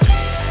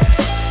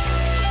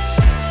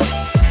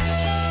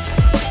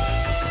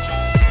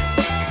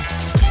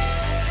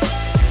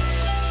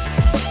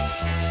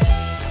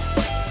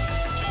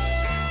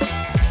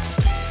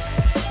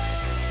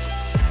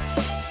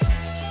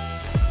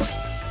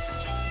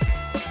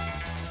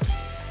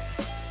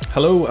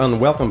Hello and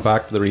welcome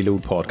back to the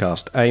Reload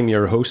podcast. I'm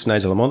your host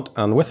Nigel Lamont,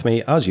 and with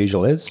me as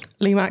usual is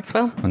Lee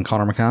Maxwell and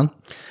Connor McCann.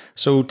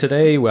 So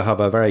today we have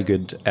a very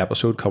good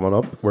episode coming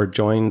up. We're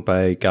joined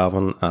by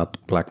Gavin at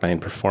Blackline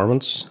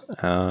Performance.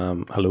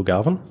 Hello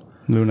Gavin.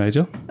 Hello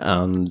Nigel.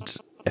 And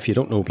if you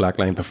don't know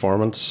Blackline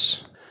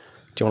Performance,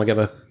 do you want to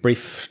give a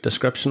brief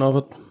description of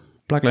it?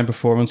 Blackline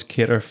Performance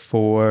cater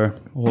for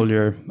all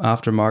your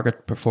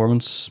aftermarket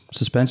performance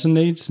suspension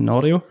needs and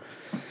audio.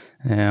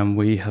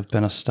 We have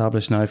been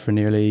established now for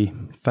nearly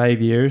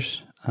 5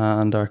 years,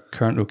 and our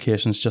current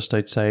location is just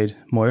outside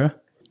Moira.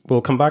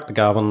 We'll come back to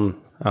Gavin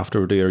after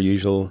we do our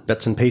usual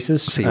bits and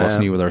pieces. See what's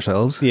new with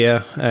ourselves.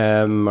 Yeah.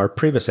 Our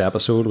previous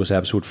episode was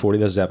episode 40.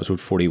 This is episode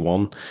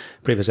 41.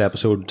 Previous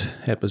episode,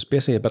 it was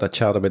basically a bit of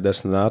chat about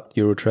this and that,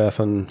 Eurotref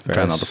and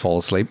Trying not to fall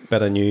asleep.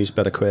 Bit of news,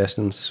 bit of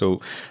questions.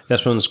 So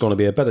this one's going to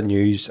be a bit of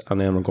news,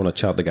 and then we're going to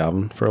chat to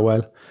Gavin for a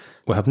while.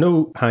 We have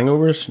no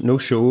hangovers, no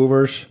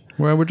showovers.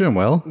 Well, we're doing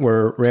well.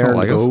 We're rare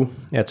to go.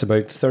 It's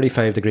about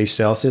 35 degrees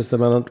Celsius at the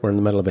minute. We're in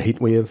the middle of a heat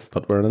wave,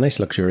 but we're in a nice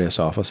luxurious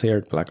office here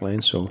at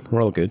Blackline, so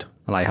we're all good.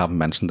 And I haven't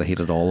mentioned the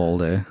heat at all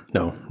day.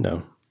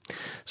 No.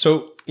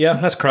 So, yeah,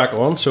 let's crack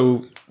on.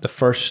 So the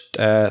first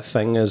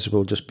thing is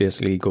we'll just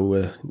basically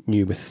go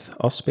new with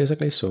us,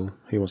 basically. So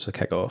who wants to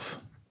kick off?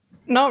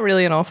 Not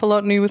really an awful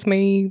lot new with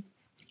me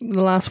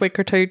the last week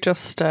or two,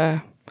 just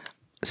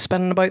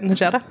spinning about in the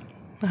Jetta.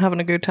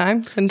 Having a good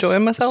time,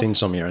 enjoying myself. Seen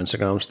some of your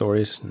Instagram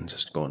stories and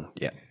just going,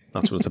 yeah,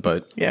 that's what it's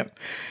about. Yeah.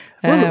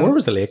 Where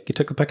was the lake you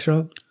took a picture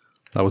of?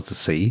 That was the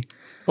sea.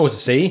 Oh, it was the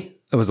sea?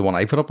 It was the one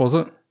I put up, was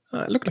it?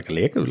 It looked like a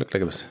lake. It looked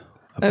like it was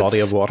a body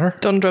of water.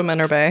 Dundrum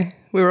Inner Bay.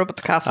 We were up at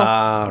the castle.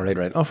 Ah,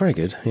 right. Oh, very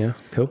good. Yeah,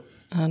 cool.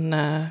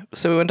 And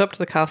so we went up to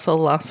the castle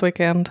last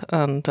weekend,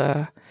 and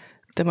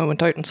then we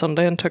went out on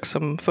Sunday and took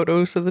some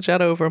photos of the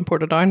Jetta over in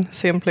Portadown.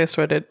 Same place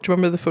where I did. Do you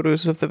remember the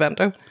photos of the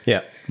Vento?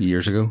 Yeah.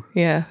 Years ago.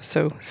 Yeah,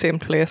 so same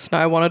place. Now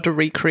I wanted to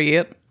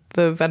recreate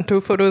the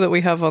Vento photo that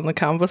we have on the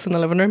canvas in the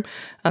living room,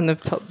 and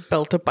they've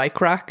built a bike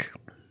rack,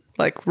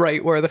 like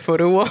right where the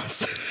photo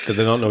was. Did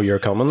they not know you're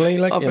coming, Lee?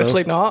 Like,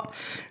 Obviously not.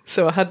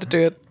 So I had to do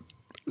it.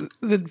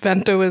 The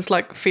Vento is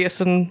like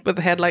facing with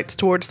the headlights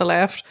towards the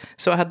left,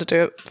 so I had to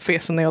do it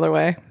facing the other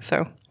way.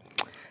 So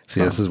see,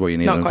 this is where you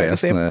need to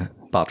invest in a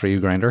battery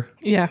grinder.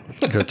 Yeah.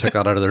 Could have took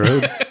that out of the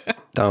road.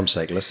 Damn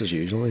cyclists as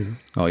usual. You know?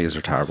 Oh, yous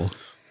are terrible.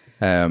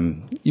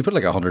 You put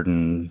like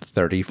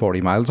 130,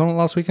 40 miles on it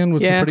last weekend,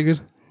 which is pretty good.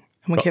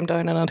 And we came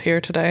down in it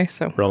here today,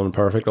 so. Running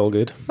perfect, all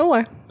good. Oh,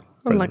 I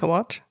like a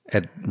watch.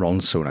 It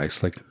runs so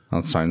nice, like,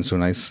 and it sounds so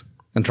nice,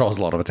 and draws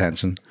a lot of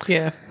attention.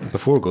 Yeah.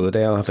 Before we go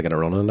today, I'll have to get a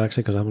run in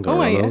actually, because I haven't got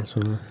a run on.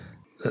 So. Do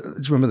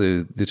you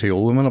remember the two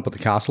old women up at the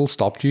castle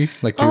stopped you?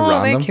 Like two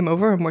random? They came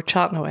over and were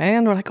chatting away,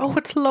 and we're like, oh,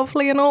 it's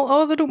lovely and all.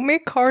 Oh, they don't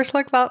make cars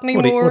like that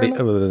anymore. What in the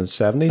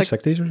 70s,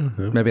 60s?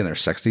 Or? Maybe in their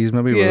 60s,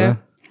 maybe. Yeah.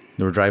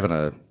 They were driving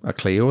a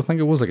Clio, I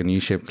think it was, like a new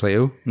shaped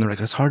Clio. And they're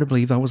like, it's hard to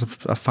believe that was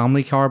a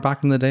family car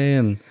back in the day.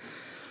 And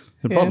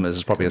the problem is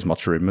there's probably as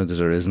much room as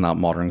there is in that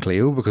modern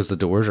Clio because the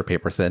doors are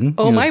paper thin.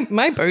 Oh,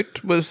 my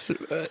boat was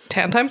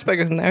 10 times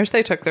bigger than theirs.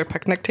 They took their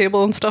picnic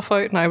table and stuff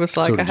out, and I was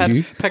like, So I had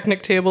you?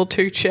 picnic table,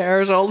 2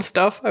 chairs, all the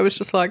stuff. I was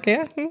just like,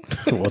 yeah.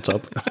 What's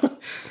up?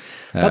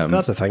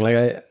 That's the thing.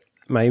 Like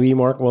my wee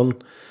Mark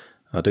one,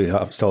 I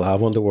still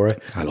have one. Don't worry.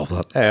 I love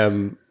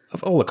that.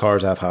 Of all the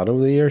cars I've had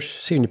over the years,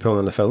 see when you pull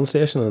in the filling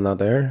station and that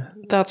there.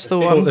 That's the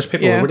one. There's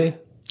people over there.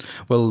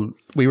 Well,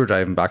 we were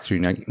driving back through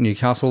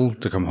Newcastle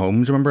to come home, do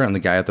you remember? And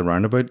the guy at the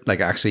roundabout, like,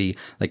 actually,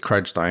 like,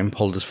 crouched down,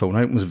 pulled his phone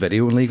out and was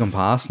videoing Lee going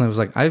past. And I was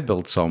like, I've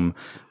built some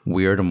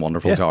weird and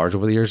wonderful cars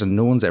over the years, and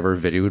no one's ever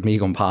videoed me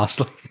going past.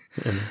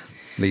 Like,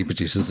 Lee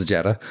produces the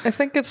Jetta. I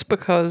think it's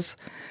because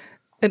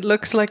it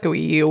looks like a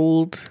wee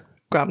old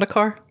Granda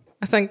car,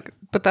 I think.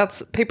 But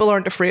that's, people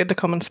aren't afraid to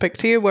come and speak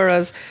to you.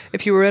 Whereas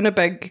if you were in a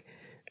big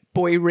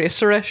boy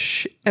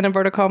racer-ish, in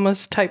inverted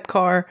commas, type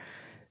car,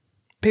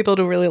 people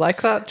don't really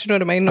like that. Do you know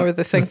what I mean? Or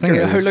they think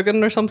you're a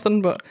hooligan or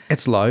something. But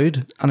it's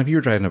loud. And if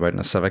you're driving about in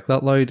a Civic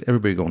that loud,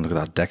 everybody going, look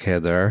at that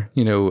dickhead there,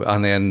 you know.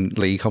 And then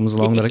Lee comes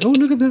along, they're like, oh,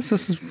 look at this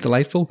is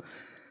delightful.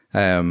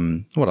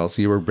 What else?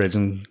 You were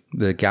bridging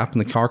the gap in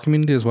the car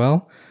community as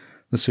well.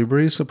 The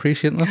Subarus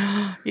appreciating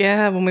it.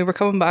 Yeah, when we were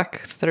coming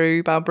back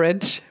through Bad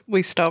Bridge,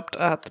 we stopped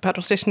at the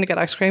petrol station to get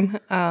ice cream,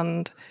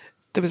 and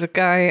there was a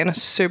guy in a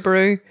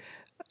Subaru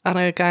and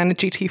a guy in a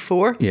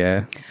GT4.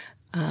 Yeah.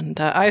 And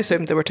I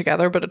assumed they were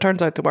together, but it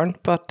turns out they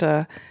weren't. But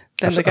then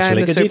the guy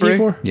in the Subaru...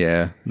 GT4?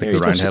 Yeah, like the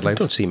round headlights.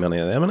 You don't see many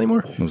of them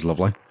anymore. It was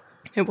lovely.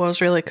 It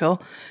was really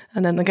cool.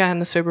 And then the guy in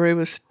the Subaru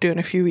was doing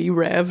a few wee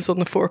revs on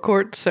the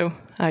forecourt, so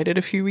I did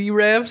a few wee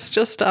revs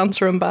just to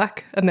answer him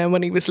back. And then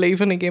when he was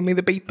leaving, he gave me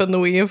the beep and the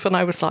wave, and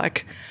I was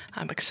like,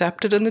 I'm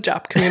accepted in the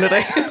Jap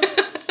community.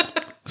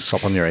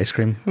 Supping your ice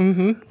cream.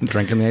 Mm-hmm.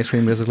 Drinking the ice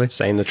cream, basically.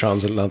 Sign the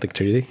transatlantic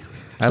treaty.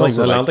 I like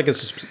the Atlantic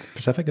is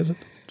Pacific, is it?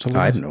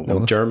 I don't know.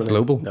 No, Germany.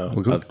 Global. No,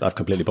 I've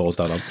completely balls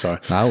that up. Sorry.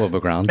 Now we'll be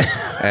grand.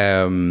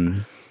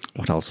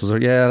 What else was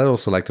there? Yeah, I'd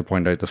also like to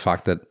point out the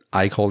fact that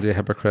I called you a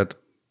hypocrite.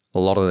 A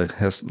lot of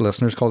his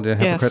listeners called you a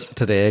hypocrite. Yes.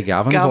 Today,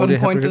 Gavin called you a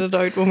hypocrite. pointed it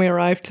out when we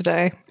arrived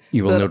today.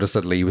 You will But- notice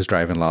that Lee was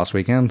driving last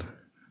weekend,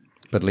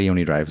 but Lee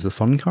only drives the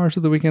fun cars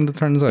at the weekend, it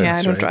turns out. Yeah,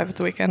 I don't right. drive at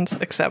the weekends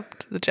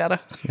except the Jetta.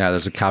 Yeah,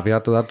 there's a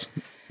caveat to that.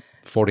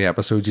 40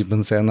 episodes you've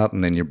been saying that,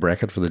 and then you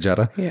break it for the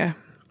Jetta. Yeah.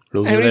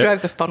 Rules I are only there.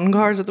 drive the fun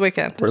cars at the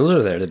weekend. Rules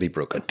are there to be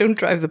broken. Don't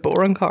drive the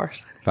boring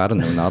cars. If I hadn't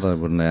known that, I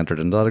wouldn't have entered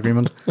into that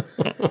agreement.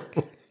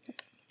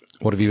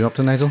 What have you been up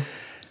to, Nigel?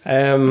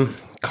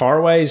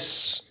 Car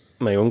wise,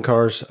 my own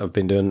cars, I've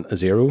been doing a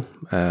zero.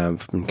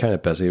 I've been kind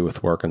of busy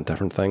with work and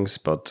different things,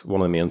 but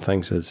one of the main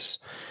things is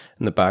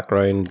in the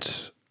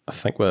background. I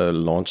think we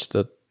launched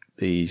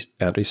the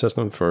entry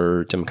system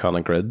for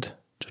Gymkhana Grid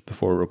just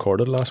before we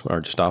recorded last week, or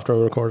just after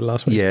we recorded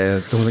last week.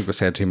 Yeah, I don't think we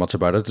said too much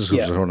about it, just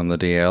Yeah. because we're on the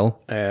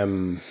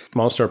DL.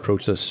 Monster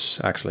approached us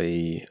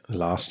actually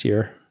last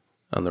year,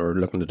 and they were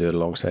looking to do it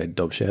alongside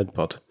Dubshed,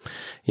 but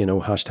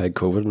hashtag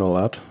COVID and all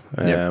that.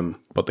 Yep.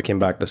 But they came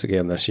back to us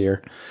again this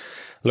year,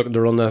 looking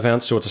to run the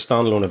event. So it's a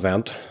standalone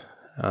event,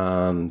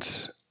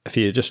 and if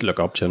you just look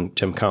up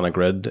Gymkhana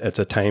Grid, it's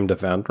a timed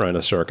event around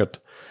a circuit,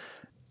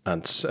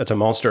 and it's a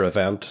monster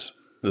event.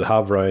 They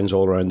have rounds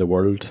all around the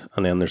world,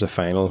 and then there's a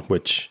final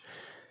which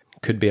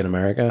could be in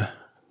America,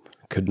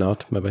 could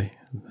not, maybe.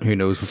 Who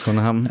knows what's going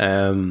to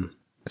happen?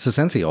 It's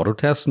essentially auto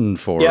testing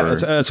for Yeah,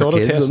 it's for auto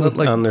kids, testing, isn't it?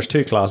 Like, and there's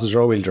two classes: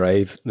 all-wheel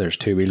drive. There's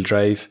two-wheel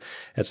drive.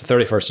 It's the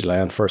 31st of July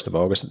and 1st of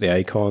August at the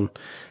Icon.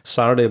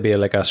 Saturday will be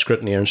like a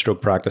scrutineer and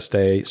stroke practice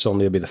day.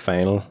 Sunday will be the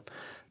final.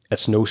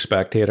 It's no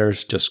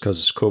spectators, just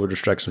because COVID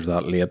restrictions are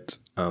that late,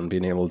 and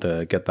being able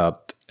to get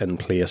that in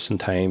place in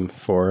time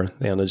for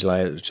the end of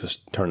July, it's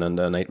just turned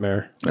into a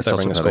nightmare with That's such a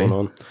everything that's pity.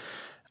 going on.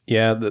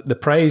 Yeah, the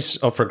prize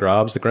up for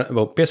grabs.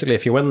 Basically,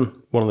 if you win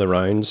one of the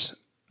rounds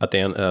at the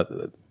end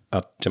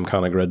at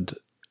Gymkhana Grid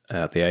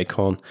at the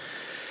Icon,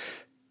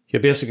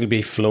 you'll basically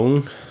be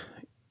flown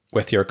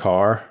with your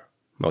car.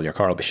 Well, your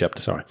car will be shipped,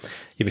 sorry.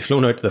 You'll be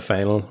flown out to the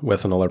final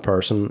with another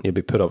person. You'll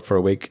be put up for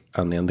a week,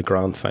 and then the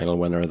grand final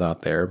winner of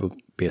that there will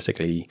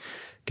basically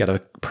get a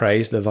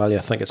prize. The value,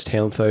 I think it's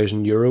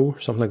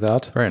 €10,000, something like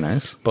that. very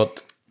nice.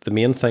 But the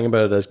main thing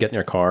about it is getting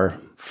your car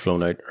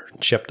flown out or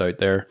shipped out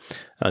there,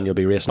 and you'll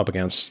be racing up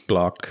against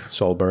Block,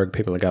 Solberg,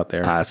 people like that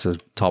there. It's a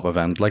top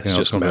event. Like, It's it's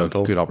just going to be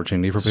mental. a good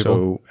opportunity for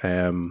people.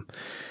 So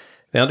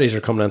the entries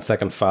are coming in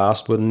thick and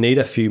fast. We'll need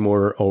a few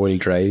more all-wheel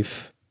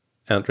drive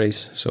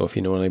entries. So if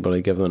you know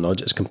anybody, give them a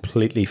nudge. It's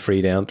completely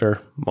free to enter.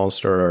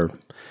 Monster are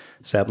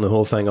setting the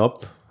whole thing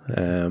up.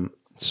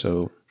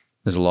 So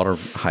There's a lot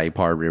of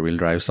high-powered rear-wheel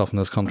drive stuff in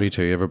this country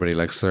too. Everybody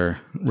likes their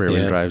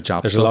rear-wheel yeah, drive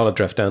Jap there's stuff. a lot of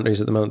drift entries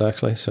at the minute,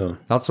 actually. So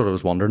That's what I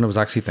was wondering. I was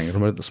actually thinking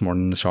about it this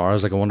morning in the shower. I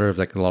was like, I wonder if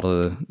like a lot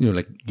of the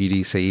like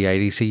UDC,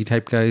 IDC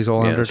type guys all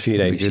yeah, entered. there's a few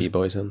Would be IDC good.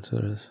 boys in. So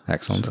there is.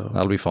 Excellent. So,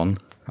 That'll be fun.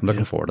 I'm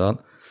looking forward to that.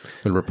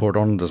 We'll report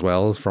on it as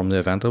well from the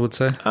event, I would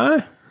say.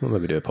 We'll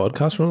maybe do a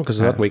podcast from it, because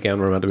that weekend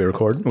we're meant to be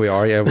recording. We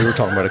are, yeah. We were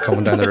talking about it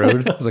coming down the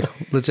road. I was like,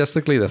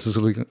 logistically, this is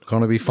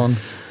going to be fun.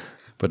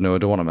 But no, I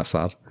don't want to miss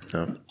that.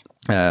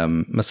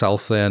 No.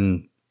 Myself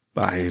then,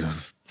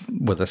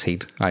 with this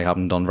heat, I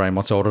haven't done very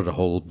much. I ordered a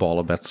whole ball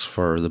of bits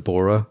for the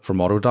Bora from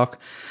Autodoc.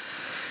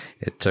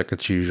 It took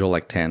its usual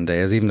like 10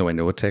 days, even though I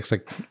know it takes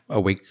like a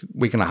week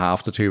and a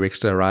half to 2 weeks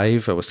to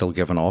arrive. I was still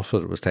giving off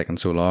that it was taking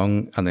so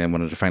long. And then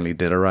when it finally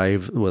did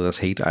arrive with this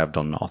heat, I have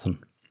done nothing.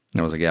 And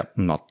I was like,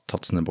 I'm not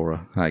touching the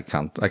Bora. I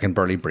can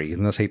barely breathe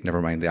in this heat,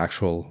 never mind the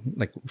actual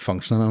like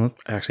functioning on it.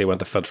 I actually went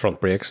to fit front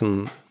brakes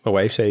in my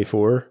wife's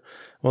A4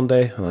 one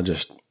day, and I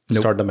just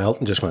started to melt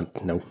and just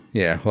went, no,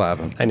 Yeah,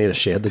 well, I need a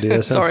shade to do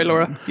this. in." Sorry,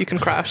 Laura, you can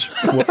crash.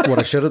 what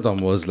I should have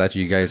done was let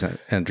you guys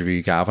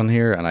interview Gavin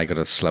here, and I could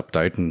have slipped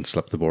out and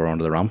slipped the Bora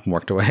onto the ramp and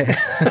worked away.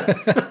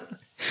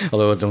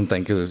 Although I don't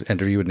think the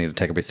interview would need to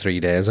take about 3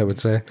 days, I would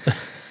say.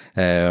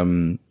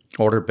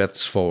 Ordered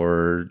bits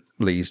for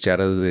Lee's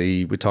Jetta.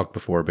 We talked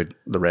before about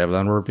the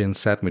Revlon were being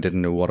set, and we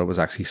didn't know what it was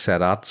actually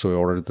set at, so we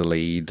ordered the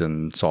lead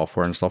and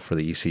software and stuff for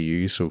the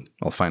ECU, so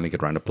I'll finally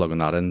get around to plugging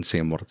that in,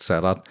 seeing what it's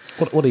set at.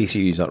 What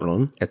ECU is that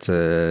run? It's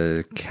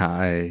a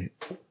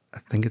I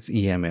think it's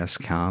EMS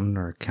CAN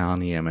or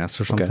CAN EMS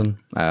or something.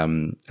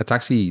 It's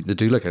actually, they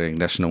do like an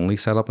ignition only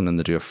setup, and then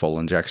they do a full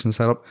injection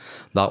setup.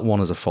 That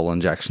one is a full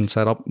injection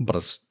setup, but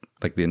it's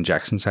like the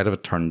injection side of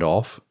it turned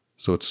off,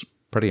 so it's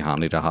pretty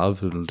handy to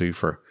have. It'll do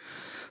for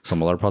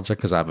some other project,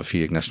 because I have a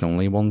few ignition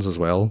only ones as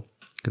well.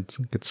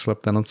 Get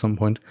slipped in at some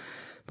point,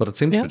 but it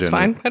seems Yeah, to be it's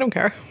doing fine. I don't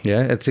care.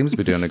 it seems to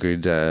be doing a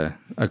good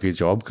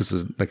job,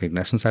 because like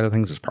ignition side of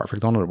things is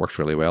perfect on it. It works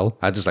really well.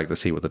 I just like to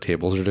see what the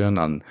tables are doing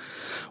and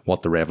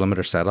what the rev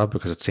limiter set up,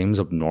 because it seems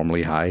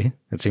abnormally high.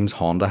 It seems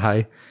Honda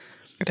high.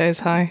 It is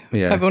high.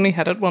 Yeah. I've only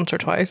hit it once or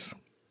twice.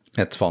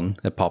 It's fun.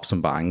 It pops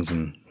and bangs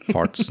and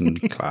farts and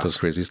does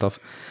crazy stuff.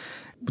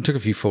 We took a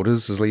few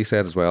photos, as Lee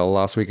said, as well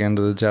last weekend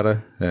of the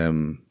Jetta.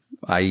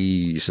 I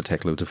used to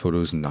take loads of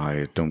photos, and now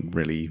I don't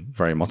really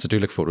very much. I do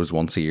like photos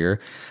once a year.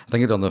 I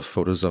think I've done the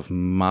photos of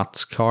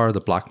Matt's car, the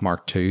Black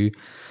Mark II,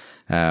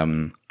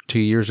 2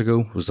 years ago.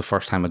 It was the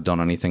first time I'd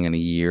done anything in a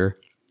year.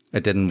 I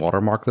didn't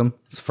watermark them.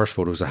 It's the first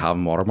photos I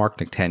haven't watermarked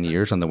in like 10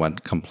 years, and they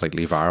went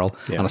completely viral.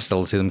 Yeah. And I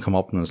still see them come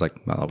up, and I was like,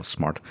 well, that was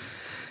smart.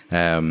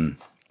 I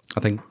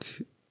think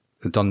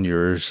I've done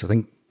yours. I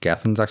think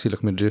Gethin's actually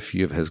looking to do a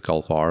few of his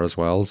Golf R as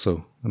well,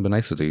 so it'd be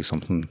nice to do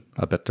something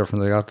a bit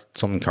different like that.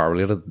 Something car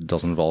related that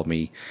doesn't involve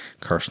me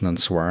cursing and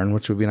swearing,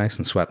 which would be nice,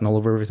 and sweating all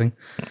over everything.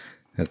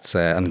 It's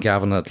and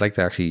Gavin, I'd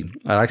actually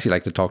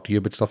like to talk to you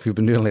about stuff you've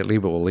been doing lately,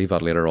 but we'll leave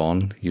that later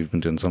on. You've been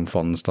doing some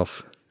fun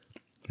stuff.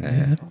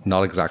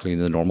 Not exactly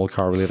the normal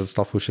car related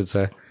stuff, we should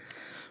say.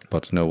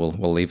 But no,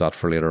 we'll leave that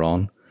for later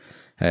on.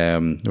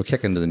 We'll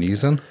kick into the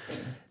news then.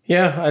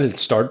 Yeah, I'll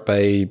start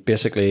by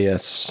basically a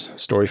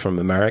story from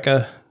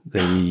America.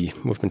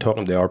 We've been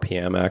talking the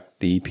RPM Act,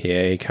 the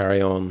EPA,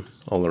 carry on,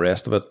 all the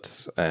rest of it.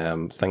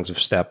 Things have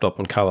stepped up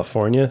in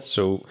California.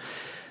 So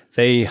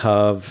they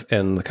have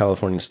in the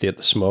California state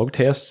the smog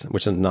test,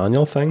 which is an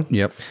annual thing.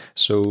 Yep.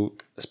 So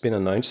it's been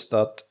announced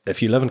that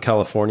if you live in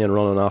California and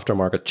run an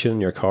aftermarket tune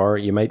in your car,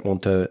 you might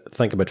want to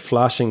think about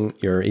flashing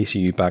your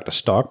ECU back to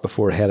stock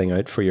before heading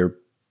out for your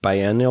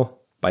biannual.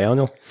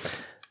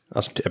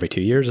 That's every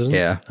 2 years, isn't it?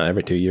 Yeah.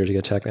 Every 2 years you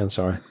get checked in,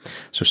 sorry.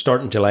 So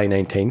starting July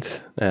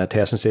 19th,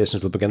 testing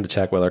stations will begin to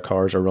check whether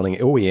cars are running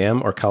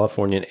OEM or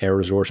California Air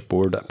Resource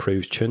Board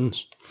approved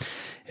tunes.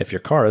 If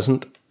your car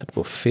isn't, it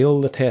will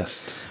fail the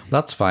test.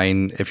 That's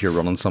fine if you're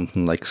running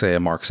something like, say, a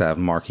Mark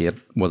 7, Mark 8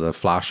 with a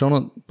flash on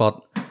it,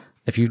 but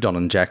if you've done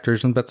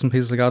injectors and bits and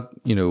pieces like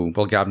that,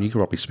 well, Gavin, you could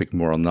probably speak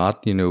more on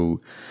that.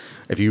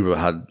 If you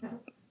had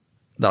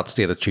that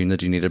state of tune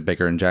that you needed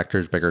bigger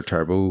injectors, bigger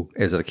turbo,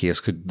 is it a case,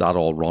 could that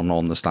all run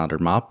on the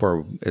standard map,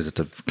 or is it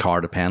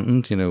car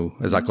dependent?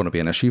 Is that going to be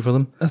an issue for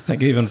them? I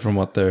think even from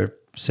what they're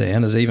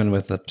saying is even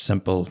with a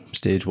simple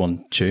stage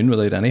 1 tune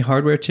without any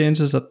hardware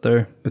changes that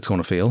it's going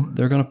to fail.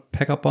 They're going to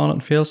pick up on it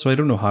and fail. So I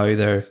don't know how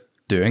they're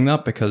doing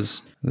that,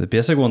 because the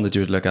basic one that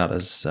you would look at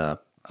is a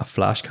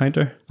flash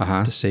counter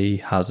to see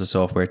has the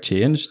software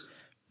changed.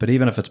 But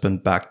even if it's been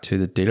back to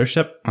the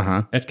dealership,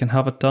 it can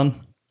have it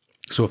done.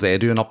 So if they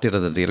do an update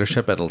of the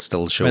dealership, it'll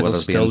still show it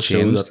as being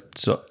changed.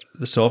 So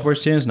the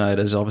software's changed now. It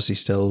is obviously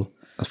still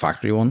a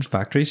factory one,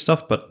 factory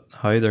stuff, but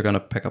how they're going to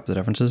pick up the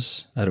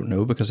differences, I don't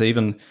know. Because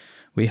even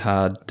we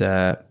had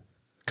a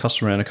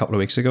customer in a couple of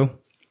weeks ago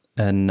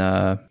in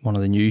one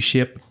of the new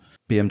shape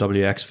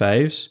BMW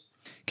X5s,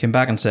 came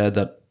back and said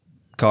that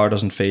car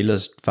doesn't feel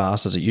as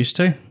fast as it used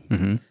to.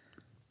 Mm-hmm.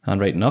 And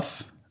right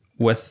enough,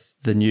 with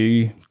the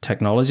new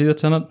technology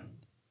that's in it,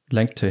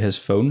 linked to his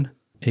phone,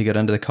 he got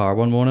into the car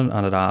one morning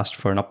and it asked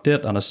for an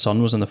update, and his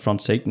son was in the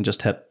front seat and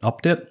just hit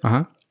update.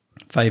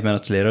 5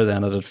 minutes later,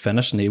 then it had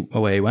finished and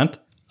away he went.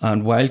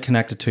 And while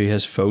connected to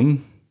his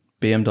phone,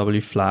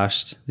 BMW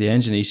flashed the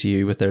engine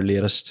ECU with their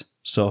latest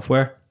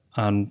software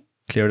and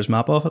cleared his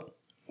map off it.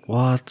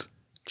 What?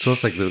 So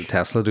it's like the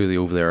Tesla do the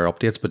over-the-air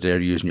updates, but they're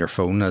using your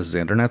phone as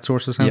the internet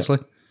source, essentially?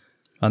 Yep.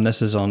 And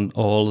this is on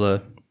all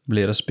the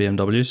latest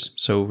BMWs.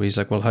 So he's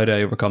like, well, how do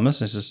I overcome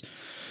this? And he says,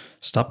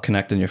 stop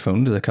connecting your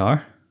phone to the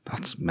car.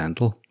 That's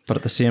mental. But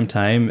at the same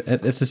time,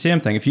 it's the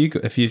same thing. If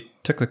you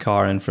took the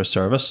car in for a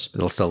service,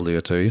 they'll still do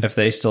it too. If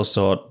they still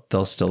saw it,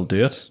 they'll still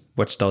do it,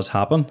 which does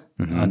happen.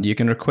 Mm-hmm. And you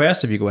can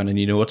request if you go in and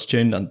you know it's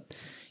tuned and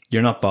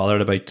you're not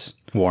bothered about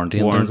warranty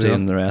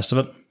and the rest of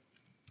it.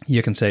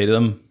 You can say to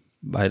them,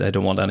 I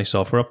don't want any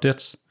software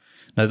updates.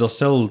 Now, they'll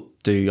still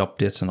do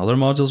updates on other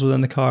modules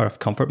within the car, of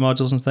comfort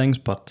modules and things,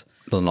 but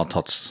they'll not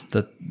touch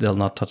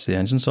the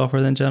engine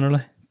software then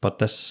generally. But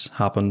this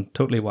happened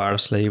totally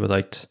wirelessly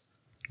without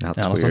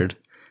anything. Weird.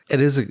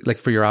 It is like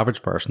for your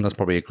average person, that's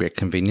probably a great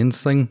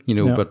convenience thing,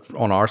 but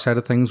on our side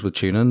of things with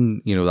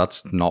tuning,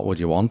 that's not what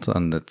you want.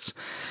 And it's,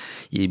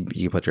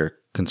 you put your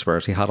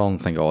conspiracy hat on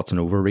and think, it's an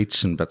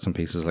overreach and bits and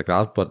pieces like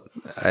that. But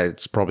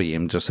it's probably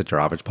aimed just at your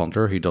average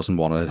punter who doesn't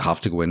want to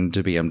have to go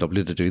into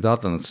BMW to do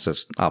that. And it's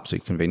just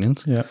absolute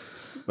convenience. Yeah.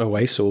 My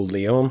wife sold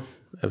Leon.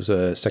 It was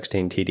a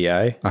 16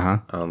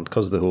 TDI. And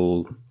because of the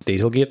whole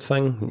Dieselgate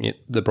thing,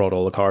 they brought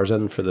all the cars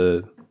in for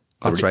the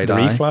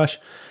reflash.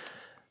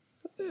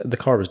 The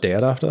car was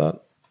dead after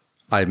that.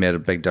 I made a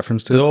big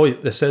difference to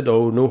it. They said,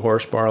 no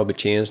horsepower will be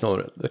changed.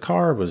 No, the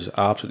car was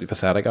absolutely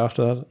pathetic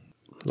after that.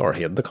 Laura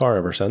hated the car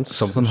ever since.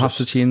 Something has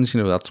to change,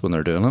 that's when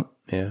they're doing it.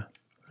 Yeah.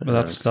 Well,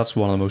 that's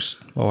one of the most,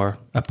 or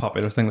a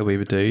popular thing that we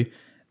would do,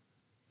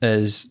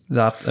 is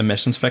that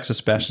emissions fix,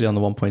 especially on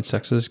the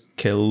 1.6s,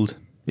 killed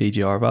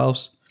EGR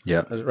valves.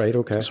 Yeah. Right,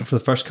 okay. So for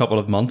the first couple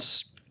of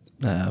months,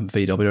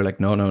 VW are like,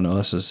 no,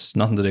 this is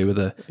nothing to do with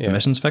the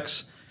emissions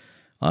fix.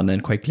 And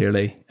then quite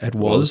clearly it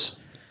was.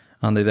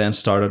 And they then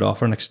started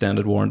offering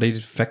extended warranty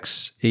to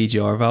fix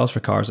EGR valves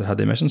for cars that had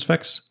the emissions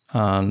fix.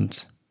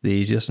 And the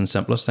easiest and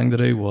simplest thing to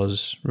do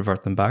was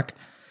revert them back.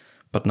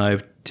 But now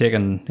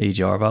taking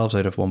EGR valves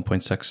out of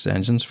 1.6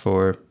 engines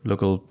for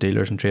local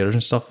dealers and traders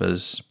and stuff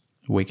is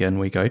week in,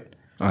 week out.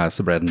 It's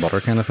the bread and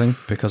butter kind of thing.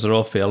 Because they're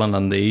all failing,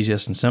 and the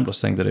easiest and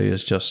simplest thing to do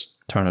is just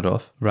turn it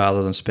off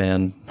rather than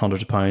spend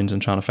hundreds of pounds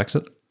and trying to fix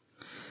it.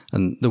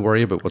 And the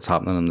worry about what's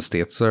happening in the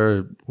States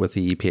there with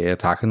the EPA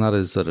attacking that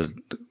is that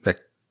it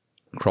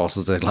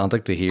crosses the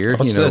Atlantic to here.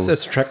 It's a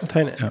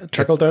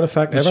trickle-down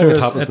effect. Everything that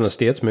happens in the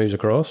States moves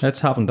across.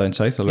 It's happened down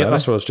south already. Yeah,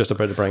 that's what I was just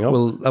about to bring up.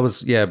 Well, that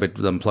was, about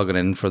them plugging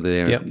in for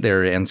their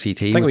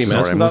NCT. I think we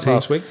mentioned that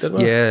last week, didn't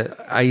we?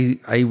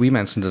 Yeah, we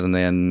mentioned it, and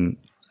then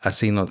I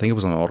seen, I think it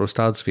was on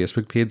Autostad's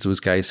Facebook page, those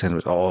guys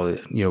saying, oh,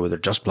 you know, they're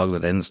just plugging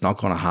it in, it's not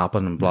going to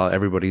happen, and blah,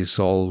 everybody's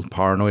all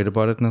paranoid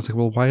about it. And I was like,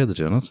 well, why are they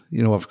doing it?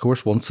 You know, of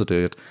course, once they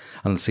do it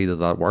and see that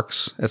that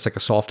works, it's like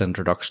a soft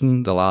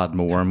introduction. They'll add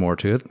more and more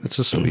to it. It's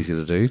just so easy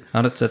to do.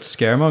 And it's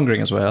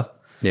scaremongering as well.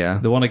 Yeah.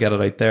 They want to get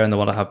it out there and they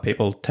want to have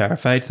people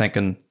terrified,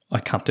 thinking, I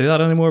can't do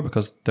that anymore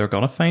because they're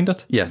going to find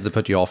it. Yeah, they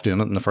put you off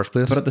doing it in the first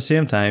place. But at the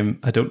same time,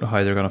 I don't know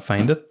how they're going to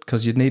find it,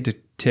 because you'd need to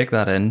take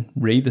that in,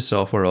 read the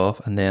software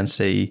off, and then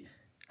see,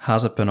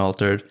 has it been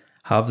altered?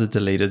 Have they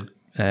deleted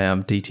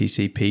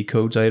DTCP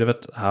codes out of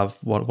it?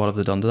 What have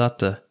they done to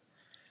that?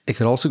 It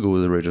could also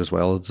go the route as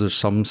well. There's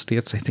some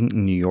states, I think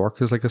New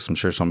York is like this, I'm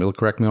sure somebody will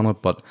correct me on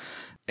it, but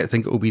I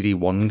think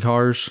OBD1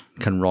 cars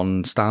can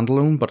run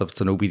standalone, but if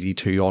it's an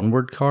OBD2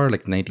 onward car,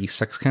 like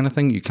 96 kind of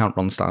thing, you can't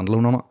run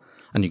standalone on it.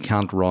 And you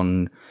can't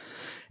run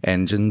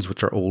engines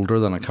which are older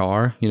than a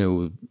car, you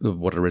know,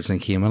 what originally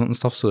came in it and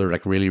stuff. So they're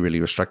like really, really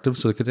restrictive.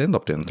 So they could end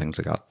up doing things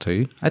like that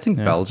too. I think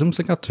Belgium's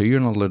like that too.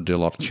 You're not allowed to do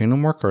a lot of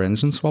tuning work or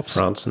engine swaps.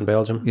 France and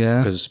Belgium. Yeah.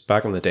 Because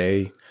back in the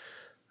day,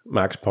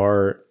 Max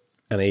Power,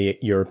 any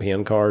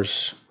European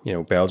cars, you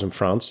know, Belgium,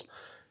 France,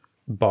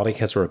 body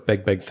kits were a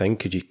big, big thing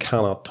because you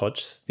cannot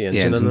touch the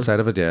engine, in them. Side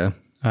of it, yeah.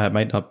 It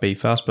might not be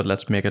fast, but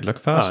let's make it look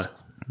fast.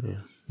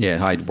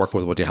 Yeah, I'd work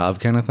with what you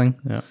have kind of thing.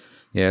 Yeah.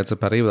 Yeah, it's a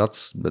pity,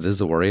 but it is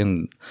the worry.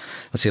 And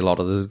I see a lot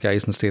of the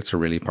guys in the States are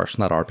really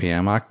pushing that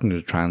RPM Act and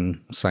to try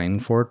and sign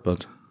for it.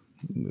 But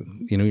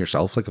you know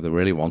yourself, like if they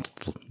really want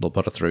it, they'll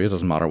put it through. It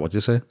doesn't matter what you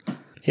say.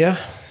 Yeah.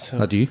 So,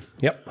 That you?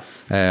 yep.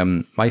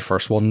 My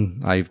first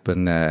one, I've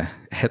been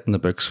hitting the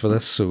books for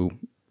this. So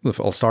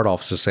I'll start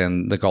off just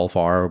saying the Golf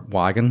R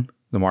wagon,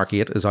 the Mark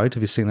 8 is out.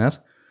 Have you seen that?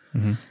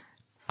 Mm-hmm.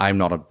 I'm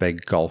not a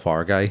big Golf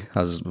R guy,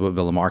 as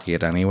will the Mark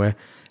 8 anyway.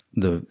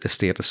 The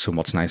estate is so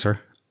much nicer.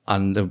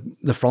 And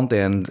the front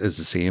end is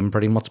the same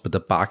pretty much, but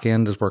the back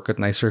end is working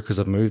nicer because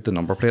I've moved the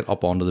number plate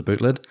up onto the boot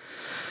lid.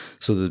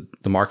 So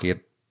the Mark 8,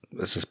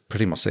 this is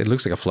pretty much, it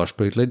looks like a flush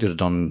boot lid you'd have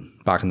done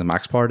back in the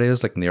Max Power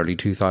days, like in the early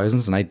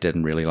 2000s, and I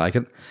didn't really like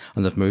it.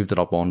 And they've moved it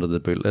up onto the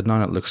boot lid now,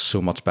 and it looks so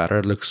much better.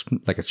 It looks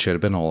like it should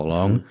have been all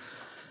along.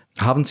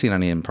 Mm-hmm. I haven't seen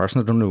any in person.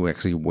 I don't know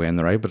actually when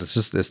they're out, but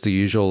it's the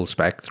usual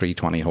spec,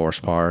 320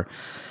 horsepower,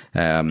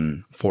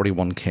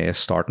 41k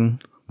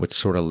starting, which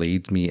sort of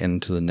leads me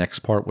into the next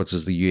part, which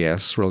is the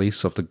US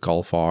release of the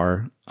Golf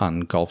R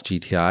and Golf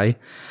GTI.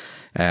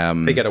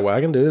 They get a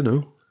wagon, do they?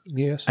 No.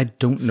 Yes. I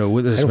don't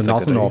know. There's been think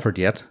nothing they do. offered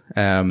yet.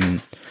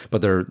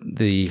 But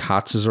the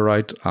hatches are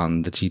out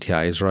and the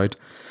GTIs are out.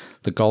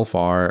 The Golf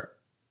R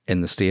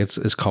in the States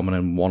is coming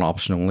in one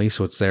option only,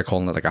 so they're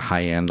calling it like a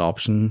high-end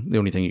option. The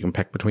only thing you can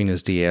pick between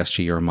is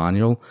DSG or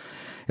manual.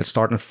 It's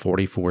starting at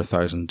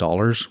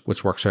 $44,000,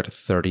 which works out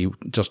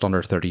at just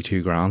under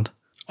 32 grand.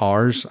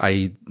 Ours,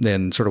 I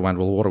then sort of went,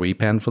 well, what are we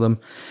paying for them?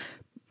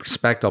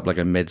 Spec'd up like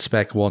a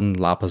mid-spec one,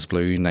 Lapis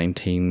Blue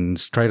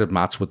 19s, tried to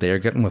match what they're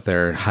getting with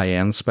their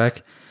high-end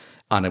spec,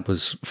 and it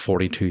was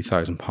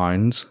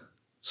 £42,000.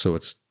 So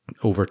it's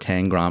over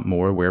 10 grand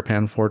more we're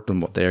paying for it than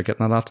what they're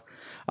getting it at.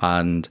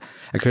 And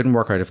I couldn't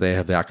work out if they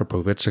have the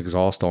Akrapovic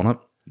exhaust on it,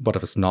 but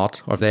if it's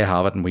not, or if they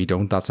have it and we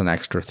don't, that's an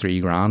extra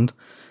 3 grand.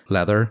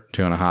 Leather,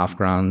 2.5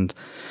 grand.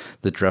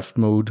 The drift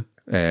mode,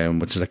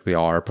 which is like the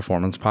R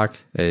performance pack,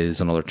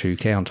 is another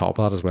 2k on top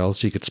of that as well.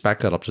 So you could spec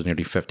that up to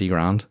nearly 50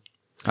 grand.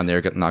 And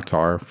they're getting that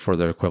car for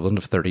the equivalent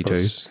of 32.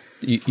 It's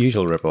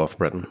usual rip-off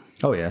Britain.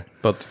 Oh, yeah.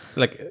 But,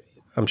 like,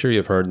 I'm sure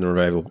you've heard in the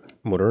Revival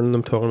Motor and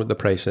them talking about the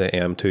price of the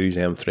M2s,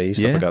 M3s,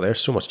 stuff Yeah. like that. They're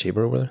so much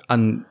cheaper over there.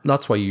 And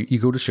that's why you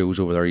go to shows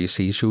over there, you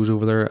see shows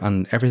over there,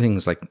 and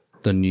everything's like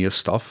the newest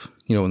stuff,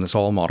 you know, and it's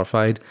all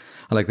modified.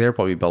 And like they're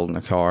probably building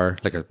a car,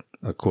 like a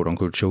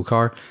quote-unquote show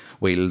car.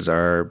 Wheels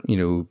are, you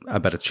know, a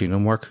bit of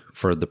tuning work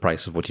for the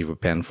price of what you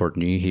would pay for it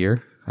new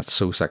here. That's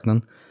so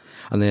sickening.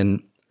 And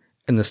then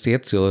in the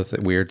States, the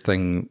other weird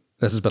thing,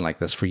 this has been like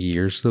this for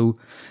years though,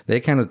 they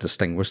kind of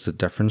distinguish the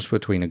difference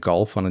between a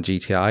Golf and a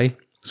GTI.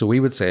 So we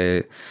would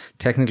say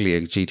technically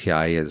a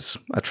GTI is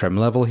a trim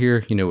level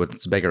here, you know,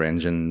 it's a bigger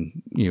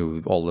engine, you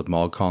know, all the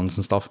mod cons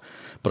and stuff,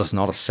 but it's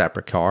not a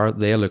separate car.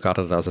 They look at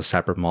it as a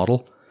separate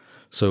model.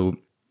 So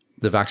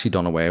they've actually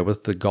done away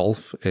with the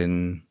Golf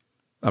in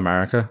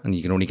America, and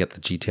you can only get the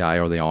GTI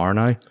or the R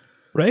now.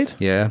 Right?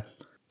 Yeah,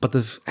 but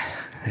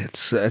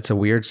it's a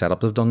weird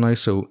setup they've done now.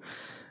 So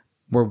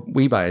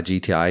we buy a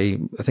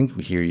GTI. I think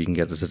here you can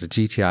get, is it a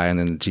GTI, and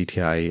then the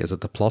GTI, is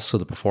it the Plus or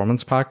the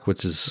Performance Pack,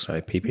 which is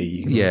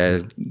PP. yeah,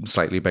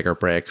 slightly bigger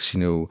brakes. You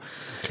know,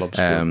 Club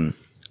Sport.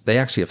 they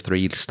actually have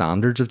 3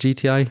 standards of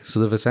GTI, so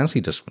they've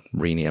essentially just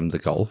renamed the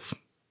Golf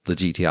the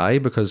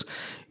GTI, because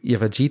you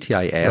have a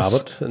GTI S.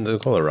 Rabbit, and they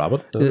call it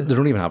Rabbit. They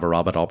don't even have a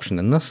Rabbit option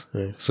in this.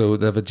 Yeah. So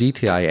they have a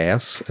GTI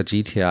S, a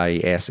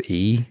GTI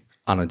SE,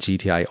 and a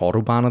GTI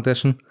Autobahn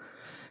edition.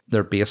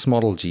 Their base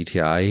model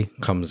GTI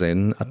comes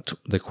in at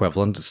the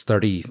equivalent. It's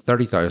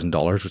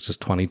 $30,000, which is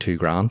 22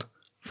 grand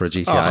for a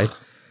GTI. Oh.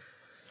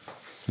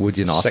 Would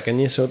you not?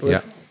 Sicken you, so it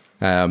would.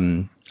 Yeah.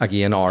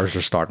 Again, ours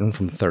are starting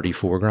from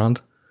 34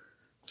 grand.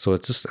 So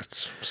it's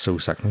so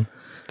sickening.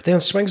 But then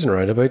swings and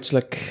roundabouts,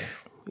 like,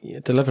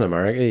 to live in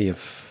America,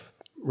 you've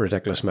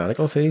ridiculous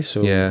medical fees.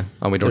 So Yeah,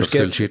 and we don't have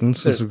school There's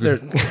shootings. That's a there-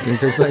 good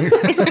thing.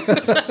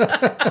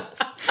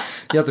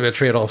 You have to be a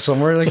trade off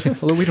somewhere. Like,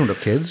 although we don't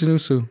have kids,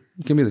 so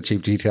give me the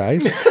cheap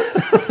GTIs.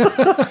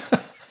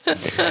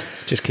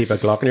 just keep a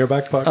Glock in your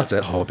back pocket. That's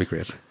it. Oh, it'd be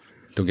great.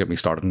 Don't get me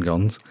started on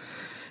guns.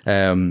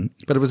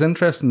 But it was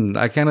interesting.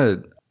 I kind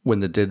of, when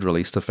they did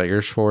release the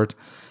figures for it,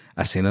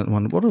 I seen it and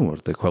went, what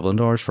the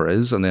equivalent hours for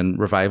is? And then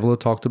Revival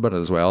had talked about it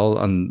as well.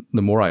 And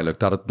the more I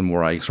looked at it, the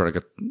more I sort of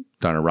got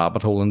down a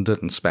rabbit hole into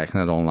it and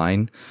specking it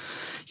online.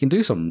 You can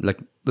do some, like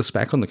the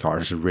spec on the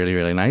cars is really,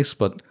 really nice,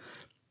 but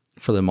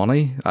for the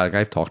money, like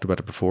I've talked about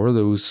it before,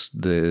 the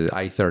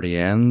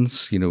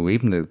i30Ns,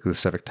 even the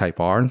Civic Type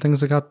R and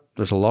things like that,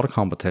 there's a lot of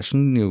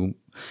competition.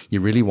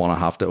 You really want to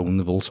have to own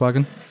the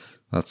Volkswagen.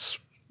 That's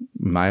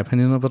my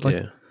opinion of it. Like,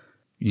 Yeah.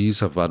 you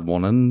have had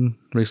one in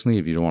recently,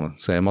 if you don't want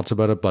to say much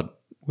about it, but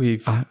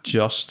We've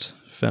just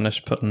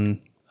finished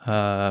putting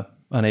an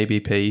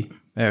ABP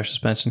air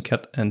suspension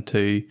kit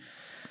into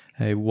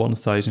a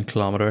 1,000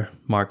 kilometer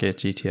Mark 8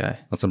 GTI.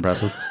 that's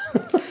impressive.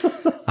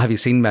 Have you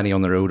seen many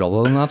on the road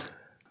other than that?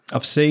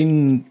 I've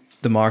seen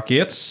the Mark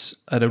 8s.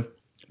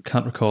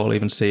 Can't recall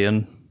even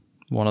seeing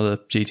one of the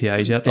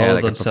GTIs yet, Yeah, other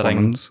like a than sitting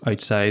performance.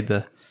 outside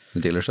the The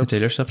dealerships?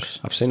 dealerships.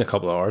 I've seen a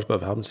couple of hours,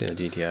 but I haven't seen a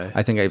GTI.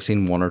 I think I've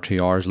seen 1 or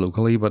 2 hours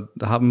locally, but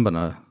they haven't been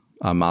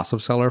a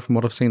massive seller from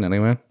what I've seen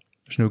anyway.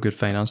 There's no good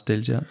finance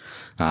deals yet.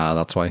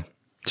 That's why.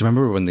 Do you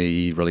remember when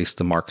they released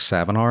the Mark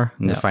 7R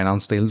and the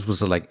finance deals?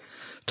 Was it like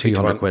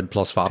 200 quid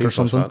plus VAT or plus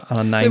something? VAT. And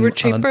a 9, They were and a-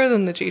 cheaper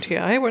than the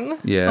GTI,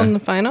 weren't they? Yeah. On the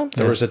finance.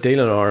 There was a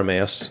deal in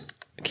RMS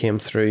came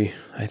through.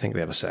 I think they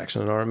have a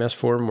section in RMS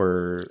for them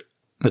where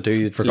they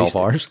do For golf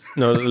hours?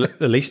 No,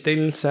 the lease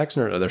deal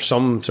section, or there's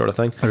some sort of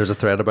thing. There's a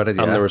thread about it,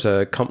 yeah. And there was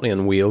a company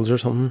in Wales or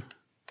something,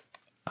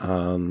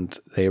 and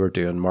they were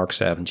doing Mark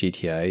 7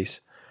 GTIs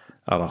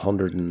at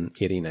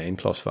 189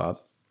 plus VAT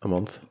a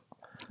month.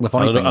 the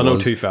funny thing I know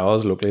was, two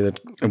fellas locally that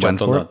went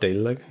jumped on for that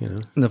deal,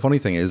 the funny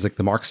thing is, like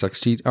the Mark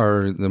 6G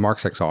or the Mark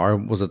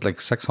 6R, was it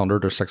like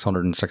 600 or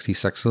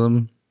 666 of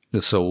them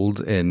that sold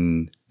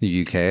in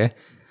the UK?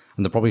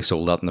 And they probably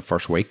sold that in the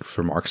first week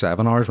for Mark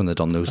 7Rs when they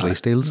done those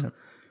lease deals.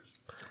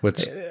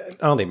 Which,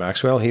 Andy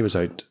Maxwell, he was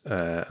out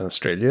in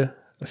Australia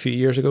a few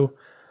years ago,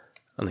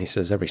 and he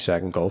says every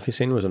second golf he's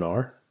seen was an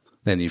hour.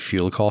 then your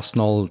fuel costs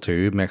and all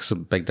too makes a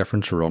big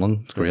difference for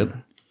running. It's great.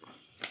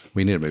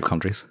 We need to move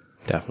countries.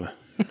 Definitely.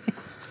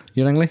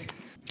 You Langley?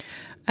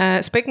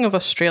 Speaking of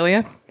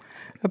Australia,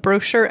 a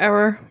brochure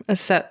error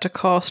is set to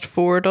cost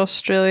Ford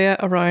Australia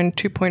around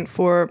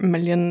 $2.4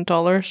 million.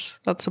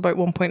 That's about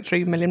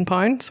 £1.3 million.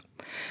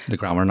 The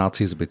grammar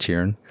Nazis will be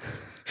cheering.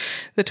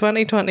 The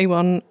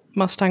 2021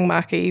 Mustang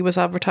Mach-E was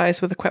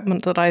advertised with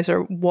equipment that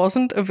either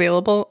wasn't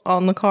available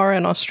on the car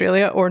in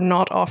Australia or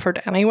not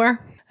offered anywhere.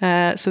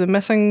 So the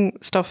missing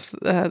stuff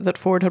that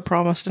Ford had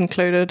promised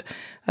included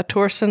a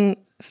Torsen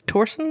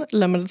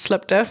limited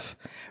slip diff,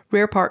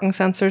 rear parking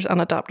sensors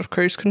and adaptive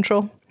cruise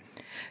control.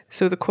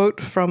 So the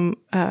quote from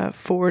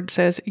Ford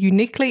says,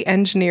 uniquely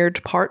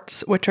engineered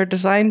parts which are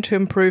designed to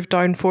improve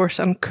downforce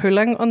and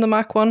cooling on the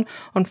Mach-1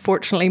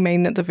 unfortunately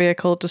mean that the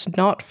vehicle does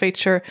not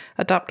feature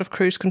adaptive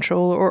cruise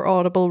control or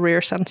audible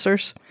rear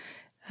sensors,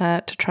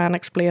 to try and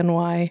explain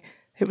why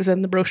it was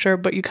in the brochure,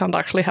 but you can't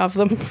actually have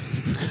them.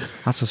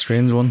 That's a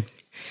strange one.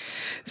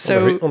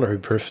 So wonder who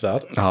proofed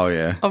that. Oh,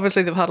 yeah.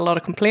 obviously they've had a lot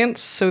of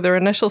complaints, so their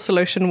initial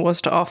solution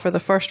was to offer the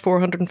first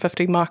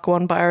 450 Mach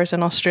 1 buyers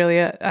in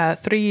Australia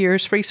 3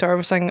 years free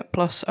servicing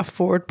plus a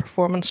Ford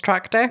performance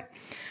track day.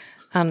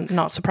 And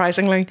not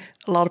surprisingly,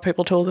 a lot of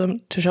people told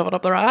them to shove it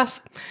up their ass.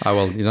 Oh,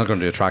 well, you're not going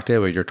to do a track day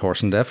with your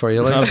Torsen diff, are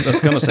you? Like? I was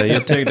going to say, you'll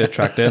take the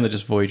track day and they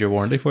just void your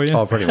warranty for you.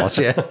 Oh, pretty much,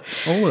 yeah.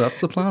 Oh,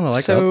 that's the plan. I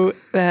like that. So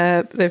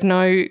they've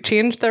now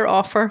changed their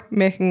offer,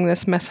 making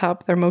this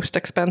mishap their most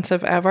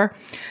expensive ever.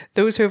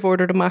 Those who have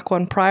ordered a Mach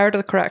 1 prior to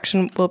the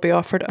correction will be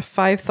offered a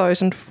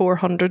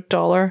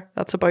 $5,400,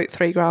 that's about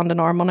 $3,000 in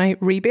our money,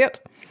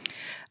 rebate.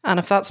 And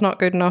if that's not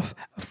good enough,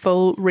 a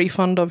full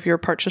refund of your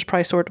purchase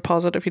price or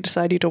deposit if you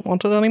decide you don't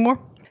want it anymore.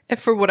 If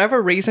for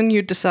whatever reason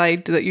you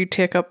decide that you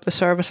take up the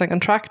servicing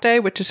and track day,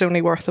 which is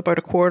only worth about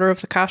a quarter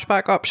of the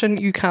cashback option,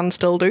 you can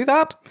still do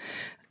that.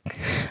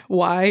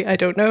 Why? I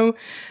don't know.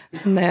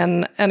 And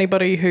then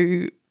anybody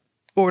who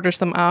orders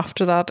them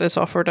after that is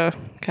offered a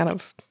kind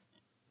of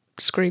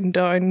screen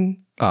down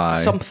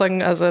Aye.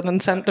 something as an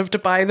incentive to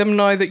buy them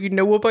now that you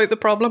know about the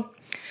problem.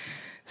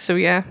 So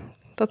yeah,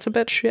 that's a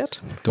bit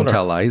shit. Don't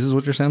tell lies is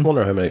what you're saying. I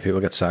wonder how many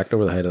people get sacked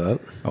over the height of that.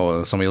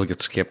 Oh, somebody will get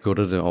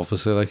scapegoated,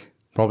 obviously. Like,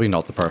 probably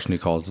not the person who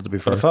caused it, to be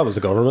fair. But if that was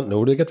the government,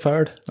 no, they get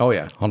fired. Oh,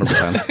 yeah,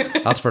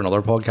 100%. That's for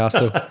another podcast,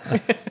 though.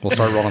 We'll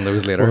start running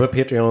those later. We have a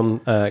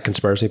Patreon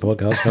conspiracy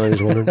podcast, if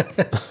anyone's wondering.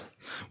 We'll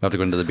have to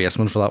go into the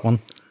basement for that one.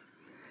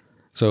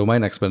 So my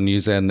next bit of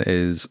news then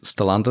is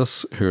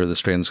Stellantis, who are the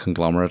strange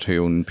conglomerate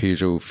who own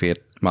Peugeot, Fiat,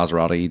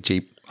 Maserati,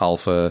 Jeep,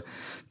 Alfa,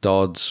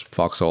 Dodge,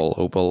 Vauxhall,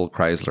 Opel,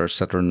 Chrysler,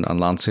 Citroen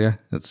and Lancia.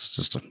 It's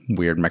just a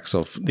weird mix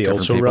of The different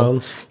also people.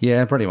 rounds.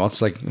 Yeah, pretty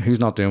much. Like, who's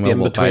not doing The well,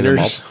 we'll buy them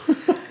up.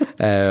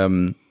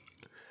 in-betweeners.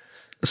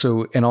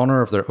 So, in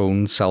honor of their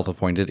own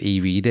self-appointed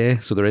EV day,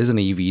 so there is an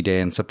EV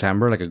day in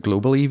September, like a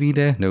global EV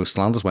day. No,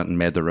 Stellantis went and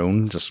made their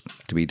own just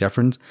to be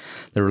different.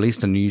 They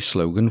released a new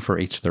slogan for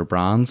each of their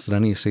brands. Did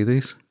any of you see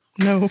these?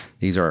 No.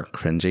 These are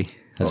cringy,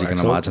 as you can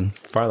Excellent. imagine.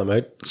 Fire them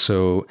out.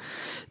 So,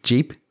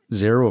 Jeep,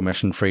 zero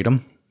emission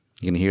freedom.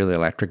 You can hear the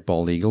electric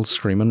bald eagles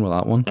screaming with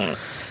that one.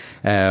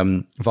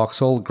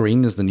 Vauxhall,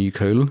 green is the new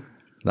cool.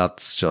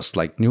 That's just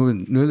like, you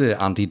know the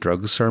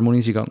anti-drugs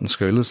ceremonies you got in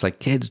school? It's like,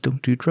 kids,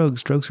 don't do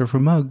drugs. Drugs are for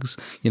mugs.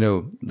 You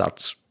know,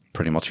 that's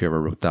pretty much whoever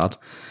wrote that.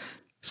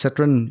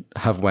 Citroen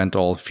have went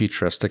all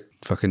futuristic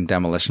fucking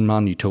Demolition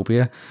Man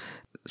utopia.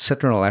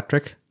 Citroen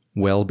Electric,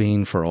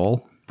 well-being for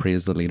all.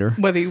 Praise the leader.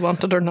 Whether you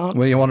want it or not.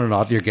 Whether you want it or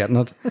not, you're getting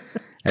it.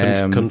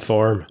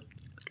 Conform.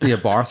 The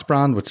Abarth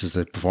brand, which is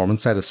the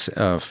performance side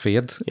of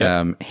Fiat,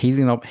 Yep.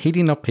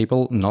 heating up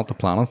people, not the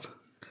planet.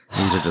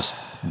 These are just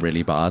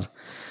really bad.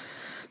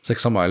 It's like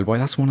some oil boy.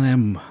 That's one of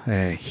them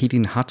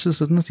heating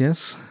hatches, isn't it?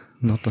 Yes,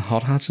 not the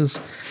hot hatches.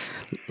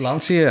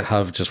 Lancia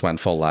have just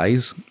went full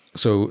lies.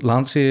 So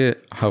Lancia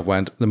have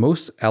went the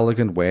most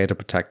elegant way to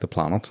protect the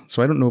planet.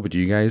 So I don't know about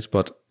you guys,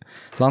 but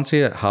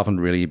Lancia haven't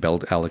really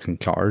built elegant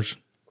cars.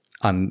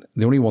 And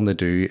the only one they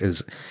do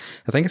is,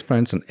 I think it's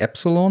pronounced an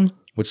Epsilon,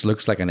 which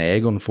looks like an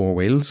egg on four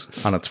wheels,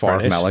 and it's far from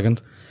British.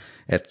 elegant.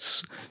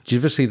 It's. Do you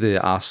ever see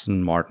the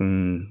Aston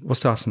Martin?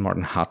 What's the Aston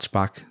Martin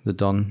hatchback they've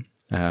done?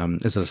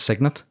 Is it a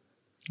Signet?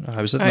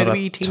 Was it Aye, not the a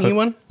wee teeny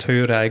one.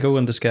 Tourago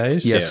in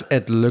disguise? Yes,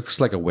 it looks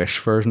like a Wish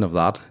version of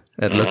that.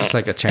 It looks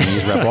like a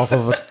Chinese rip-off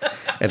of it.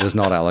 It is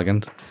not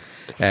elegant.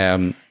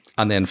 And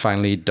then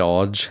finally,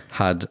 Dodge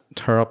had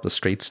tear up the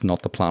streets,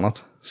 not the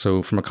planet.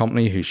 So from a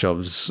company who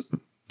shoves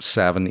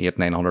 700, 800,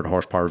 900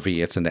 horsepower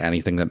V8s into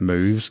anything that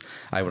moves,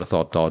 I would have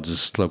thought Dodge's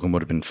slogan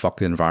would have been fuck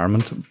the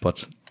environment.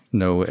 But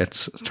no,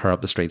 it's tear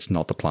up the streets,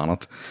 not the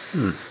planet.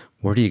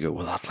 Where do you go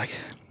with that? Like,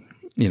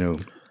 you know...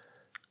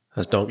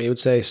 As Donkey would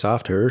say,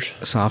 soft hers.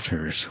 Soft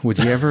hers. Would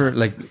you ever,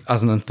 like,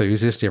 as an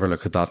enthusiast, do you ever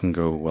look at that and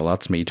go, well,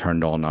 that's me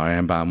turned on now,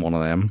 I'm buying one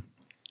of them?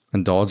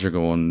 And Dodge are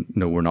going,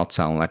 no, we're not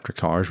selling electric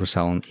cars, we're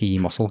selling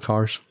e-muscle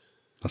cars.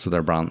 That's what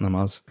they're branding them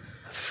as.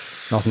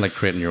 Nothing like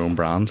creating your own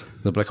brand.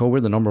 They'll be like, oh, we're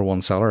the number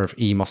one seller of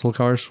e-muscle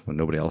cars when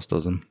nobody else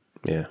does them.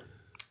 Yeah.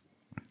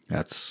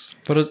 That's...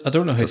 But I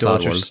don't know how a sad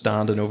Dodge are world.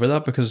 standing over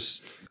that,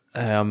 because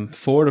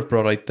Ford have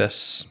brought out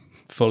this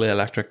fully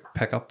electric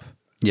pickup,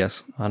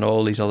 Yes. and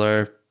all these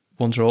other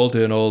ones are all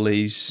doing all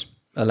these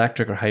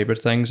electric or hybrid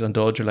things, and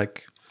Dodge are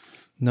like,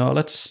 no,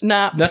 let's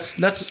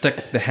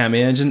stick the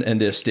Hemi engine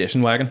into a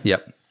station wagon.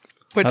 Yep.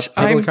 Which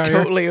People I'm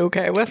carrier? totally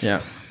okay with.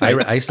 Yeah.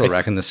 I still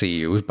reckon the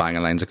CEO is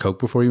banging lines of coke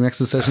before he makes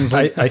decisions.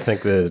 Like, I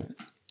think the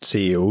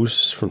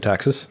CEOs from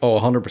Texas. oh,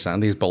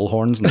 100%. These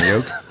bullhorns in the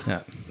yoke.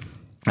 Yeah.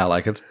 I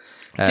like it.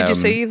 Did you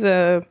see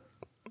the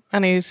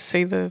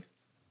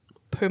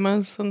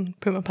Pumas and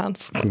Puma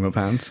pants Puma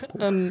pants?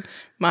 and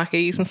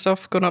Mackies and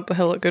stuff going up the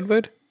hill at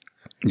Goodwood?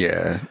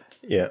 Yeah.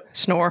 Yeah.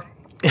 Snore.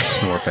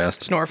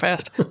 Snorefest.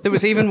 Snorefest. There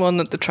was even one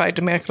that they tried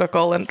to make look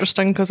all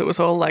interesting because it was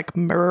all like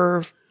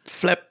mirror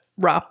flip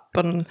wrap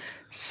and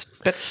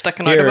bits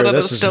sticking out of it, and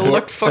it still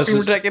looked fucking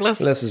ridiculous.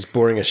 This is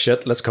boring as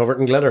shit. Let's cover it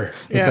in glitter.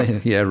 Yeah,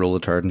 Yeah, roll the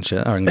turd and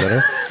shit, or in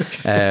glitter.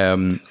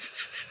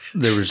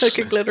 There was... like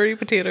a glittery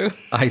potato.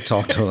 I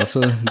talked to, that's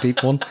a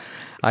deep one.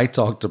 I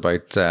talked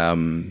about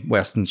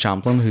Weston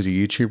Champlin, who's a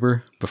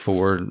YouTuber.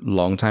 Before,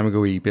 long time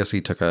ago, he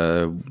basically took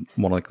one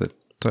of like the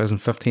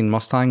 2015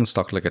 Mustang and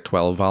stuck like a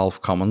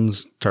 12-valve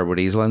Cummins turbo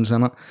diesel engine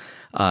in it.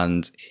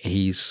 And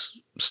he's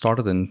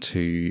started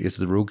into, is it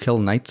the Roadkill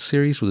Nights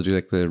series, where they do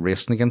like the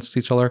racing against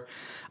each other.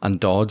 And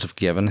Dodge have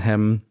given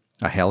him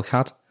a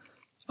Hellcat.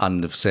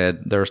 And they've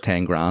said, there's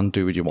 10 grand,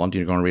 do what you want,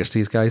 you're going to race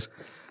these guys.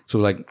 So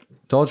like,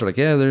 Dodge are like,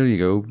 yeah, there you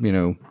go, you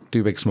know,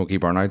 do big smoky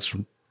burnouts,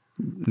 you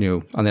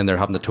know, and then they're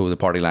having to toe the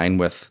party line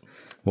with,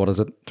 what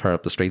is it, tear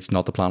up the streets,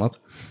 not the planet.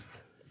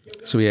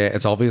 So yeah,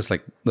 it's obvious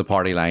like the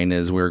party line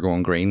is we're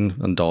going green,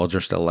 and Dodge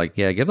are still like,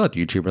 yeah, give that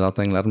YouTuber that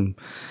thing, let him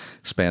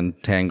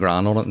spend 10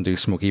 grand on it and do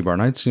smoky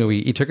burnouts. You know,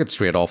 he took it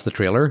straight off the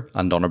trailer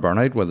and done a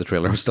burnout while the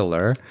trailer was still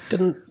there.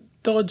 Didn't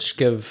Dodge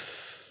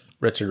give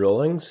Richard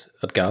Rawlings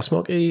at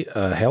Gasmonkey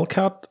a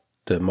Hellcat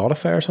to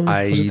modify or something?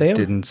 I Was it them?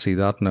 didn't see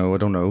that, no, I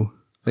don't know.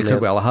 They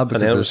could well have, And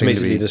because then it there was seemed to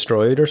immediately be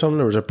destroyed or something.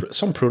 There was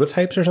some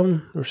prototypes or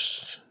something.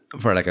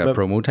 for like a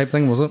promo type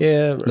thing, was it?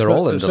 Yeah, They're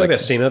all it was into maybe like,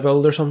 a SEMA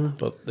build or something,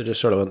 but they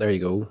just sort of went, there you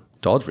go.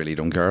 Dodge really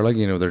don't care, like,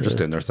 you know, they're just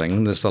doing their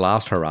thing. This is the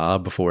last hurrah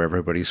before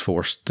everybody's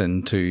forced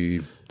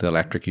into the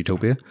electric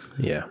utopia.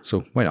 Yeah,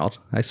 So why not?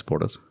 I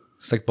support it.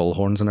 It's like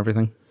bullhorns and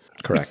everything.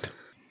 correct.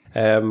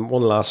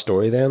 One last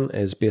story then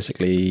is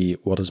basically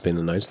what has been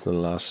announced in the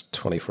last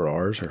 24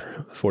 hours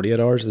or 48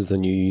 hours is the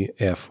new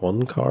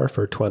F1 car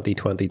for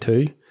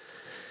 2022.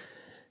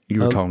 You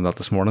were talking about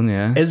this morning,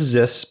 yeah. Is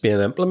this being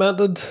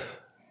implemented?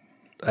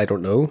 I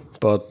don't know,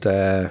 but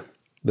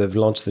they've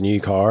launched the new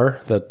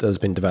car that has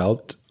been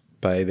developed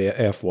by the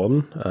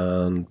F1,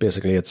 and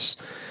basically it's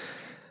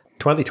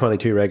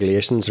 2022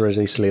 regulations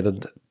originally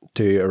slated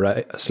to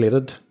arrive,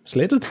 slated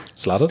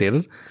to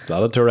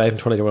arrive in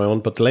 2021,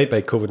 but delayed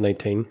by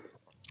COVID-19.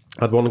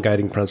 had one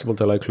guiding principle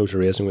to allow closer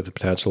racing with the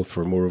potential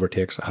for more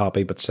overtakes, a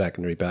happy but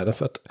secondary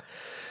benefit.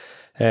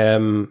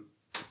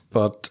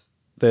 But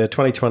the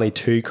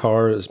 2022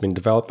 car has been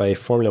developed by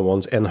Formula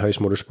One's in-house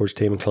motorsports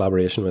team in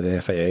collaboration with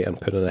the FIA and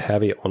put in a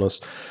heavy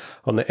onus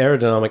on the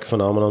aerodynamic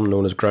phenomenon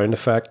known as ground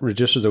effect,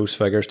 reduces those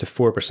figures to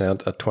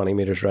 4% at 20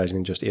 metres,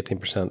 rising just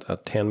 18%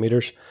 at 10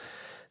 metres.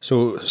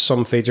 So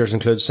some features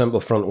include simple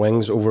front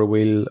wings,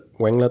 over-wheel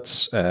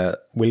winglets,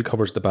 wheel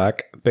covers at the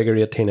back, bigger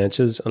 18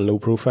 inches and low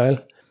profile.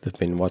 They've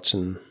been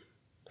watching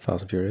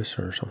Fast and Furious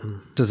or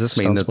something. Does this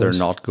mean that they're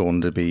not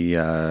going to be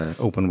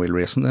open wheel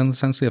racing then,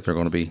 essentially, if they're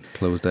going to be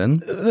closed in?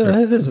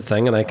 This is the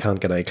thing, and I can't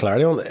get any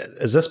clarity on it.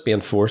 Is this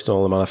being forced on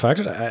all the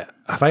manufacturers?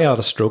 Have I had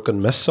a stroke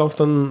and missed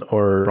something?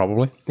 Or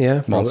Probably.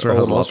 Yeah. Monster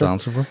has a lot to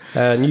answer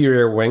for. New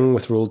rear wing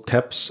with rolled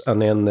tips,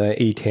 and then the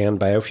E10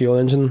 biofuel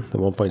engine, the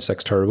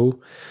 1.6 turbo.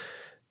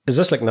 Is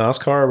this like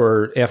NASCAR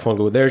where F1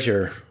 go, there's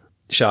your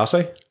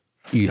chassis,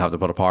 You have to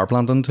put a power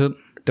plant into it.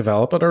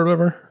 develop it or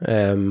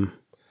whatever?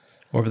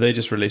 Or have they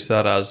just released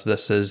that as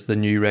this is the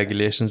new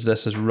regulations?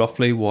 This is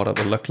roughly what it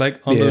will look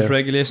like on those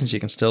regulations. You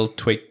can still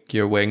tweak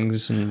your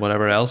wings and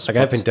whatever else. Like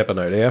I've been dipping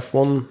out of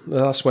F1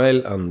 the last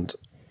while, and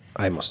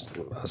I must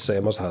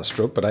have had a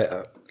stroke, but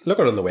I look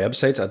at it on the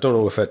websites. I don't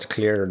know if it's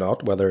clear or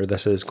not whether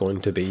this is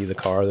going to be the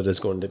car that is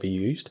going to be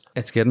used.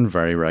 It's getting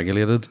very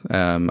regulated.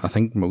 I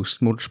think most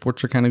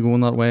motorsports are kind of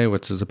going that way,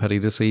 which is a pity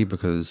to see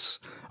because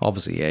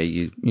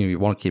obviously, you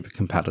want to keep it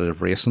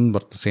competitive racing,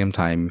 but at the same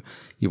time,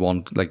 you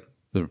want like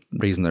the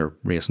reason they're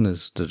racing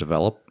is to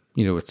develop.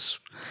 It's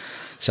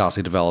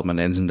chassis development,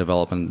 engine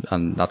development,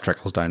 and that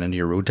trickles down into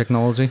your road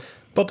technology.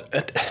 But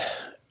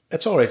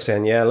it's all right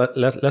saying, yeah,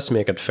 let's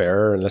make it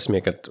fairer and let's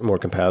make it more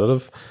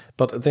competitive.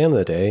 But at the end of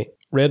the day,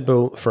 Red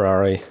Bull,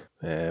 Ferrari,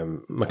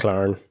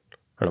 Mercedes,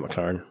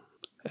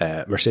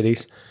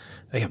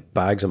 they have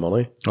bags of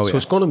money. So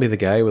it's going to be the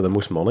guy with the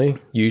most money,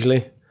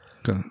 usually,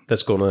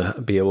 that's going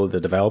to be able to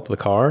develop the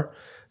car.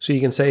 So you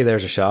can say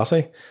there's a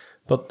chassis,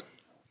 but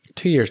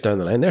 2 years down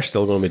the line, they're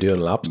still going to be doing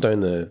laps down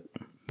the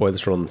boy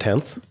that's running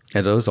 10th.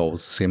 It is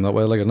always the same that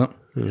way, like, isn't it?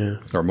 Yeah.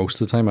 Or most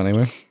of the time,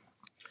 anyway.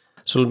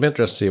 So it'll be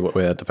interesting to see what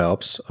way it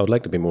develops. I would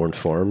like to be more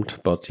informed,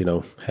 but, hey.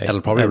 It'll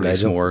probably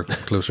release Nigel. more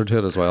closer to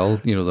it as well.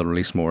 They'll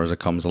release more as it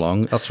comes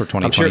along. That's for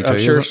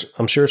 2022,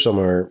 I'm sure some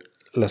of our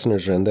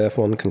listeners are into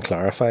F1 can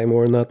clarify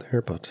more on that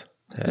there, but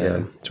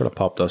sort of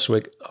popped this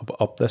week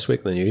up this week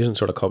in the news and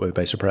sort of caught me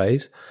by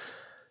surprise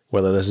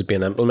whether this is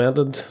being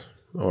implemented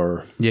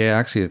or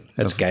actually,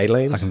 it's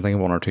guidelines. I can think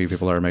of one or two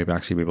people that maybe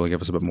actually be able to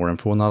give us a bit more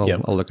info on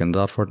that. I'll look into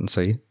that for it and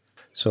see.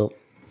 So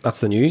that's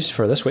the news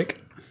for this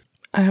week.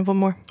 I have one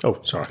more.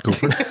 Oh, sorry. Go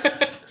for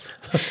it.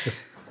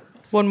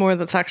 One more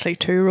that's actually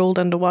two rolled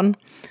into one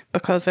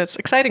because it's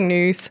exciting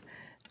news.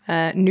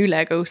 New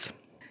Legos.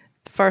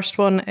 The first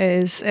one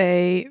is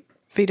a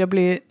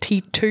VW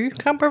T2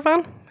 camper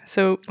van.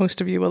 So most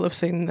of you will have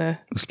seen the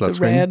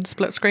red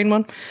split screen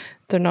one.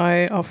 They're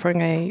now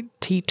offering a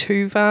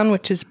T2 van,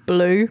 which is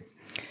blue.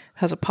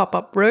 Has a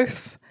pop-up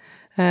roof.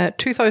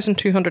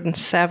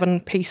 2,207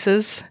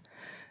 pieces.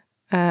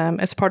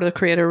 It's part of the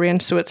creator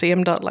range, so it's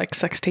aimed at like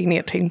 16,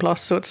 18 plus,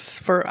 so it's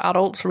for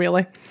adults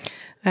really.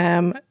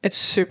 It's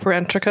super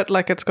intricate,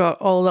 like it's got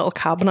all little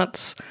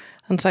cabinets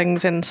and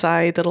things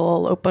inside that'll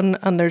all open,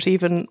 and there's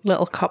even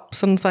little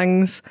cups and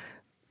things,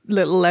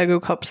 little Lego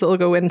cups that'll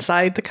go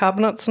inside the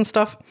cabinets and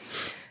stuff.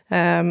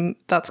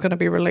 That's going to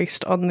be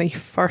released on the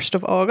 1st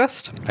of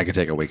August. I could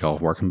take a week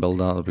off work and build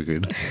that, that'd be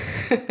good.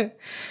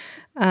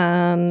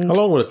 And how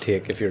long would it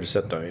take if you were to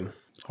sit down,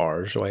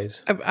 hours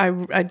wise?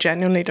 I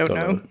genuinely don't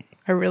know.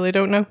 I really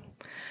don't know.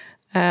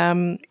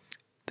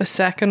 The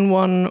second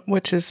one,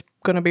 which is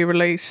going to be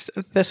released,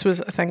 this was,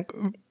 I think,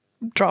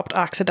 dropped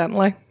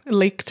accidentally,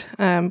 leaked,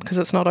 because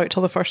it's not out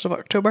till the 1st of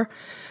October.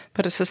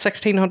 But it's a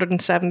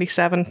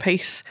 1,677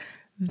 piece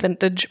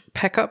vintage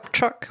pickup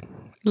truck.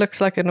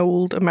 Looks like an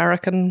old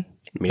American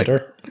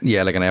meter.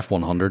 Like an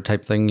F100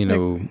 type thing,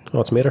 Oh,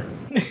 it's meter.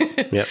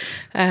 Yeah.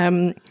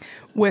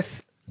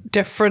 With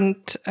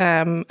different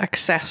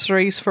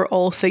accessories for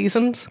all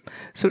seasons.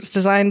 So it's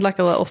designed like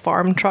a little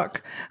farm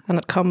truck, and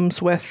it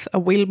comes with a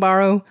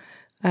wheelbarrow,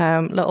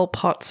 little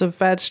pots of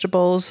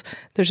vegetables.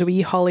 There's a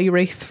wee holly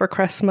wreath for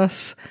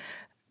Christmas.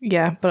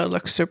 Yeah, but it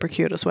looks super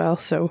cute as well.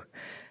 So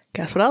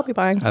guess what I'll be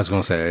buying? I was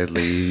going to say,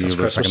 Lee, you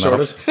were Christmas picking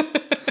that sorted.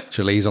 up.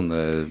 So Lee's on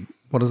the,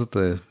 what is it,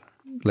 the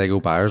Lego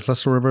buyers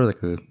list or whatever? Like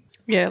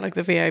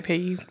the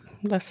VIP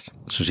list.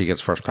 So she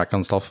gets first pick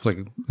on stuff, like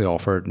they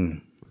offered,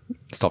 and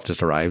stuff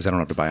just arrives. I don't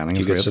have to buy anything.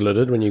 Do you get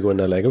saluted when you go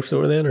into a Lego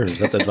store then, or is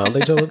that the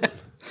advantage of it?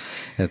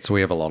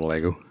 We have a lot of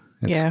Lego.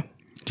 Do you have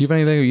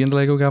any Lego? Are you into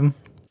Lego, Gavin?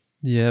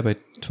 Yeah, about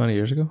 20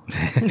 years ago.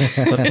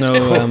 But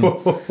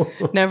no,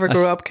 never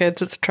grow up,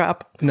 kids. It's a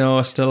trap. No,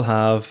 I still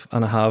have,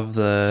 and I have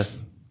the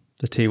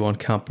T1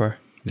 camper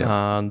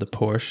and the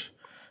Porsche,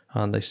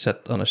 and they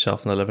sit on a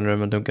shelf in the living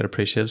room and don't get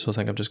appreciated. So I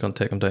think I'm just going to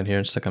take them down here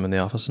and stick them in the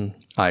office and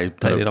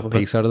tidy it up a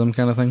piece out of them,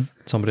 kind of thing.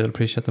 Somebody will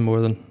appreciate them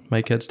more than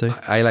my kids do.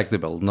 I like the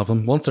building of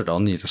them. Once they're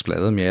done, you display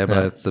them,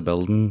 but it's the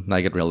building. I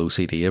get real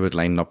OCD about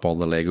lining up all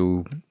the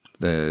Lego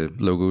the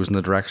logos and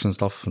the direction and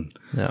stuff. And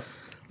Yeah.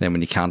 then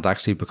when you can't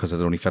actually, because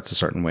it only fits a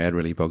certain way, it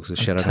really bugs the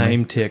shit out of me.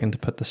 Time taken to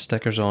put the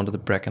stickers onto the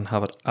brick and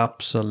have it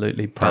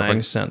absolutely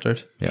bang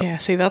centered. Yep. Yeah,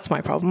 see, that's my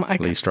problem.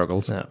 Lee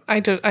struggles. Yeah. I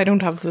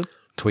don't have the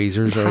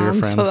Tweezers are your hands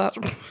friend. for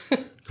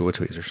that. Go with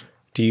tweezers.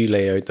 Do you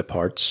lay out the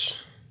parts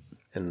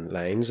in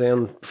lines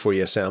then before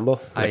you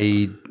assemble?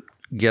 I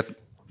get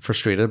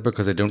frustrated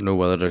because I don't know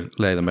whether to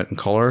lay them out in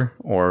colour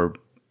or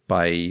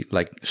by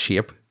like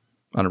shape,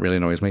 and it really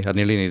annoys me. I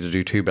nearly need to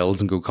do 2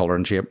 builds and go colour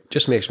and shape.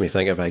 Just makes me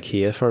think of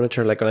IKEA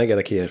furniture. Like when I get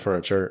IKEA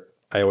furniture,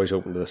 I always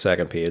open to the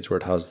second page where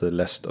it has the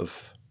list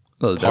of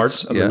Well, parts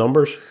that's- and yeah. the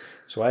numbers.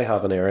 So I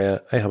have an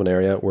area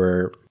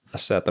where I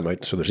set them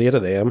out. So there's 8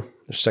 of them,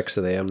 there's 6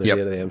 of them, there's Yep.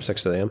 8 of them,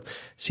 6 of them.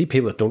 See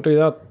people that don't do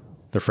that,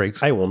 They're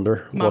freaks. I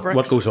wonder what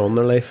Mavericks. goes on in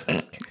their life.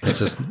 It's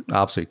just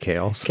absolute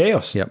chaos.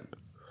 Chaos. Yep.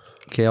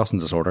 Chaos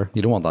and disorder.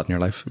 You don't want that in your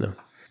life. No.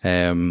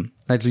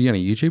 Nigel, you on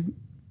YouTube?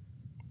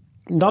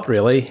 Not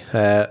really.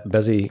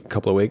 Busy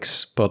couple of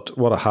weeks, but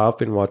what I have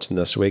been watching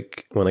this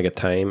week when I get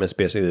time is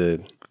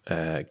basically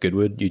the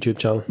Goodwood YouTube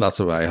channel. That's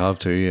what I have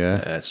too, yeah.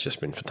 It's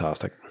just been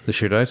fantastic. The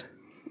shootout.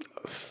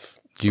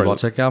 Do you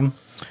watch it, Gavin?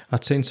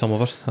 I'd seen some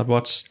of it. I'd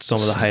watched some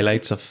of the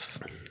highlights of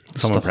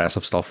Some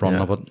impressive stuff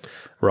running up it.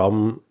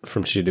 Robin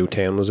from Studio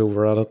 10 was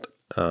over at it,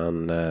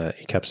 and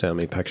he kept sending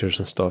me pictures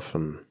and stuff,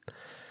 and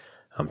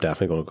I'm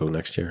definitely going to go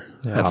next year.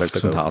 Yeah, It I'd looks like to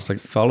go. fantastic.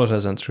 followed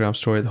his Instagram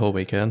story the whole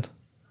weekend,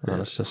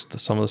 and it's just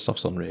some of the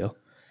stuff's unreal.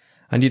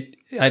 And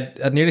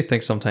I'd nearly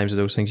think sometimes of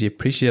those things you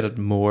appreciate it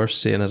more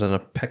seeing it in a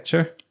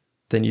picture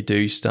than you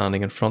do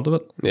standing in front of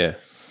it. Yeah.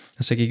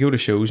 It's like you go to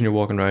shows and you're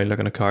walking around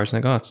looking at cars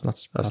and think, oh,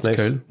 that's nice.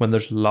 cool. When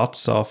there's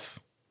lots of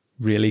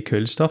really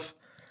cool stuff,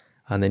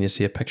 and then you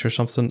see a picture of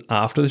something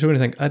after the show and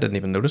you think, I didn't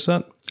even notice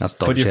that. That's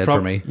But dog you've shit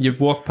for me. You've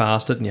walked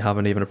past it and you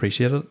haven't even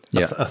appreciated it.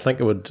 Yeah. I think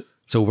it would.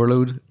 It's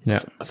overload.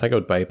 Yeah. I think I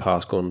would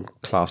bypass going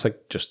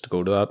classic just to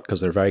go to that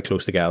because they're very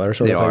close together,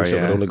 sort They of thing. are, So I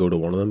yeah. would only go to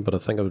one of them. But I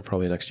think I would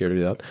probably next year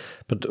do that.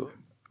 But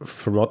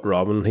from what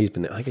Robin, I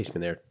think he's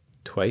been there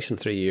twice in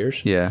 3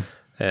 years. Yeah.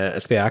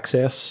 It's the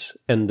access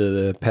into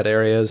the pit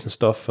areas and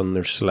stuff, and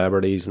there's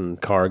celebrities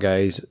and car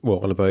guys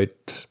walking about.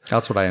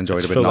 That's what I enjoyed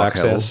It's about full Knock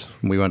access. Hill.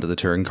 We went to the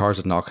touring cars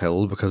at Knock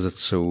Hill because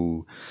it's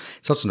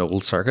such an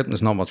old circuit and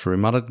there's not much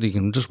room at it. You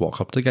can just walk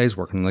up to guys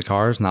working in the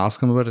cars and ask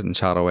them about it and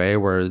chat away,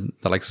 where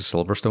the likes of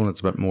Silverstone, it's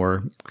a bit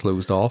more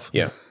closed off.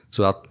 Yeah.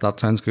 So that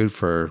sounds good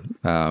for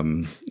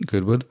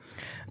Goodwood.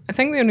 I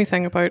think the only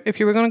thing about if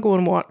you were going to go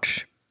and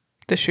watch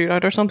the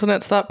shootout or something,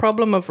 it's that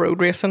problem of road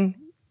racing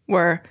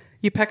where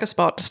you pick a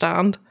spot to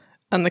stand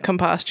and they come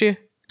past you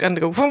and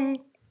they go, boom,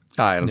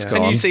 Aye, and it's and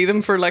gone. you see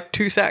them for like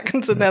 2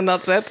 seconds and then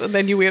that's it. And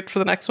then you wait for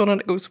the next one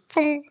and it goes,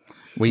 boom.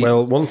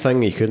 Well, one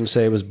thing you couldn't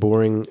say was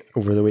boring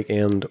over the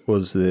weekend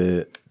was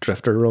the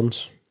drifter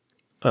runs.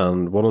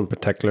 And one in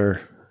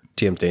particular,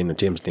 James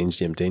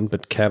Dean,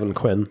 but Kevin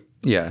Quinn.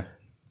 Yeah.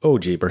 Oh,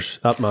 jeepers.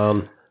 That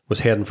man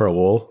was heading for a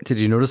wall. Did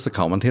you notice the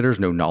commentators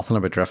know nothing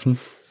about drifting?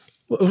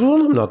 Was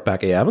one of them not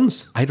Becky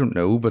Evans? I don't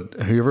know, but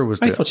whoever was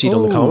I thought she'd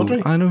done the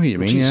commentary. I know who you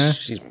mean, yeah.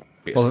 She's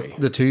Well,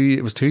 basically...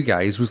 it was 2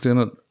 guys was doing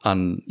it,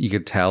 and you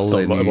could tell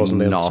they it knew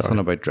wasn't them, nothing sorry.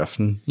 about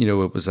drifting. You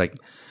know, it was like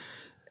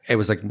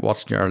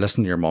watching or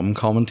listening to your mum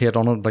commentate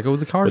on it, like, oh,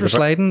 the cars are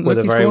sliding. Were Look,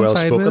 they he's very going well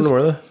sideways. spoken,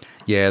 were they?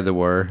 Yeah, they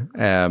were.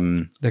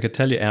 They could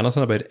tell you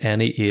anything about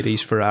any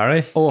 80s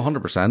Ferrari,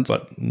 100%.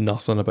 but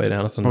nothing about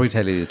anything. probably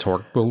tell you the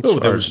torque bolts. Oh,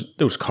 or-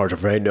 those cars are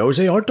very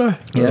nosy, aren't they?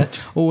 yeah.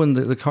 Oh, and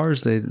the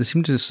cars, they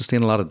seem to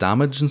sustain a lot of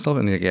damage and stuff.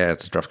 And you're like, yeah,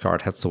 it's a drift car.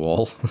 It hits the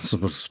wall. That's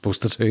what it's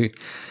supposed to do.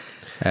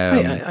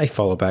 I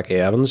follow Becky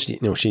Evans. You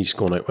know, she's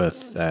going out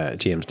with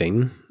James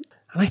Dean.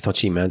 And I thought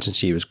she mentioned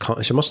she must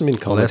have been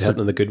commentating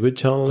on the Goodwood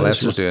channel.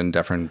 Lester's doing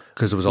different,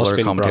 because there was Must other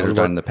been commentators Brown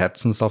down work. in the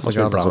pits and stuff like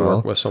Must that as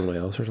well. with somebody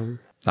else or something.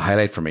 The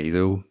highlight for me,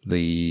 though,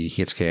 the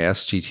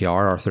HKS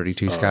GTR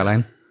R32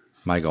 Skyline.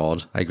 My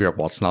God, I grew up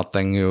watching that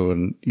thing, you know,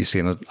 and you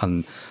seen it,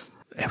 and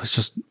it was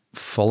just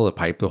full of the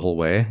pipe the whole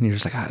way. And you're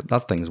just like,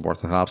 that thing's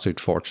worth an absolute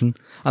fortune.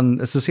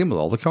 And it's the same with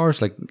all the cars.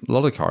 Like, a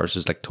lot of cars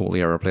is like totally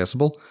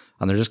irreplaceable,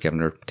 and they're just giving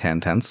her 10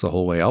 tenths the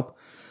whole way up.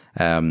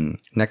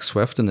 Next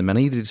Swift in the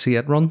Mini, did you see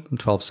it run? The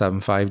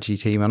 1275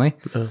 GT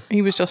Mini.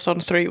 He was just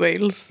on 3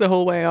 wheels the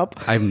whole way up.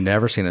 I've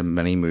never seen a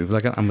Mini move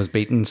like it, and was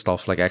beating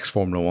stuff like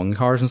Formula 1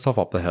 cars and stuff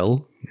up the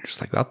hill. You're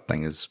just like, that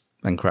thing is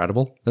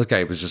incredible. This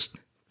guy was just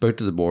boot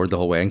to the board the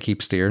whole way and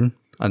keep steering.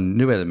 And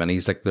new way the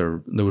Minis, like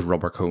those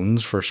rubber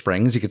cones for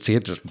springs, you could see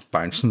it just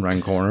bouncing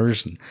around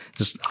corners, and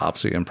just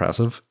absolutely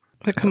impressive.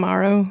 The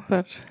Camaro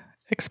that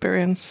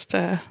experienced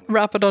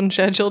rapid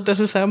unscheduled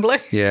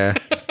disassembly. Yeah.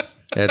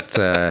 It's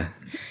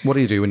what do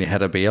you do when you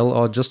hit a bale?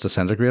 Oh, just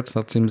disintegrate.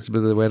 That seems to be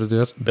the way to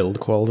do it. Build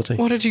quality.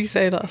 What did you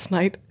say last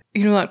night?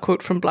 You know that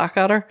quote from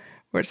Blackadder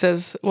where it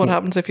says, what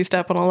happens if you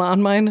step on a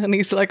landmine? And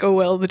he's like, oh,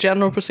 well, the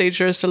general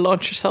procedure is to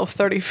launch yourself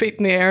 30 feet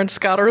in the air and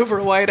scatter over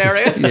a wide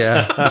area.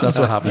 Yeah, that's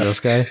what happened to this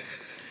guy.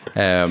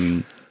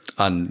 And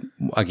And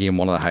again,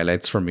 one of the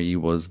highlights for me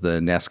was the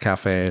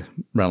Nescafe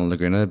Renault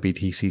Laguna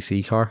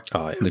BTCC car.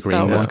 Oh, yeah. The green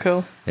That one. was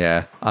cool.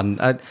 Yeah, and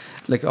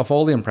like of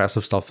all the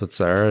impressive stuff that's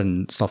there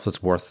and stuff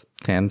that's worth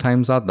 10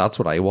 times that, that's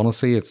what I want to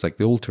see. It's like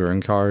the old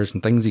touring cars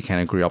and things you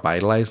kind of grew up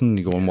idolizing.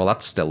 You going, well,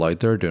 that's still out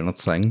there doing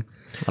its thing,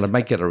 and it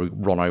might get a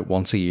run out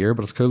once a year,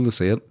 but it's cool to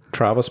see it.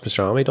 Travis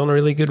Pastrami done a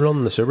really good run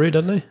in the Subaru,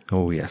 didn't he?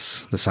 Oh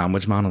yes, the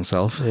sandwich man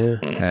himself. Yeah.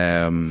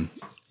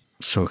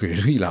 So good.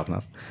 Who are you laughing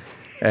at?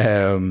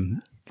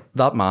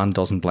 That man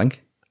doesn't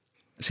blink.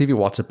 See if you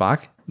watch it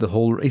back,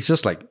 he's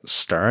just like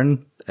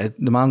staring.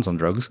 The man's on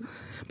drugs.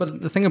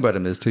 But the thing about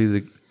him is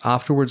too,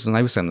 afterwards, and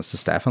I was saying this to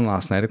Stefan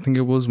last night, I think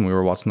it was, when we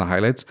were watching the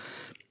highlights,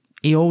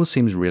 he always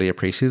seems really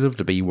appreciative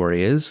to be where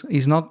he is.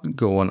 He's not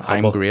going,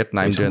 I'm great and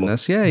I'm doing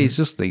this. Yeah, he's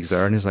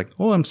there and he's like,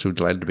 oh, I'm so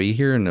delighted to be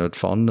here and had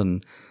fun.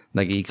 And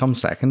like he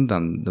comes second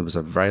and there was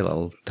a very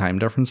little time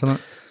difference in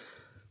it.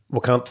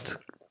 We can't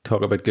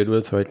talk about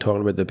Goodwood without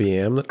talking about the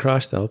BM that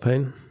crashed, the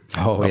Alpine.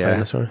 Oh, yeah.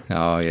 Alpine, sorry.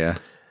 Oh, yeah.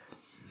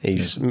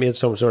 He's made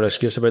some sort of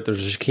excuse about there's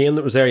a chicane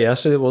that was there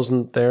yesterday that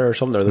wasn't there or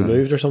something, or they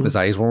moved or something. His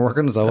eyes weren't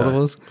working, is that what it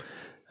was?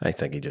 I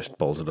think he just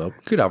balls it up.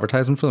 Good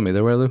advertising for them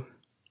either way, though.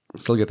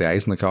 Still get the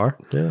eyes in the car.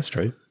 Yeah, that's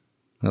true.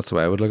 That's the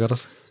way I would look at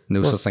it.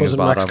 No such thing as Was it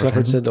bad Max Clifford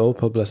advertising. said all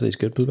publicity is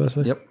good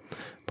publicity? Yep.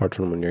 Apart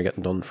from when you're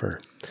getting done for...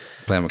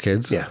 Playing with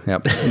kids. Yeah.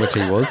 Yep. Which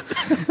he was.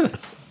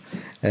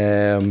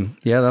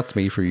 Yeah, that's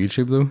me for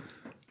YouTube, though.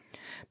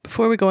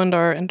 Before we go into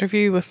our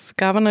interview with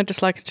Gavin, I'd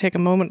just like to take a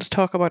moment to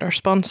talk about our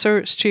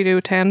sponsor,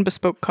 Studio 10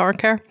 Bespoke Car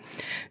Care.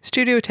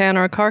 Studio 10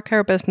 are a car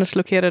care business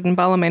located in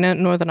Ballymena,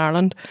 Northern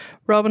Ireland.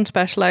 Robin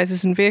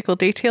specialises in vehicle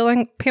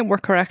detailing,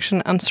 paintwork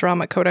correction and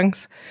ceramic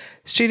coatings.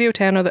 Studio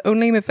 10 are the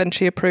only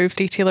Mavinci approved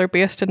detailer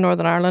based in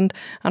Northern Ireland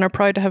and are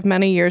proud to have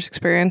many years'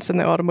 experience in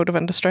the automotive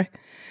industry.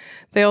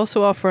 They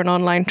also offer an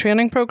online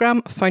training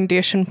programme,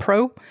 Foundation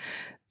Pro.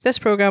 This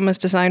programme is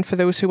designed for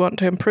those who want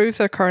to improve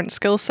their current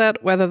skill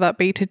set, whether that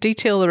be to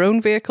detail their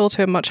own vehicle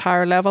to a much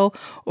higher level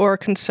or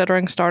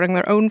considering starting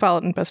their own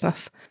valeting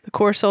business. The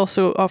course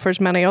also offers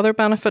many other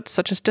benefits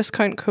such as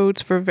discount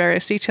codes for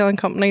various detailing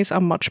companies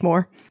and much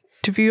more.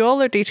 To view all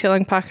their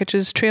detailing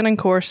packages, training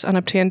course and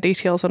obtain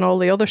details on all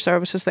the other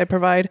services they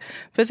provide,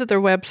 visit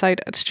their website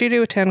at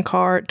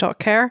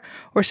studio10car.care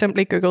or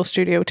simply Google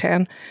Studio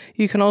 10.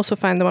 You can also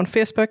find them on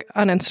Facebook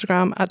and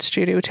Instagram at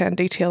Studio 10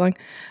 Detailing.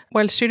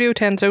 While Studio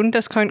 10's own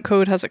discount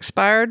code has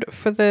expired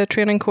for the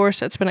training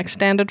course, it's been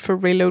extended for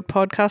Reload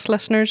Podcast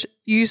listeners.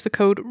 Use the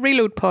code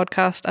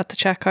RELOADPODCAST at the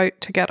checkout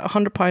to get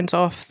 £100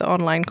 off the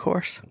online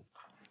course.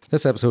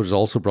 This episode is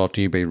also brought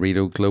to you by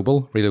Reload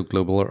Global. Reload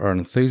Global are an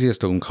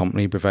enthusiast-owned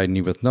company providing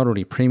you with not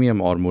only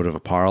premium automotive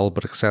apparel,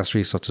 but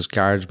accessories such as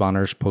garage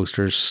banners,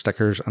 posters,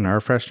 stickers and air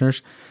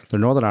fresheners. They're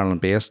Northern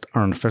Ireland based,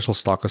 are an official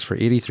stockist for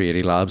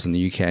 8380 Labs in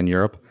the UK and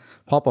Europe.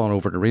 Pop on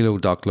over to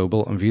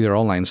reload.global and view their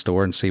online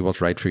store and see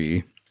what's right for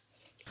you.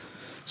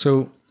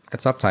 So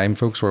it's that time,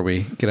 folks, where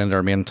we get into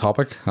our main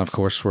topic. And of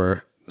course,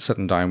 we're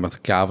sitting down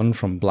with Gavin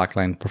from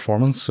Blackline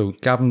Performance. So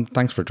Gavin,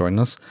 thanks for joining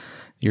us.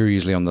 You're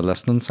usually on the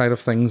listening side of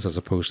things as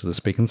opposed to the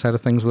speaking side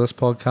of things with this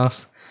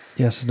podcast.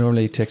 Yes, it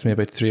normally takes me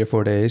about 3 or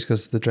 4 days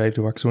because the drive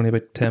to work is only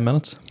about 10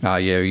 minutes. Yeah,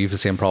 you have the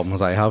same problem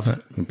as I have.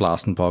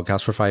 Blasting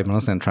podcasts for 5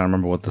 minutes and trying to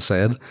remember what they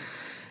said.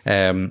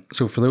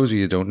 So for those of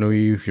you who don't know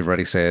you, you've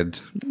already said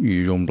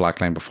you own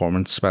Blackline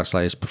Performance,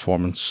 specialised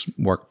performance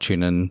work,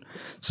 tuning,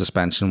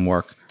 suspension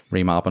work,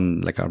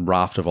 remapping, like a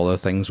raft of other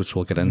things which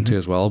we'll get into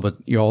as well. But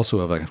you also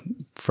have a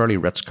fairly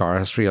rich car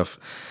history of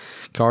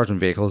cars and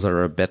vehicles that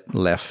are a bit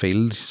left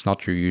field. It's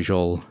not your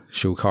usual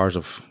show cars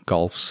of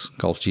Golf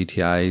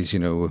GTIs,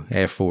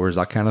 F4s,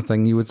 that kind of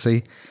thing you would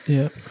see.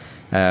 Yeah.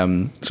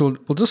 So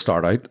we'll just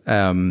start out.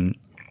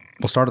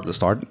 We'll start at the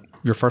start.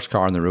 Your first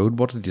car on the road,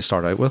 what did you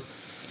start out with?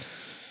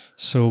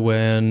 So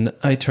when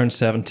I turned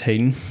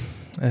 17,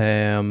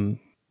 my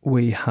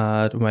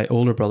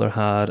older brother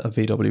had a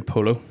VW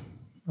Polo,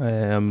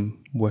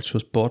 which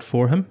was bought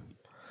for him,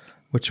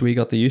 which we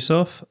got the use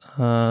of,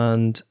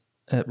 and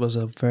it was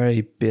a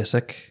very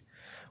basic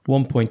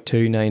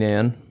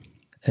 1.29N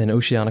in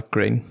oceanic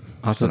green.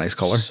 That's a nice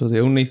colour. So the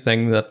only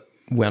thing that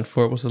went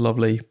for it was the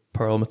lovely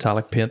pearl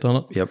metallic paint on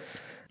it. Yep.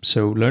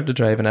 So learned to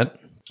drive in it,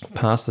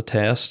 passed the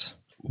test,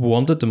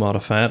 wanted to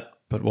modify it,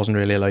 but wasn't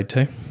really allowed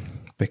to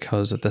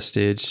because at this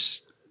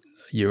stage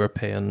you were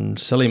paying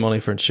silly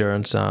money for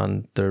insurance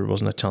and there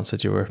wasn't a chance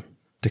that you were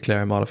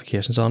declaring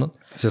modifications on it.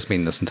 Does this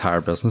mean this entire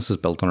business is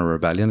built on a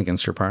rebellion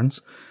against your parents?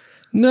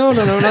 No,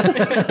 not.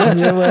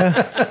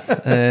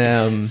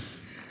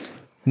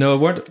 No,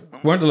 weren't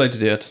allowed to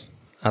do it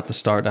at the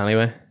start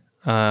anyway.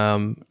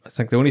 I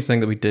think the only thing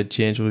that we did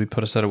change was we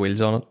put a set of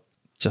wheels on it.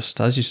 Just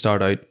as you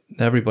start out,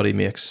 everybody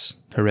makes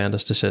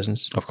horrendous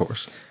decisions. Of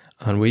course.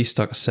 And we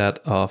stuck a set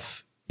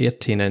of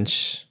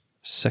 18-inch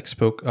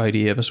 6-spoke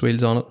Audi Avis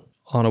wheels on it,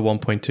 on a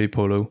 1.2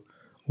 Polo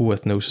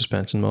with no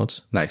suspension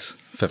mods. Nice.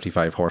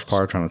 55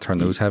 horsepower, trying to turn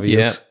those heavy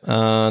Yeah, yokes.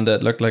 and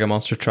it looked like a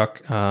monster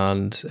truck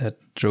and it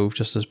drove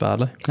just as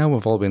badly. Yeah,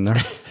 we've all been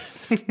there.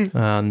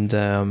 And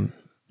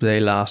they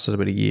lasted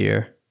about a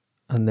year.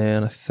 And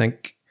then I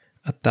think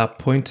at that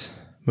point,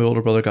 My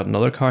older brother got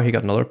another car. He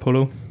got another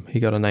Polo. He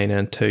got a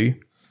 9N2.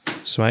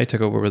 So I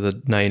took over with a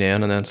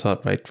 9N and then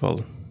thought, right,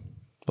 well,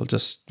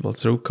 we'll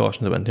throw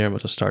caution to the wind here and we'll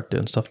just start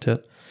doing stuff to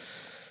it.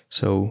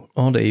 So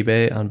onto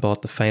eBay and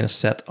bought the finest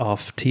set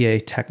of TA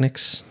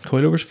Technics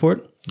coilovers for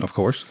it. Of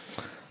course.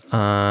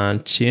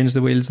 And changed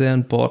the wheels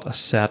then. Bought a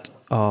set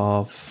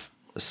of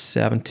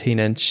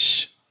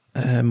 17-inch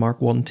Mark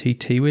 1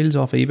 TT wheels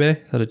off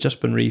eBay that had just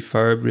been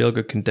refurbed, real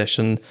good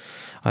condition,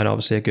 and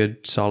obviously a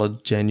good,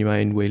 solid,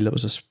 genuine wheel that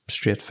was a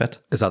straight fit.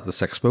 Is that the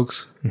 6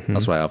 spokes?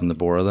 That's what I have in the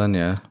Bora then,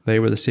 yeah. They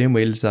were the same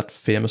wheels that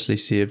famously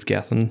saved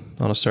Gethin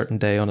on a certain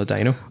day on a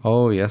dyno.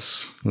 Oh,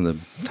 yes. And the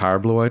tire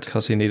blowout.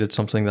 Because he needed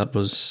something that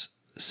was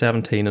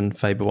 17 and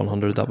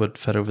 5x100 that would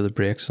fit over the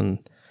brakes. And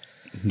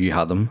You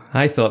had them.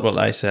 I thought, well,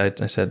 I said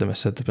to them,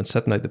 they've been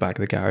sitting out the back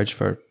of the garage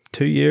for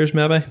 2 years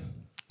maybe.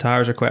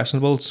 Tires are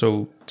questionable,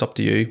 so it's up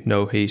to you.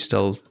 No, he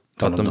still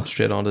got them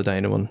straight on the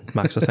dyno and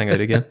maxed the thing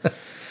out again.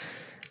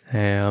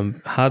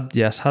 Had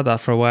that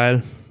for a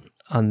while,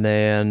 and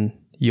then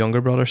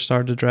younger brother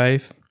started to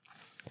drive,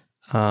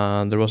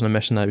 and there wasn't a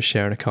mission. I was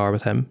sharing a car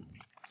with him,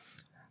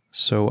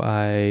 so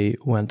I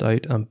went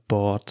out and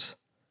bought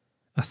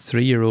a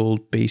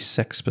 3-year-old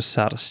B6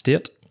 Passat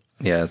Estate.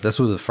 Yeah, this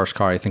was the first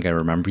car I think I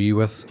remember you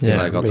with. Yeah,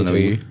 when I got to know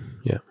you.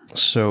 Yeah.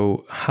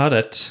 So had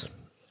it,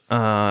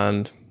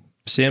 and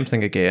same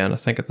thing again. I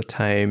think at the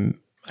time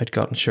I'd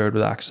got insured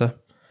with AXA,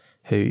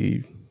 who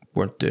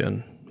weren't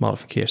doing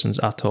modifications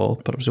at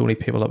all, but it was only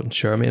people that would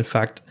insure me. In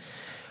fact,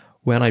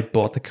 when I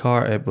bought the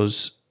car, it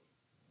was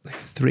like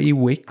 3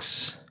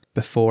 weeks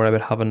before I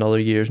would have another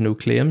year's no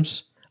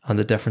claims, and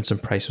the difference in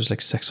price was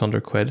like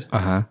 600 quid.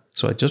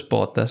 So I just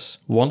bought this,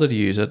 wanted to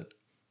use it,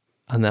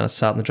 and then it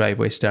sat in the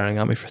driveway staring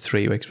at me for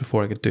 3 weeks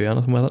before I could do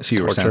anything with it. So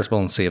you were sensible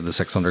and saved the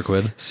 600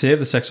 quid?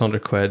 Saved the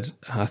 600 quid.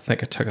 I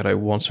think I took it out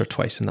once or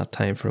twice in that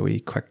time for a wee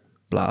quick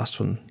blast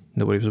when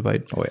nobody was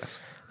about. Oh, yes.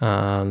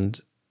 And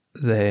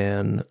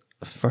then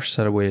the first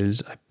set of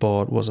wheels I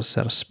bought was a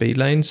set of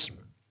Speedlines.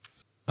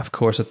 Of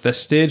course, at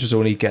this stage, I was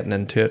only getting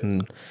into it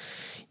and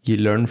you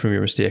learn from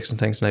your mistakes and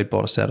things. And I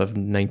bought a set of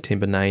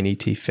 19x9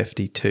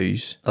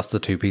 ET52s. That's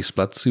the 2-piece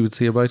splits you would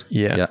see about?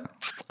 Yeah.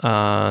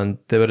 And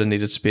they would have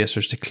needed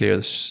spacers to clear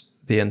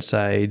the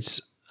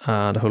insides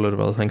and a whole lot of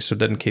other things. So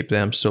didn't keep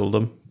them, sold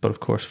them. But of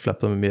course,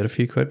 flipped them and made a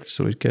few quid.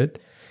 So it was good.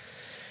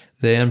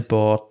 Then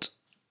bought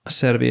a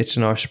set of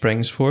H&R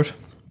springs for it.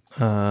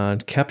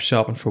 And kept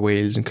shopping for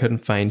wheels and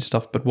couldn't find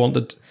stuff, but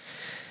wanted...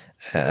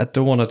 I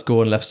don't want to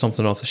go and lift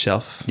something off the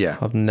shelf. Yeah.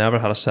 I've never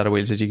had a set of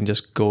wheels that you can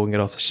just go and get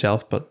off the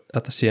shelf, but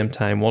at the same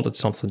time wanted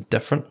something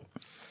different.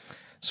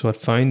 So I'd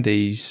found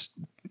these,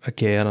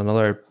 again,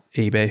 another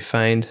eBay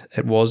find.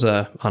 It was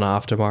an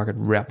aftermarket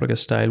replica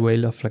style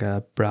wheel of like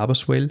a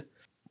Brabus wheel.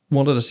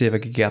 Wanted to see if I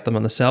could get them,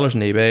 and the sellers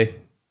on eBay,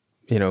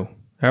 you know,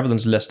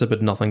 everything's listed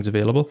but nothing's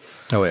available.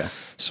 Oh, yeah.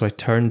 So I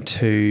turned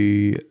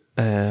to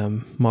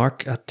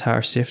Mark at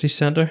Tire Safety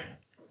Centre,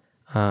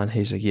 and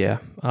he's like, yeah,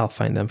 I'll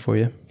find them for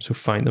you. So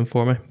found them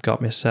for me, got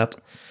me a set.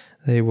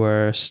 They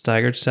were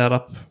staggered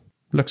setup,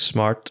 looked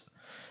smart,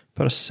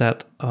 put a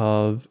set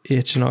of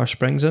H&R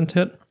springs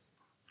into it,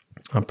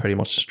 and pretty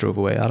much just drove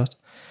away at it.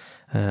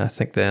 I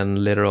think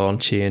then later on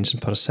changed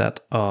and put a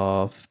set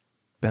of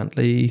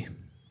Bentley,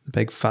 the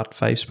big fat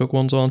 5-spoke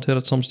ones onto it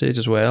at some stage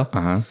as well.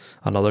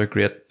 Another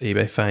great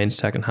eBay find,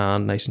 second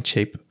hand, nice and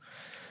cheap.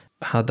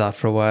 Had that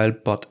for a while,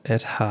 but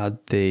it had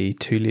the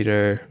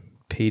 2-litre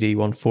PD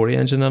 140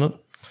 engine in it,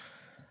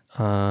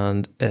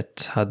 and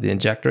it had the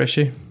injector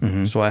issue.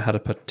 So I had to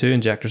put 2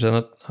 injectors in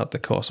it at the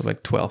cost of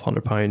like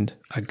 £1,200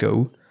 a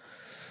go.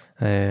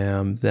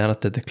 Then it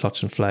did the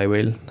clutch and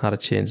flywheel, had to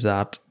change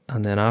that,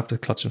 and then after the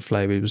clutch and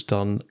flywheel was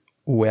done,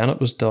 when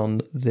it was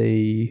done,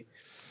 the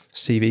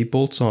CV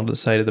bolts onto the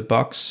side of the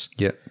box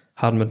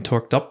hadn't been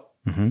torqued up.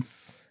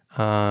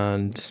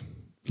 And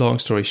long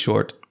story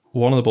short,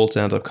 one of the bolts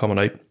ended up coming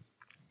out.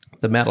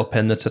 The metal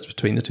pin that sits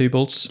between the 2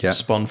 bolts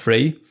spun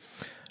free,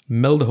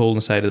 milled a hole in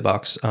the side of the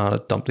box, and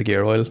it dumped the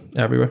gear oil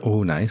everywhere.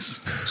 Oh, nice.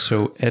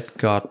 So it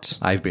got...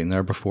 I've been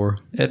there before.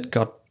 It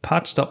got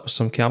patched up with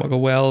some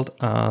chemical weld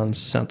and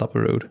sent up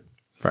the road.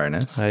 Very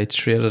nice. I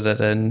traded it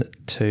in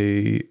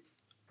to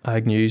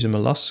Agnews and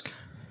Mollusk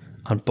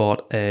and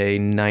bought a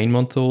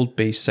 9-month-old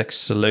B6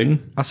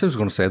 Saloon. I was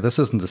going to say, this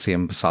isn't the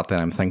same Passat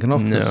that I'm thinking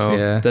of.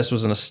 No, this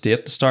was an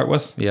Estate to start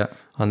with. Yeah.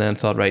 And then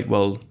thought, right,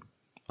 well,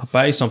 I'll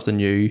buy something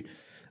new.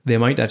 The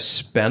amount I've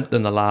spent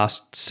in the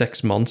last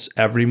 6 months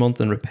every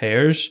month in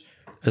repairs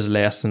is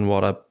less than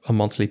what a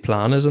monthly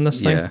plan is in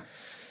this thing. Yeah.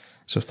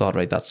 So I thought,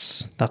 right,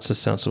 that's a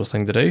sensible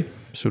thing to do.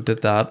 So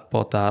did that,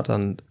 bought that,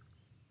 and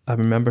I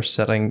remember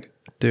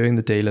doing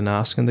the deal and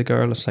asking the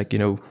girl, it's like, you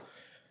know,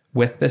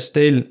 with this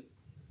deal,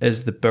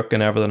 is the book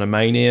and everything in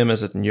my name?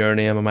 Is it in your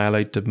name? Am I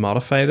allowed to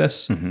modify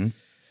this?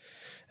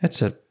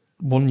 It's a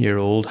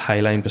 1-year-old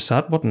Highline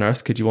Passat. What on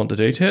earth could you want to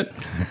do to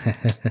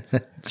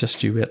it?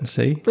 Just you wait and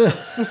see.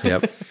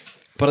 Yep.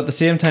 But at the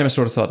same time, I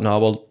sort of thought, no,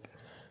 well,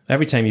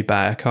 every time you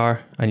buy a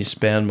car and you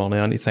spend money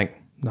on it, you think,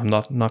 I'm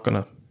not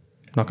gonna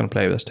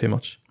play with this too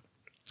much.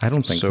 I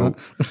don't think so.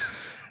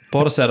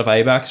 Bought a set of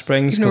IBAC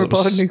springs. You've never 'cause it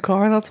bought was- a new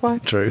car, that's why.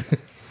 True.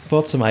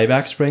 Bought some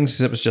IBAC springs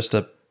because it was just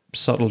a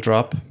subtle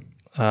drop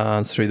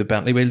and threw the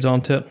Bentley wheels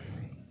onto it.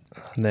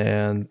 And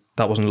then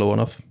that wasn't low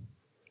enough.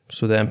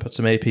 So then put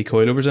some AP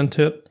coilovers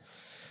into it.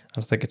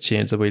 I think it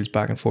changed the wheels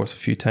back and forth a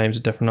few times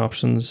with different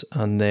options.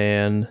 And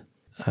then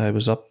I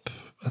was up,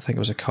 I think it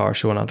was a car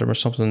show in Antrim or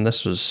something.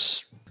 This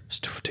was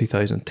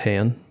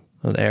 2010.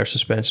 And air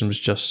suspension was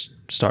just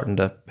starting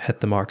to hit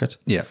the market.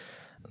 Yeah.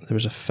 There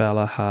was a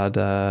fella had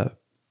a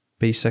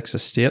B6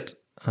 Estate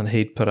and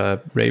he'd put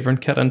a Rayburn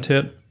kit into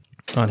it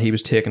and he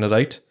was taking it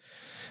out.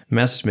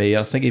 Messaged me.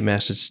 I think he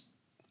messaged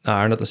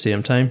Aaron at the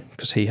same time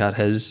because he had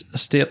his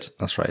Estate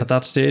That's right. at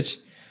that stage.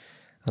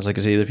 I was like,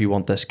 it's either if you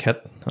want this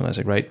kit. And I was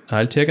like, right,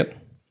 I'll take it.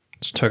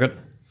 Just took it.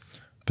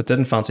 But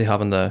didn't fancy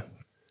having the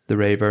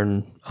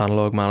Rayburn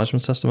analog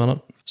management system on it.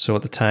 So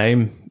at the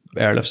time,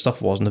 airlift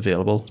stuff wasn't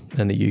available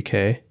in the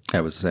UK.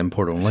 It was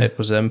import only. It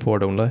was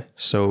import only.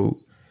 So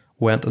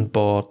went and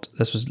bought,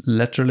 this was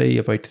literally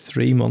about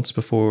 3 months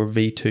before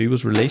V2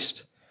 was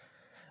released.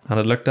 And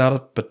I looked at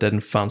it, but didn't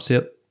fancy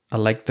it. I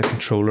liked the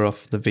controller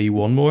of the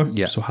V1 more.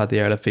 Yeah. So I had the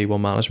airlift V1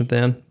 management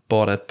then.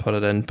 Bought it, put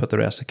it in, put the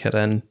rest of the kit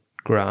in.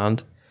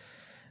 Grand.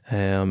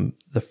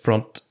 The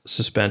front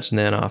suspension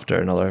then after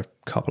another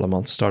couple of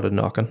months started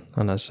knocking.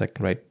 And I was like,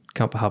 right,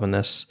 can't be having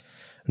this.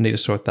 I need to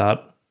sort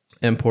that.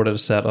 Imported a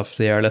set of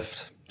the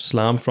airlift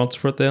slam fronts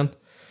for it then.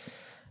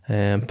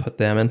 And put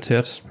them into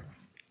it.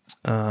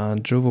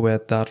 And drove away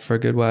at that for a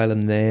good while.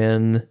 And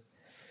then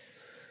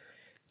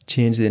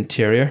changed the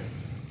interior.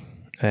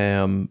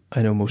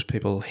 I know most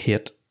people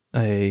hate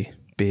a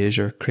beige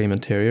or cream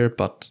interior,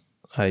 but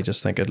I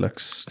just think it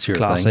looks It's your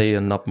classy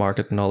and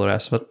upmarket and all the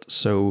rest of it.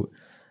 So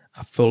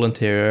a full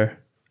interior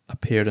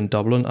appeared in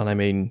Dublin, and I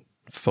mean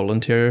full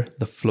interior,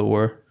 the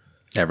floor,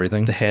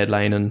 Everything. the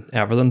headline and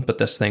everything, but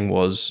this thing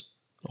was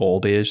all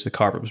beige. The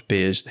carpet was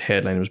beige, the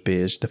headline was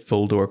beige, the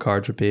full door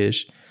cards were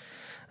beige.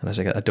 And I was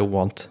like, I don't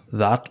want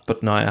that,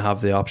 but now I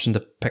have the option to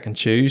pick and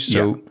choose.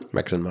 So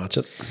Mix and match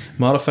it.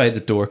 modified the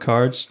door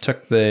cards,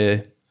 took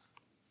the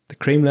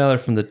cream leather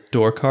from the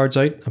door cards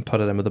out and put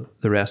it in with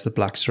the rest of the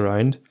black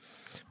surround.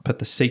 Put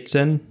the seats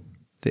in,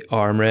 the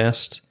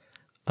armrest,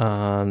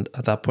 and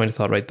at that point I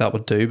thought, right, that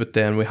would do. But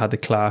then we had the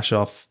clash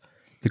of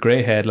the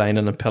grey headline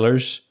and the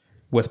pillars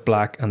with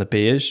black and the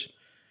beige.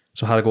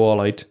 So I had to go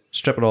all out,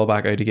 strip it all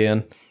back out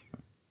again,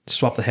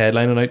 swap the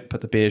headlining out,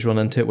 put the beige one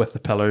into it with the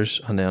pillars,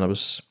 and then I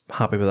was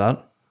happy with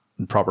that.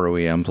 Proper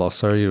OEM plus,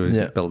 sir. You were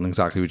Yeah. building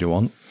exactly what you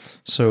want.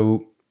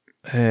 So,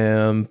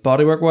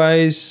 bodywork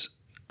wise,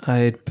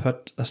 I'd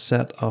put a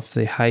set of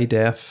the high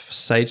def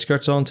side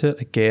skirts onto it.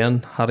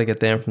 Again, had to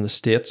get them from the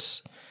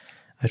States.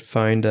 I'd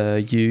found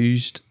a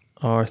used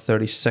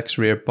R36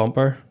 rear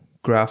bumper,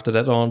 grafted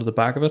it onto the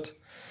back of it,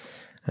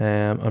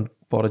 and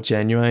bought a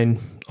genuine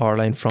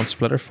R-line front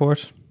splitter for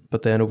it.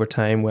 But then over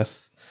time,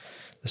 with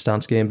the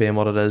stance game being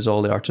what it is,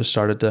 all the arches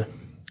started to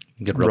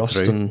Get rubbed rust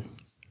through. and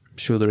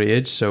show their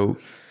age. So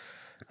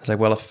I was like,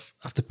 well, if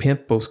I have to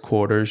paint both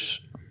quarters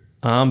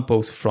and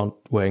both front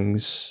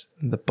wings,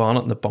 the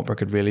bonnet and the bumper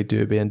could really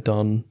do being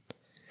done.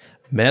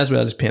 May as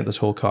well just paint this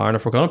whole car. And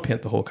if we're going to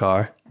paint the whole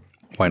car,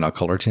 Why not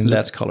colour change it?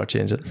 let's colour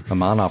change it. A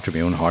man after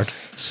my own heart.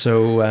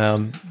 So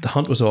the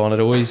hunt was on. I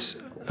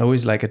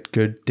always like a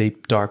good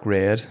deep dark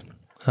red.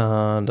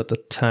 And at the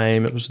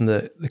time, it was when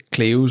the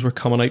Clios were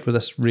coming out with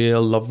this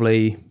real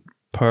lovely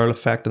pearl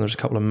effect, and there's a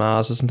couple of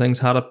Mazdas and things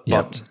had it.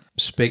 Yep. But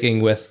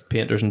speaking with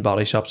painters and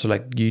body shops, they're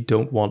like, you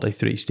don't want a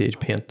 3-stage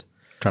paint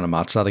Trying to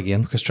match that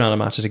again. because trying to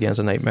match it again is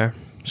a nightmare.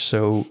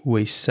 So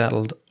we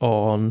settled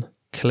on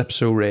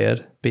Calypso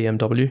Red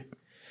BMW,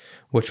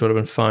 which would have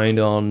been found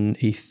on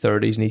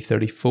E30s and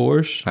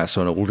E34s.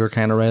 So an older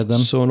kind of red then.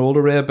 So an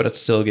older red, but it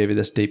still gave you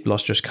this deep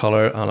lustrous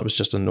colour, and it was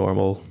just a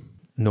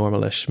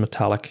normalish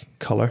metallic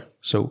colour.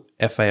 So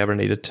if I ever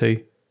needed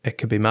to, it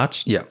could be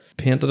matched. Yeah.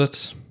 Painted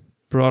it,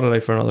 brought it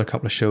out for another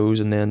couple of shows,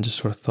 and then just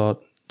sort of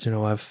thought, you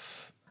know,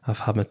 I've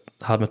had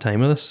my time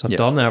with this. I've Yeah.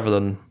 done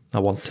everything I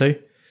want to.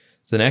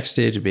 The next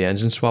stage would be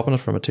engine swapping it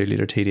from a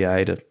 2-litre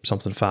TDI to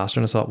something faster,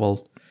 and I thought,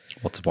 well,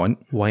 What's the point?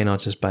 why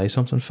not just buy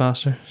something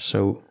faster?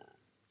 So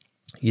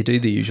you do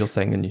the usual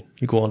thing, and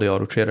you go on to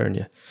Auto Trader and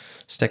you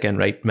stick in,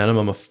 right,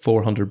 minimum of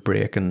 400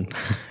 brake and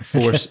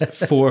 4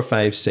 or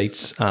 5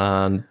 seats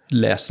and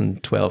less than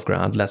 12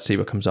 grand. Let's see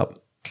what comes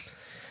up.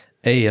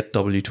 A8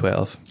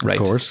 W12. Right.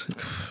 Of course.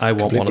 I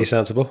want one Completely of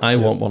sensible. I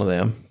want one of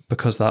them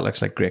because that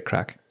looks like great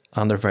crack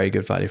and they're very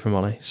good value for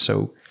money.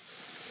 So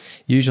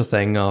usual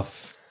thing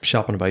of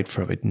shopping about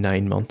for about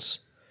 9 months.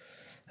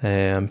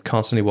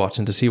 Constantly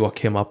watching to see what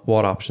came up,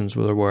 what options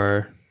there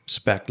were,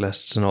 spec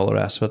lists and all the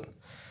rest of it.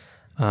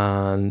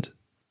 And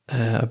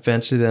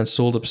eventually then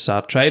sold it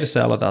Passat, tried to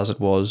sell it as it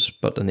was,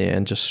 but in the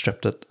end just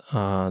stripped it,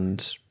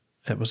 and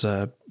it was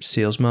a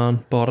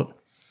salesman bought it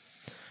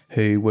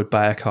who would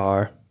buy a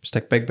car,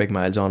 stick big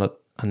miles on it,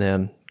 and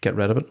then get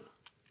rid of it.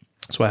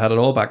 So I had it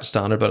all back to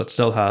standard, but it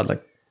still had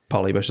like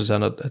poly bushes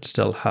in it. It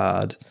still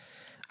had,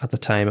 at the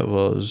time it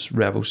was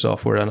Revo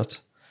software in it.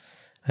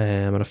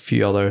 and a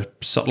few other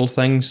subtle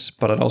things.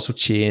 But it also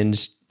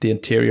changed the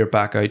interior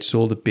back out,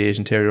 sold the beige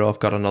interior off,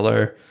 got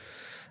another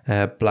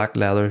black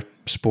leather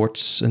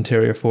sports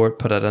interior for it,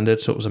 put it into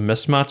it. So it was a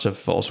mismatch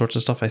of all sorts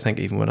of stuff. I think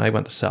even when I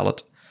went to sell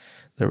it,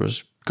 there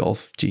was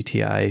Golf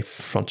GTI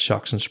front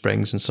shocks and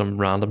springs and some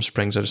random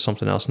springs out of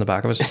something else in the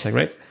back of it. It's like,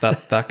 right,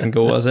 that can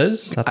go as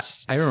is.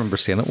 That's I remember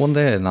seeing it one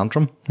day in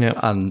Antrim. Yeah.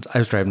 And I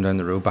was driving down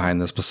the road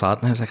behind this Passat,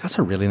 and I was like, that's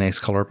a really nice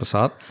colour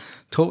Passat.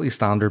 Totally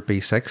standard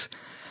B6.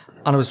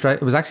 And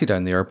it was actually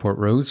down the airport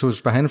road, so I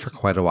was behind it for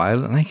quite a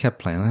while, and I kept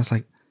playing, and I was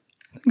like,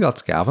 I think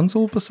that's Gavin's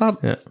old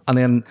Passat. Yeah. And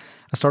then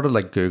I started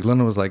like Googling,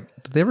 and I was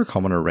like, did they ever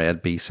come in a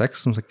red B6?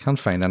 I was like, can't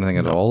find anything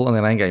at all. And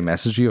then I think I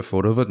messaged you a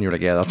photo of it, and you're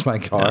like, yeah, that's my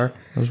car.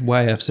 That was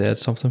why I've said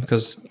something,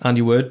 because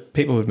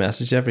people would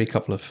message every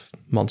couple of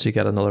months. You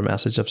get another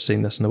message. I've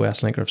seen this in the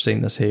Westlink, or I've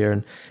seen this here,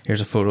 and here's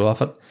a photo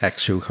of it.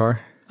 Ex-show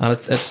car. And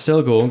it's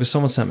still going, because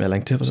someone sent me a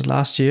link to it. Was it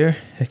last year?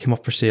 It came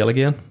up for sale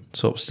again,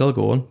 so it was still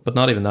going. But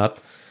not even that.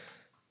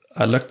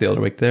 I looked the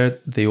other week there.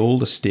 The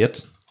old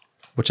estate,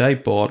 which I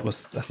bought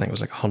with, I think it was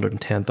like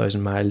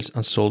 110,000 miles,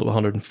 and sold at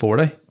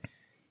 140,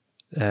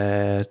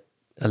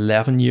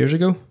 11 years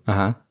ago,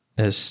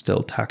 is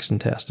still taxed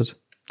and tested.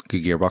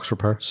 Good gearbox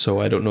repair.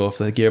 So I don't know if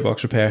the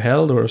gearbox repair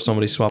held, or if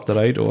somebody swapped it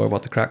out, or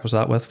what the crack was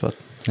that with. But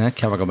Yeah,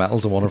 chemical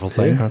metal's a wonderful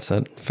thing. that's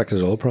it.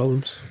 Fixes all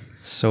problems.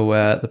 So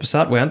the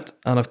Passat went,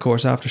 and of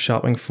course, after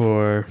shopping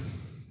for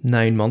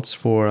 9 months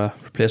for a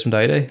replacement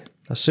Audi,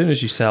 as soon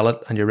as you sell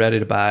it and you're ready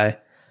to buy,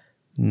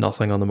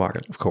 nothing on the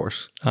market. Of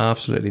course.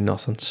 Absolutely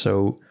nothing.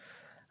 So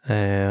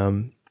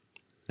I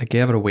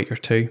gave it a week or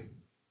two,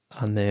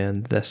 and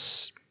then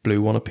this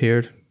blue one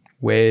appeared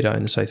way down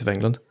in the south of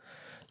England.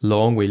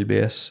 Long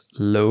wheelbase,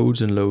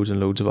 loads and loads and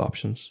loads of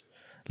options,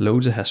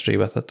 loads of history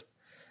with it.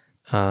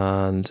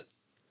 And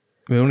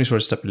my only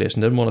sort of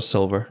stipulation, didn't want a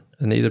silver.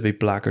 It needed to be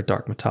black or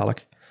dark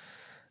metallic,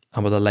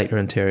 and with a lighter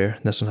interior.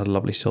 This one had a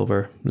lovely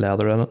silver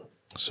leather in it.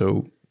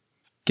 So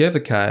gave the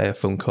guy a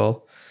phone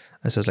call.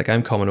 I says, like,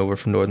 I'm coming over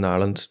from Northern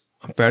Ireland.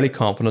 I'm fairly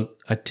confident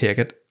I'd take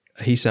it.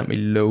 He sent me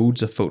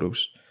loads of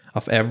photos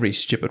of every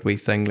stupid wee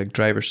thing, like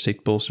driver's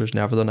seat bolsters and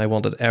everything. I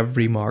wanted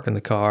every mark in the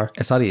car.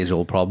 It's that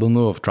age-old problem,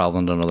 though, of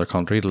travelling to another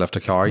country to lift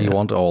a car. You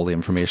want all the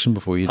information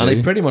before you do. And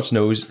he pretty much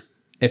knows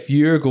if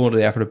you're going to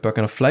the effort of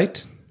booking a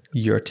flight,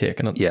 you're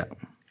taking it. Yeah.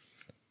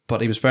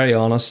 But he was very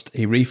honest.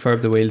 He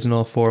refurbed the wheels and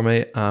all for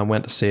me, and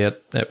went to see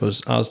it. It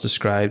was as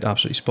described,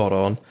 absolutely spot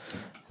on.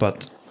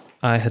 But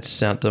I had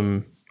sent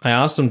him, I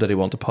asked him, did he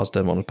want a deposit?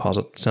 Didn't want a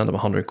deposit. Sent him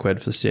 100 quid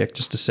for the sake,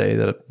 just to say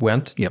that it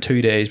went.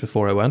 2 days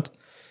before I went.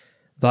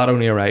 That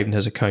only arrived in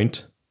his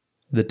account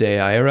the day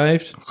I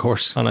arrived. Of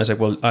course. And I was like,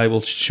 well, I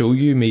will show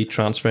you me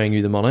transferring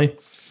you the money.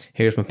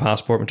 Here's my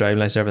passport, my driving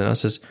license, everything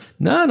else. Says,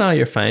 no,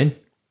 you're fine.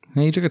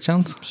 Yeah, you took a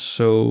chance.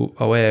 So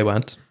away I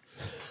went.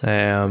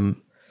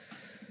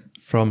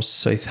 From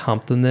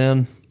Southampton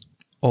then,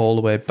 all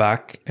the way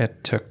back,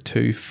 it took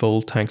 2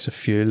 full tanks of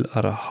fuel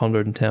at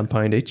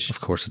 £110 each. Of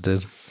course it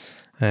did.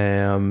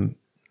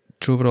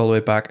 Drove it all the way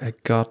back. I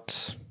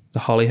got the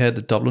Holyhead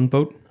to Dublin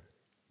boat.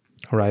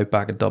 Arrived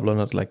back at Dublin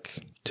at like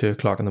 2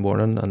 o'clock in the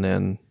morning, and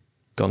then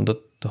gunned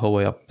it the whole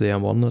way up the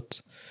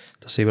M1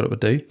 to see what it would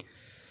do.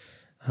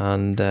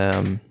 And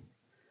then,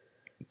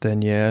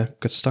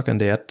 got stuck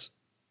into it.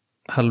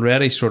 Had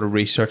already sort of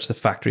researched the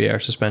factory air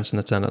suspension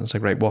that's in it. And it's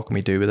like, right, what can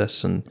we do with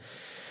this? And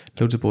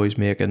loads of boys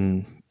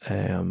making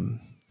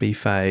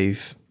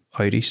B5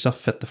 Audi stuff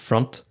fit the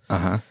front.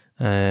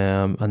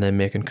 And then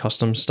making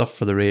custom stuff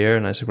for the rear.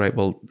 And I was like, right,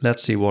 well,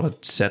 let's see what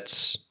it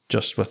sits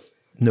just with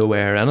no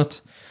air in it.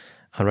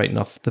 And right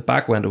enough, the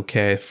back went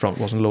okay, front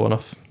wasn't low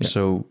enough. Yeah.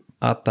 So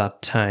at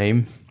that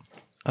time,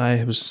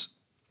 I was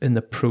in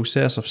the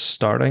process of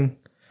starting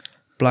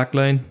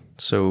Blackline.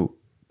 So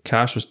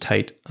cash was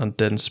tight and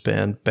didn't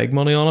spend big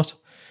money on it.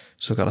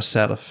 So got a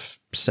set of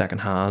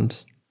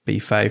second-hand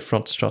B5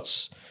 front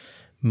struts,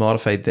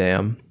 modified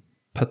them,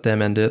 put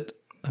them into it,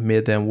 and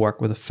made them work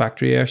with a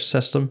factory air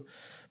system,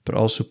 but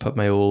also put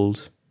my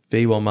old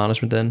V1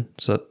 management in,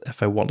 so that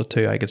if I wanted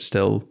to, I could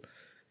still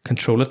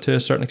control it to a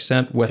certain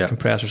extent with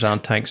compressors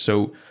and tanks.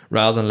 So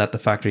rather than let the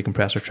factory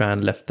compressor try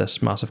and lift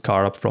this massive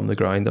car up from the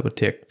ground that would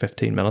take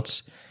 15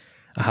 minutes,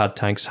 I had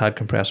tanks, had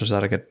compressors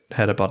that I could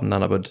hit a button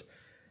and it would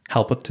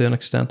help it to an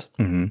extent.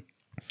 Did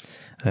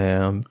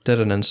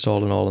an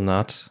install and all in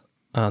that,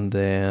 and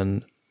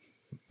then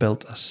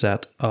built a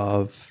set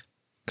of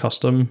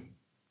custom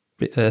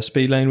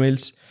Speedline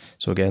wheels.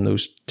 So again,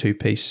 those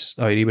 2-piece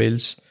Audi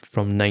wheels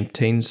from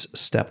 19s,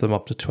 stepped them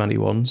up to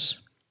 21s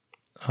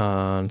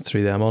and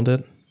threw them on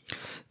it.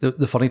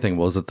 The funny thing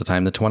was, at the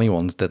time, the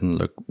 21s didn't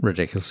look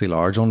ridiculously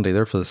large on it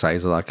either for the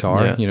size of that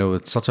car. Yeah. You know,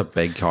 it's such a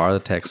big car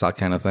that takes that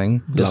kind of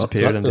thing.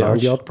 Disappeared in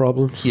Land yacht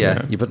problems.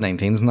 Yeah, you put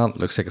 19s in that, it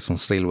looks like it's on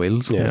steel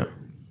wheels. Yeah.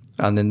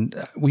 And then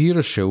we had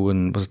a show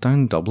in, was it down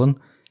in Dublin?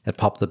 It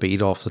popped the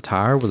bead off the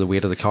tire with the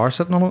weight of the car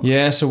sitting on it.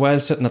 Yeah, so while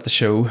sitting at the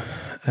show,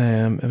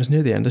 it was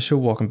near the end of the show,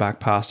 walking back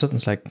past it, and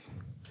it's like,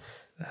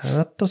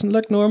 that doesn't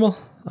look normal.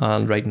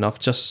 And right enough,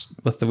 just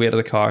with the weight of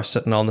the car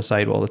sitting on the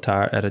sidewall of the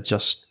tire, it had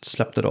just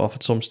slipped it off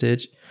at some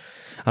stage.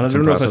 And That's I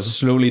don't know if impressive. it's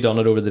slowly done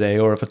it over the day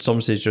or if at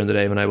some stage during the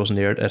day when I wasn't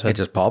near it, it had It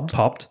just popped.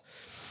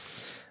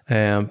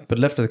 But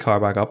lifted the car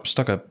back up,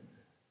 stuck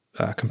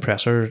a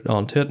compressor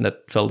onto it, and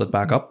it filled it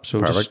back up.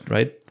 So just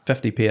right,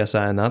 50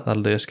 psi in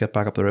that'll do us get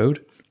back up the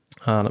road.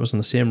 And it was on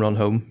the same run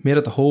home. Made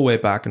it the whole way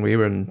back, and we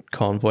were in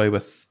convoy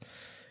with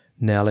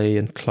Nelly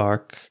and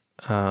Clark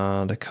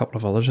and a couple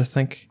of others, I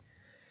think.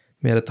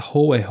 Made it the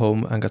whole way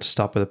home and got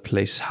stopped by the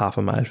police half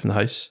a mile from the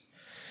house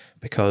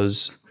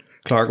because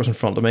Clark was in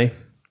front of me,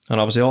 and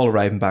obviously all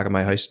arriving back at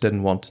my house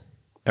didn't want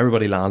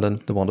everybody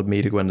landing. They wanted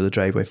me to go into the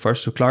driveway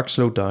first. So Clark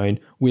slowed down,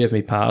 waved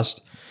me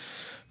past,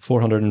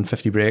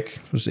 450 brake.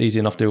 It was easy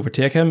enough to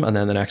overtake him. And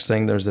then the next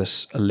thing, there's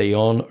this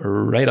Leon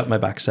right up my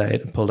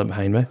backside and pulled him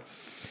behind me.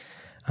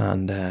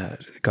 And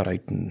got out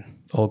and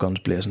all guns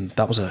blazing.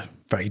 That was a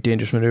very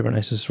dangerous manoeuvre. And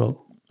I says,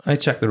 well, I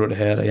checked the road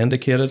ahead. I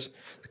indicated.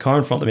 The car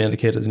in front of me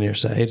indicated the near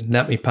side.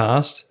 Let me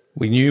past.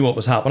 We knew what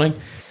was happening.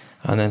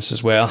 And then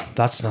says, well,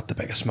 that's not the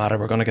biggest matter.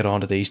 We're going to get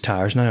onto these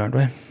tires now, aren't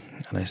we?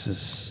 And I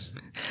says,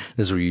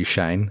 This is where you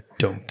shine.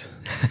 don't.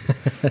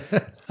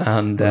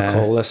 And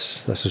Recall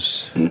this. This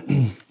is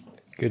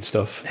good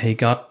stuff. he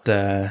got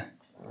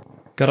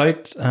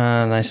out,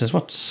 and I says,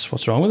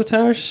 what's wrong with the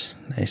tires?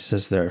 And he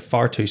says, they're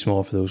far too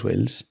small for those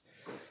wheels.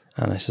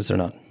 And I says, they're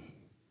not.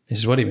 He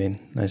says, what do you mean?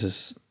 And I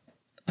says,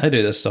 I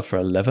do this stuff for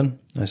a living.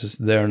 I says,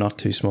 they're not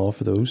too small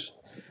for those.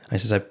 I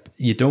says,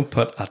 you don't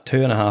put a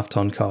 2.5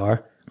 ton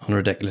car on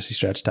ridiculously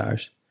stretched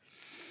tires.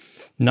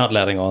 Not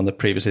letting on that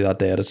previously that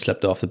day it had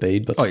slipped off the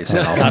bead, but You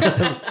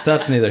said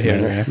that's neither here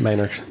nor there.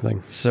 Minor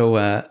thing.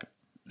 So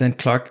then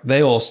Clark,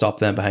 they all stopped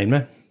then behind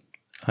me.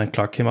 And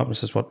Clark came up and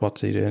says,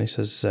 what's he doing? He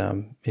says,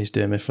 he's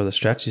doing it for the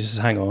stretch. He says,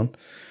 hang on.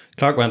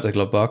 Clark went to the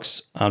glove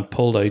box and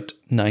pulled out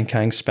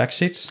Nankang spec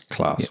sheets.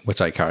 Class.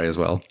 which I carry as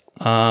well.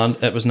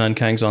 And it was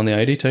Nankangs on the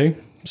Audi too.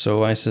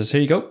 So I says,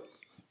 here you go.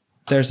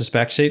 There's the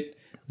spec sheet.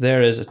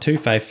 There is a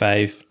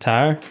 255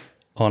 tyre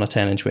on a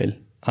 10-inch wheel.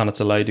 And it's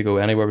allowed to go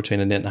anywhere between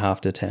an 8.5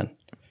 to a 10.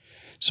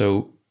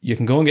 So you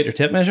can go and get your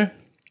tape measure.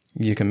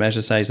 You can measure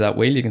the size of that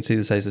wheel. You can see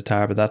the size of the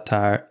tyre. But that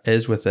tyre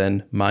is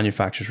within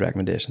manufacturer's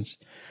recommendations.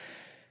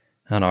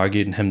 And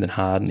argued and hemmed and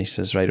had, and he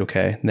says, right,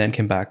 okay. And then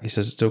came back. He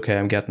says, it's okay,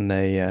 I'm getting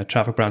a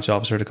traffic branch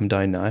officer to come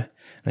down now. And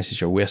I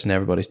says, you're wasting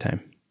everybody's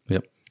time.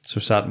 Yep. So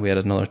sat and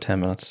waited another 10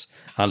 minutes.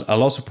 And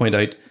I'll also point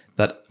out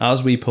that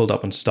as we pulled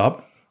up and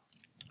stopped,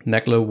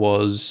 Nicola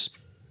was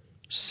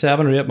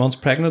 7 or 8 months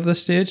pregnant at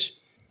this stage,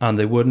 and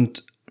they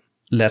wouldn't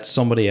let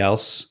somebody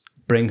else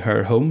bring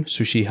her home,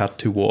 so she had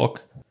to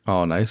walk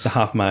Oh, nice. the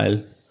half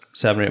mile,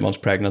 7 or 8 months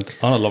pregnant,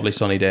 on a lovely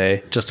sunny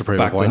day, Just to prove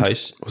back a to the point.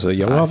 house. Was it a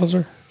young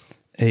officer?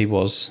 He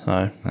was,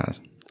 aye. Nice.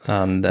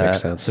 And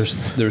Makes sense.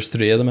 there's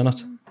 3 of them in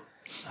it.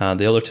 And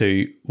the other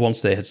 2,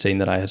 once they had seen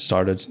that I had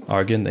started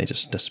arguing, they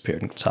just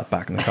disappeared and sat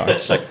back in the car.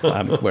 It's like,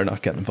 we're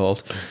not getting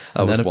involved. That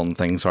And was then one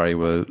thing, sorry,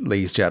 with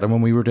Lee's Jetta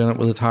when we were doing it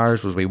with the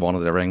tires, was we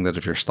wanted everything that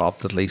if you're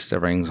stopped, at least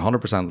everything's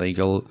 100%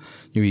 legal.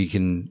 You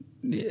can,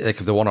 like,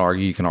 if they want to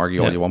argue, you can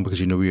argue all you want because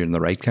you know you're in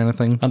the right kind of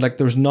thing. And like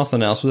there was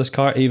nothing else with this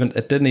car. Even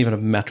it didn't even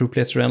have metro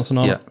plates or anything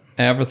on Yeah. it.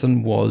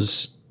 Everything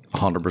was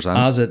 100%.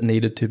 as it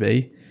needed to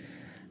be.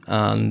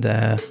 And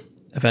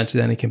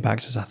eventually then he came back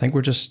and says, I think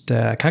we're just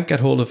I can't get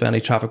hold of any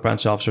traffic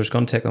branch officers. It's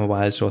going to take them a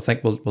while, so I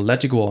think we'll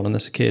let you go on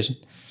this occasion.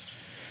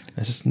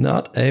 It's just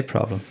not a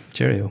problem.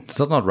 Cheerio. Does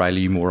that not rile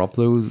you more up,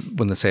 though,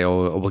 when they say,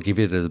 oh, we'll give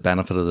you the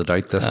benefit of the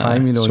doubt this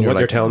time? You know, So and what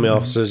you're you're telling me,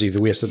 officers, you've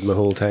wasted my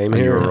whole time and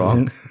here. you were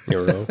wrong.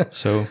 You're wrong.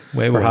 So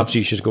way Perhaps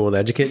you should go and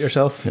educate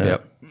yourself.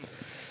 Yep.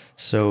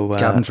 So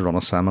Gavin should run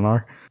a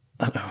seminar.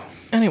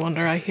 Any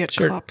wonder I hate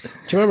cops. Do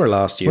you remember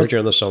last year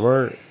during the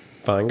summer,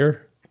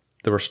 Bangor,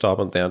 they were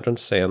stopping at the entrance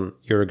saying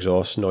your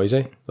exhaust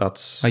noisy.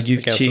 That's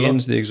you've against the law."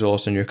 changed the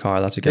exhaust in your car.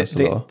 That's against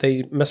the law.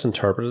 They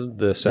misinterpreted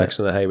the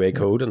section of the highway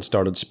code and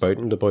started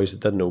spouting to boys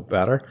that didn't know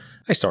better.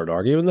 I started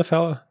arguing with the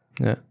fella.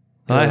 Yeah.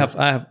 And I have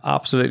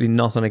absolutely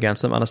nothing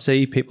against them. And I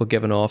see people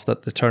giving off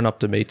that they turn up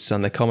to meets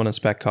and they come and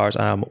inspect cars.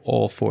 I am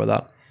all for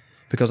that.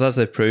 Because as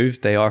they've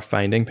proved, they are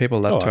finding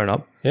people that turn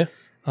up. Yeah.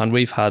 And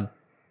we've had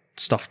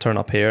stuff turn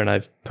up here and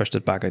I've pushed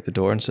it back out the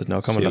door and said,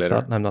 no, come and you lift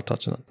later. that. And I'm not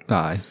touching it.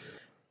 Aye.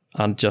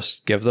 And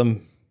just give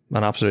them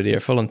an absolute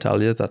earful and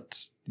tell you that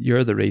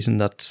you're the reason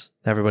that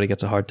everybody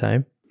gets a hard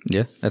time.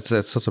 Yeah, it's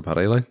such a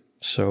pity, like.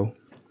 So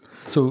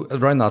So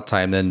around that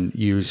time, then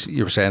you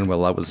were saying,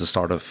 well, that was the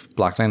start of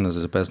Blackline as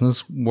a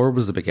business. Where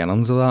was the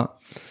beginnings of that?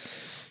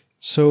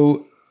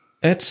 So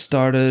it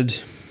started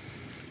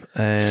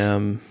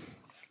once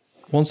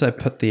I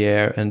put the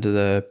air into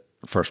the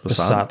First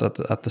Passat.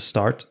 Passat at the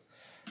start.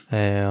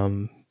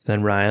 Then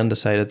Ryan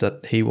decided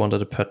that he wanted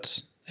to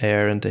put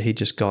air into. He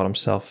just got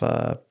himself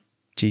a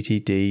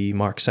GTD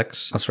Mark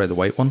 6. That's right, the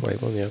white one.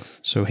 White one, yeah.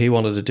 So he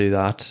wanted to do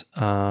that,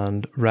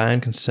 and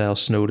Ryan can sell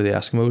snow to the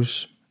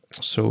Eskimos.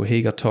 So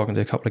he got talking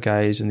to a couple of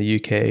guys in the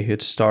UK who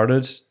had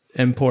started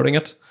importing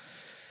it.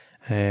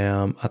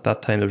 At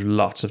that time, there was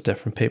lots of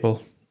different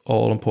people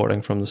all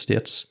importing from the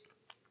States.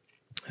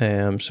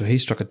 So he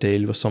struck a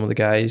deal with some of the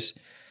guys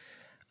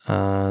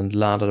and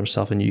landed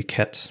himself a new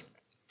kit.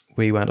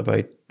 We went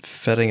about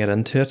fitting it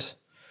into it.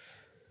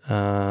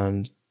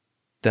 And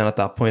then at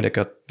that point, it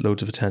got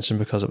loads of attention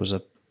because it was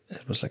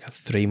like a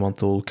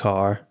 3-month-old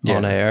car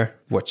on air,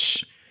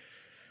 which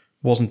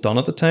wasn't done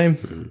at the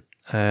time.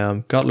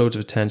 Got loads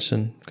of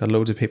attention, got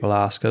loads of people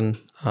asking,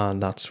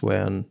 and that's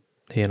when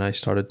he and I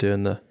started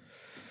doing the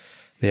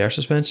air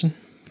suspension.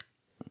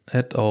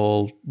 It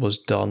all was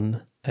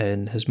done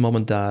in his mum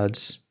and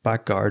dad's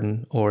back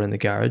garden or in the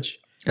garage.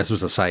 This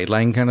was a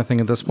sideline kind of thing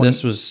at this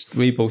point?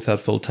 We both had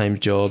full-time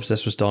jobs.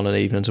 This was done on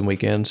evenings and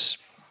weekends.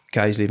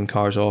 Guys leaving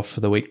cars off for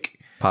the week.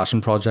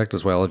 Passion project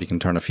as well, if you can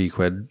turn a few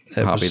quid.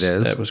 Happy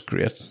days. It was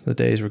great. The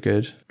days were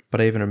good.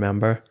 But I even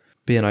remember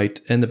being out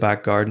in the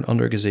back garden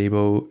under a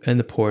gazebo in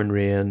the pouring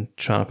rain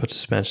trying to put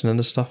suspension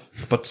into stuff,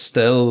 but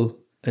still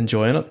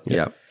enjoying it.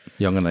 Yeah,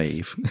 young and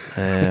naive.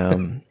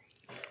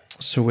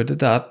 So we did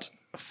that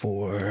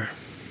for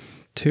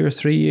 2 or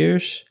 3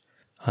 years.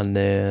 And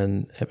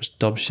then it was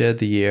Dubshed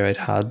the year I'd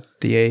had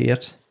the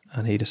A8,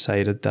 and he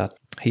decided that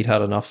he'd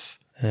had enough.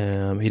 He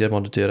didn't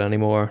want to do it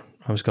anymore.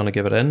 I was going to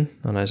give it in,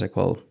 and I was like,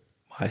 well,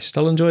 I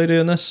still enjoy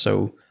doing this,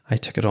 so I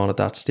took it on at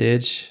that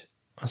stage.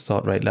 I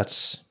thought, right,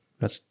 let's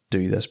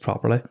do this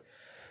properly.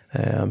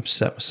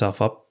 Set myself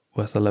up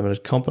with a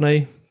limited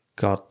company,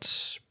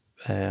 got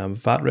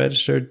VAT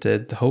registered,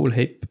 did the whole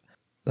heap.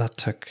 That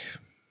took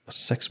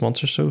 6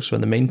 months or so. So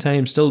in the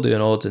meantime, still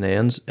doing odds and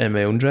ends in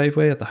my own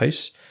driveway at the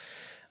house.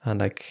 And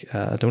like,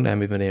 I don't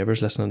envy my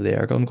neighbours listening to the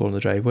air gun going to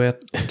the driveway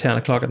at 10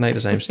 o'clock at night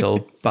as I'm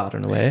still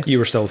battering away. You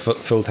were still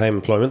full-time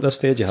employment at that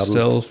stage? You hadn't?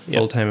 Still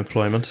full-time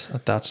employment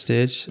at that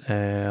stage.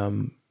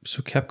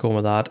 So kept going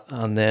with that.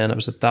 And then it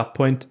was at that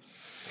point,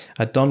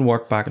 I'd done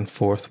work back and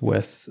forth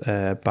with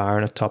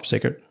Byron at Top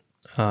Secret.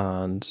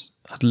 And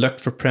I'd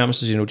looked for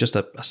premises, just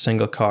a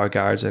single car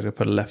garage that I could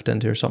put a lift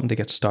into or something to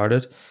get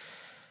started.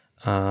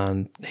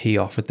 And he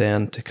offered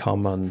then to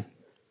come and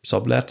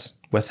sublet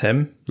with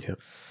him. Yeah.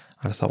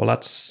 And I thought, well,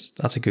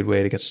 that's a good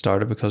way to get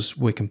started because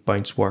we can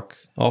bounce work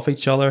off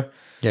each other.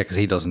 Yeah, because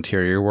he does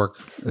interior work.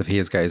 If he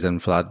has guys in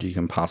for that, you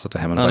can pass it to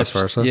him and vice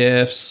versa.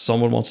 Yeah, if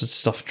someone wants its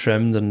stuff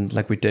trimmed, and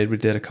like we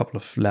did a couple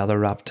of leather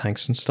wrapped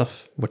tanks and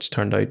stuff, which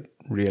turned out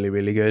really,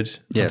 really good.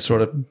 Yeah,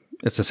 and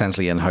it's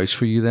essentially in-house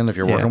for you then if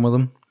you're working with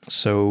them.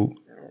 So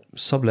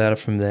sublet it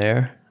from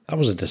there. That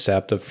was a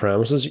deceptive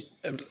premises.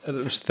 It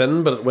was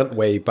thin, but it went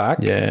way back.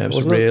 Yeah, it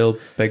was real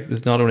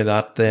big. Not only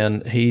that,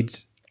 then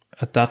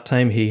at that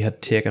time, he had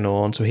taken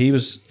on, so he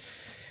was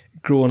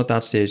growing at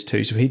that stage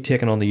too. So he'd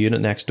taken on the unit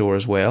next door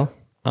as well,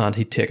 and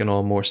he'd taken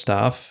on more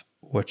staff,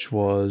 which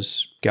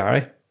was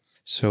Gary.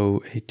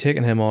 So he'd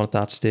taken him on at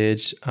that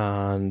stage,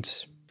 and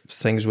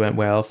things went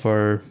well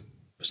for, it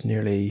was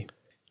nearly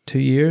 2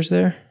 years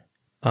there.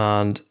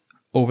 And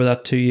over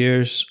that 2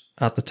 years,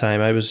 at the time,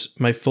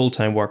 my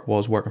full-time work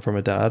was working for my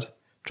dad,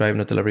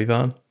 driving a delivery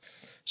van.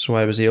 So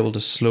I was able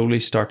to slowly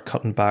start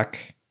cutting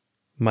back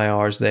my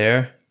hours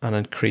there and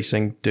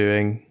increasing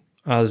doing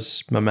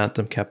as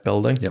momentum kept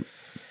building. Yep.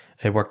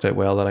 It worked out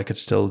well that I could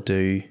still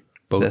do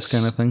Both this,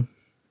 kind of thing.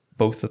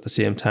 both at the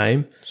same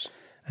time.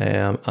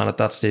 And at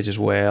that stage as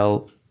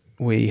well,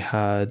 we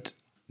had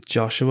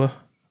Joshua,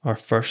 our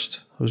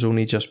first, who was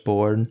only just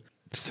born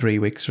 3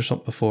 weeks or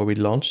something before we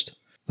launched.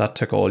 That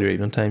took all your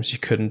evening times. You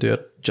couldn't do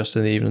it just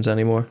in the evenings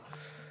anymore.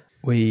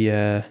 We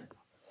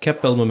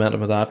kept building momentum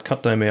with that,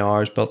 cut down my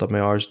hours, built up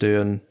my hours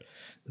doing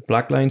the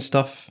blackline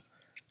stuff.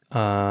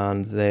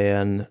 And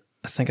then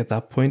I think at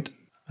that point,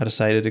 I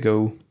decided to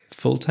go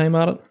full-time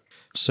at it.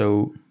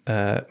 So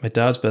my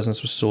dad's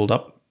business was sold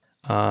up,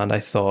 and I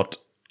thought,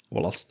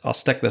 well, I'll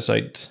stick this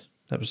out.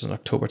 That was in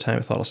October time.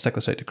 I thought I'll stick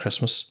this out to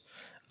Christmas,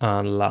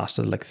 and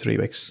lasted like 3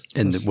 weeks.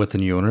 With the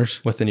new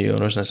owners? With the new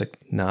owners, and I was like,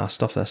 nah,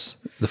 stuff this.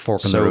 The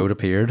fork in the road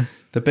appeared.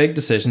 The big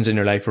decisions in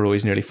your life are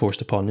always nearly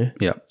forced upon you.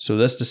 Yeah. So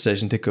this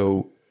decision to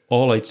go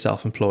all out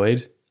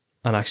self-employed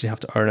and actually have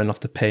to earn enough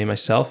to pay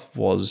myself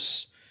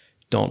was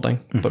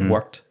daunting, but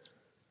worked.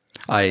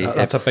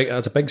 That's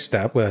a big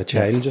step with a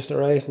child just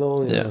arrived.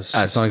 No, it's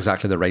not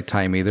exactly the right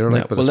time either.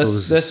 Like, but well, I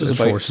suppose this was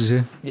about, forces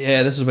you.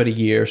 Yeah, this was about a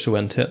year or so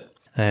into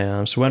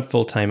it. So went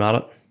full time at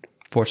it.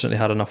 Fortunately,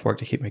 had enough work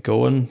to keep me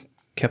going.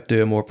 Kept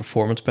doing more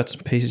performance bits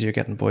and pieces. You're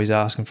getting boys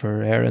asking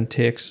for air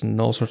intakes and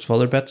all sorts of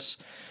other bits.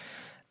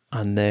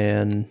 And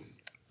then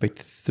about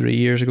 3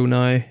 years ago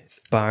now,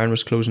 Byron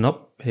was closing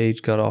up.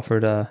 He'd got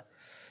offered a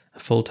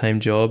full-time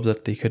job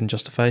that he couldn't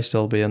justify,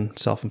 still being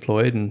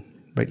self-employed, and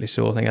rightly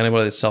so. I think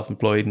anybody that's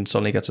self-employed and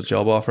suddenly gets a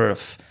job offer,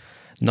 of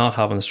not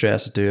having the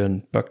stress of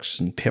doing books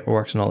and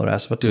paperwork and all the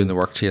rest of it, doing the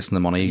work, chasing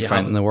the money,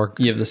 finding the work.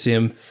 You have the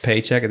same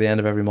paycheck at the end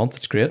of every month.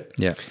 It's great.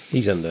 Yeah.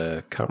 He's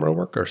into camera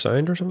work or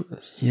sound or something.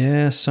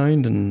 Yeah,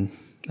 sound and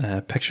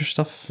picture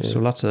stuff. Yeah. So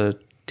lots of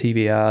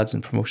TV ads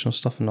and promotional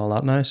stuff and all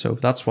that now. So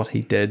that's what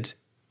he did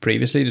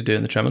previously to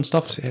doing the trimming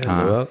stuff. So, yeah,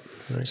 I know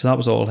that. Right. So that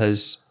was all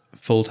his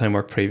full-time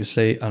work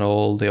previously, and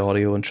all the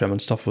audio and trimming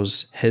stuff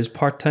was his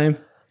part-time,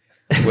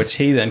 which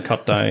he then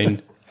cut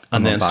down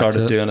and then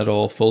started doing it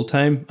all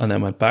full-time and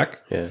then went back.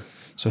 Yeah.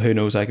 So who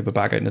knows, I could be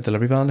back out in a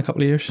delivery van in a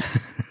couple of years.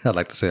 I'd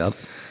like to see that.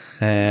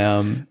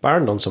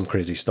 Byron done some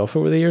crazy stuff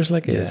over the years,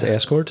 like his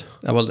escort.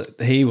 Well,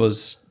 he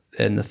was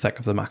in the thick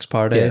of the Max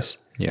Power days.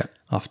 Yeah.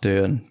 of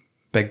doing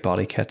big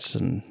body kits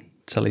and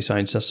silly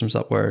sound systems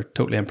that were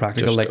totally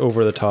impractical, Just like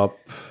over the top,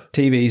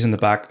 TVs in the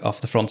back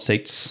of the front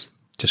seats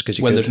just because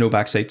you when could. there's no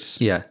back seats.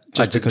 Yeah.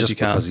 Just because you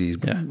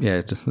can.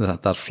 Yeah.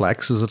 That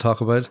flex is the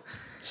talk about.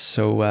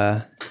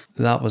 So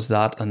that was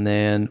that. And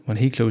then when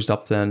he closed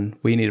up, then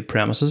we needed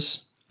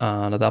premises.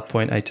 And at that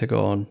point, I took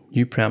on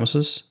new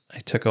premises. I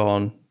took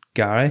on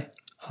Gary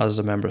as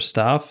a member of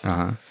staff.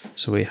 Uh-huh.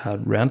 So we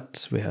had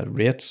rent, we had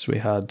rates, we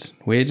had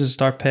wages to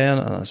start paying.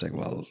 And I was like,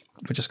 well,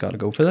 we just got to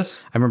go for this.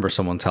 I remember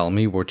someone telling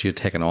me what you'd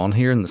taken on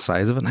here and the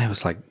size of it, and I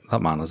was like,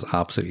 that man is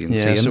absolutely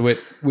insane. Yeah, so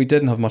we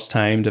didn't have much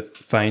time to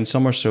find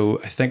somewhere. So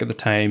I think at the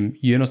time,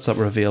 units that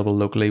were available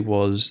locally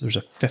there's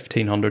a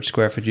 1,500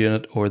 square foot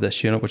unit, or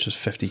this unit, which is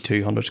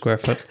 5,200 square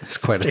foot. It's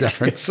quite a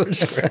difference.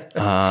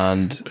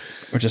 And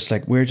we're just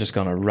like, we're just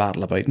going to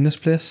rattle about in this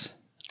place.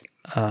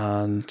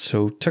 And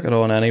so took it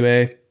on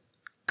anyway,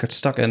 got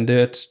stuck into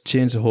it,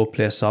 changed the whole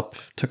place up,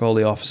 took all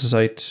the offices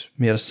out,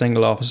 made a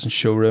single office and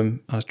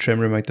showroom and a trim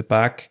room out the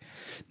back,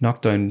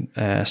 knocked down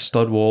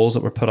stud walls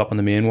that were put up in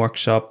the main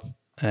workshop,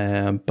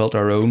 built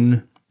our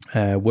own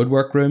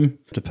woodwork room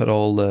to put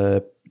all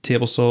the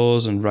table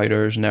saws and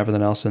routers and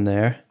everything else in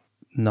there.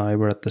 Now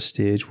we're at the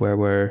stage where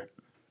we're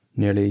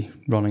nearly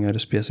running out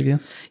of space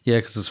again. Yeah,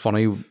 because it's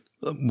funny.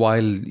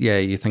 While,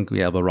 you think,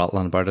 we're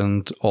rattling about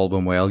and all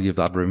been well, you have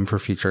that room for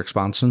future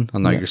expansion.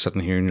 And now you're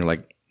sitting here and you're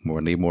like, we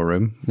need more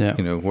room. Yeah.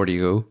 You know, where do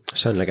you go?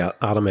 Sound like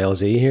Adam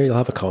LZ here. You'll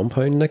have a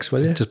compound next,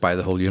 will you? Just buy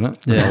the whole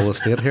unit, the whole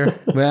estate here.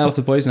 Well, if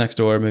the boys next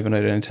door are moving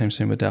out anytime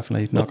soon, we'd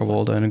definitely knock a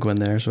wall down and go in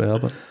there as well.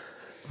 But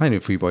I knew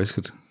if you boys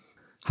could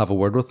have a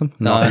word with them.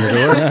 No. Knock on the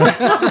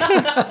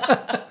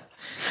door.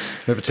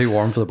 Maybe too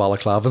warm for the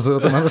balaclavas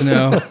at the minute.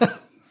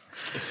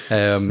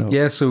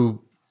 no.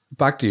 So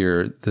back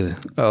to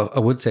I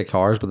would say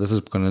cars, but this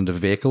is going into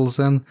vehicles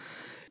then.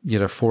 You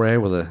had a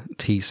 4A with a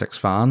T6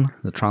 van,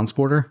 the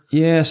transporter.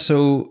 Yeah,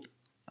 so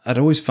I'd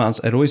always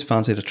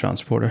fancied a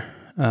transporter,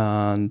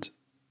 and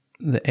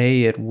the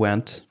A8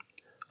 went,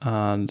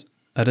 and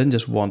I didn't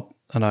just want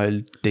an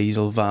old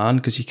diesel van,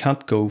 because you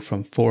can't go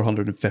from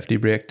 450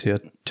 brake to a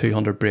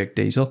 200 brake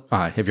diesel.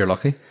 Aye, if you're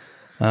lucky.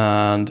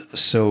 And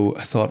so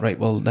I thought, right,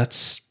 well,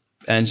 let's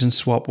engine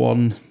swap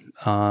one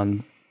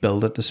and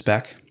build it to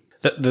spec.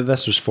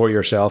 This was for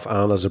yourself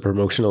and as a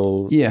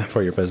promotional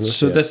for your business.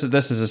 So this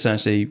is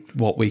essentially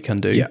what we can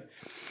do. Yeah.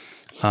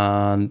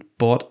 And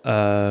bought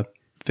a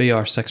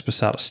VR6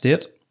 Passat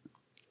Estate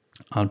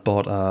and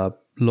bought a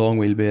long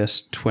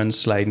wheelbase twin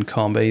sliding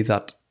combi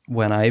that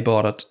when I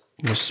bought it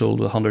was sold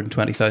with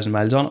 120,000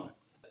 miles on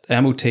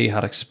it. MOT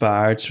had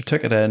expired, so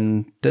took it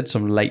in, did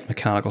some light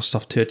mechanical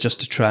stuff to it just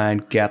to try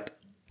and get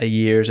a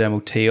year's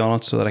MOT on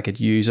it so that I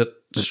could use it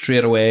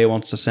straight away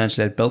once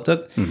essentially I'd built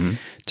it. Mm-hmm.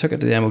 Took it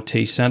to the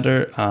MOT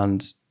centre,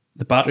 and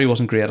the battery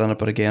wasn't great on it,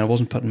 but again, I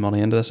wasn't putting money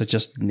into this. I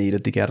just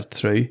needed to get it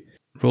through.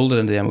 Rolled it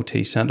into the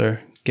MOT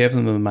centre, gave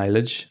them the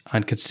mileage,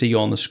 and could see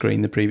on the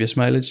screen the previous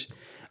mileage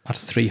at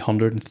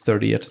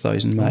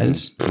 338,000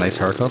 miles. Mm-hmm. Nice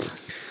haircut.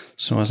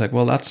 So I was like,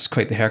 well, that's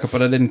quite the haircut,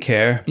 but I didn't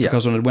care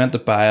because when I went to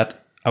buy it,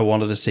 I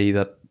wanted to see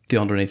that the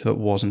underneath of it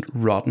wasn't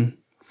rotten.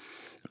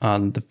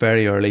 And the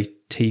very early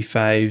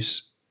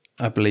T5s,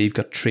 I believe,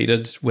 got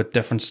treated with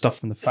different stuff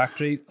from the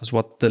factory as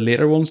what the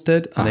later ones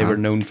did, and they were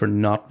known for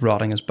not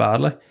rotting as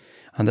badly.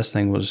 And this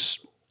thing was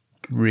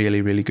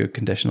really, really good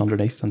condition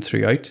underneath and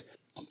throughout.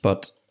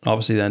 But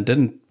obviously then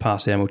didn't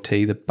pass the MOT.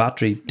 The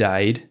battery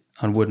died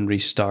and wouldn't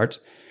restart.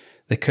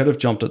 They could have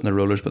jumped it in the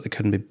rollers, but they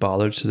couldn't be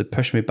bothered. So they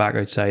pushed me back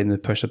outside, and they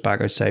pushed it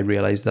back outside,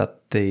 realised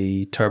that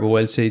the turbo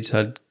oil seeds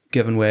had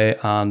given way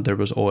and there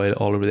was oil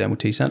all over the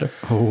MOT centre.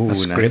 Oh,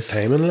 that's nice. great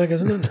timing, like,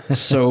 isn't it?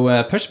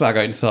 So pushed back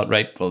out and thought,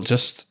 right, well,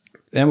 just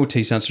the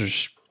MOT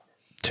centre's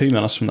 2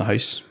 minutes from the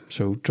house.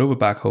 So drove it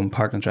back home,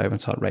 parked and drive,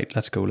 and thought, right,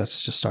 let's go.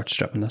 Let's just start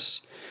stripping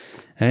this.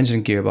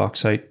 Engine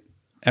gearbox out,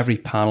 every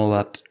panel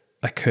that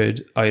I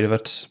could out of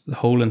it, the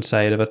whole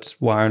inside of it,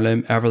 wiring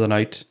loom, everything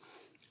out.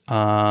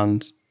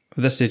 And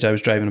at this stage, I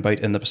was driving about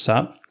in the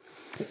Passat.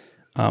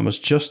 I was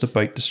just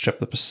about to strip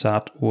the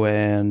Passat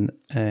when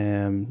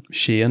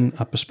Shane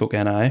at Bespoke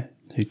NI,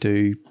 who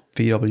do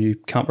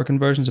VW camper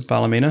conversions at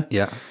Ballymena.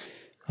 Yeah.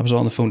 I was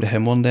on the phone to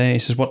him one day. He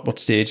says, what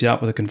stage are you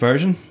at with the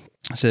conversion?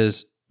 I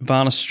says,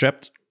 van is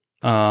stripped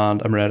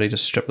and I'm ready to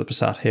strip the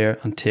Passat here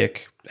and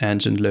take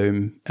engine,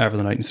 loom,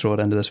 everything out and throw it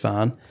into this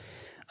van.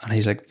 And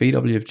he's like,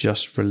 VW have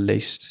just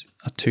released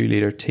a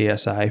 2-litre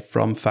TSI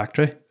from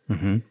factory.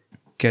 Mm-hmm.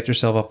 Get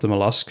yourself up to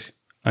Mollusk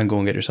and go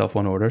and get yourself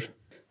one ordered.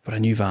 But a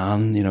new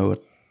van, you know, at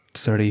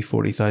 30,000,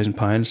 40,000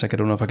 pounds, like, I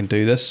don't know if I can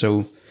do this.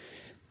 So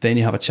then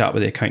you have a chat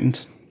with the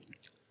accountant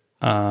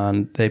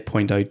and they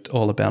point out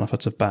all the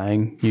benefits of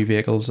buying new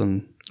vehicles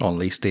and on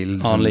lease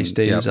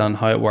deals and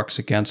how it works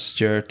against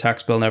your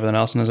tax bill and everything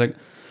else. And I was like,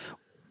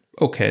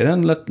 okay,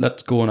 then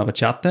let's go and have a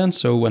chat then.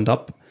 So went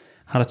up,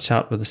 had a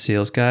chat with the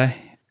sales guy,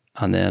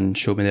 and then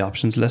showed me the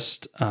options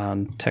list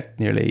and ticked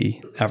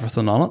nearly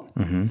everything on it.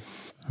 Mm-hmm.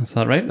 I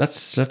thought, right,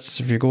 let's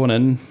if you're going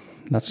in,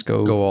 let's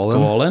go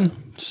all in.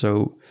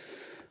 So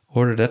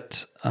ordered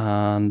it,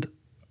 and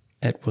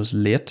it was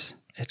late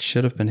it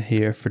should have been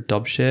here for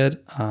Dubshed,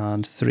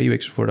 and 3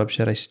 weeks before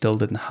Dubshed, I still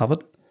didn't have it.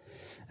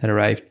 It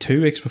arrived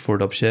 2 weeks before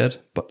Dubshed,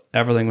 but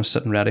everything was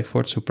sitting ready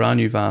for it. So brand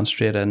new van,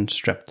 straight in,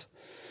 stripped.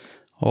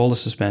 All the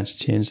suspension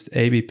changed,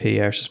 ABP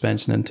air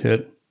suspension into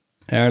it,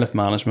 airlift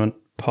management,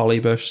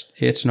 polybush,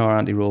 H&R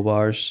anti-roll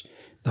bars,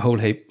 the whole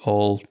heap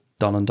all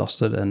done and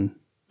dusted in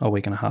a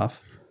week and a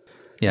half.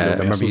 Yeah, I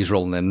remember you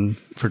rolling in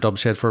for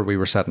Dubshed for we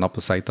were setting up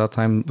the site that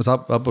time. Was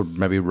that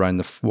maybe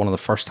around one of the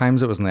first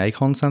times it was in the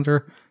Icon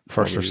Centre?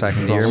 First or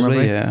second year,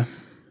 maybe? Yeah.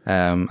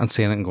 And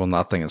seeing it and going,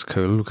 that thing is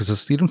cool,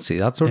 because you don't see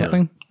that sort of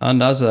thing.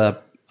 And as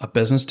a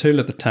business tool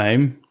at the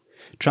time,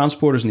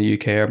 transporters in the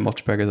UK are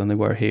much bigger than they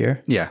were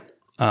here. Yeah.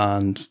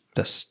 And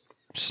this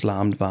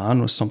slammed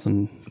van was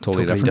something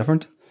totally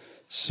different.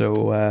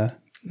 So,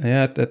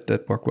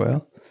 it worked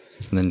well.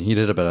 And then you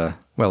did a bit of,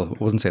 well,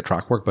 I wouldn't say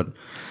track work, but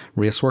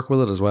race work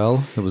with it as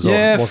well. It was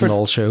wasn't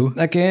all show.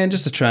 Again,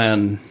 just to try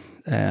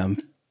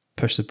and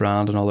push the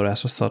brand and all the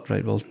rest. I thought,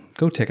 right, well,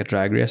 go take a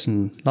drag race,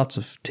 and lots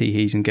of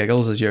tee-hees and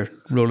giggles as you're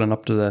rolling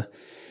up to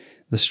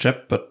the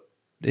strip, but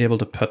able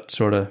to put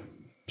sort of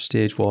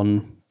stage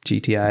 1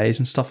 GTIs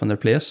and stuff in their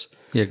place.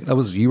 Yeah,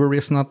 you were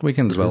racing that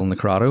weekend as well in the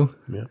Corrado.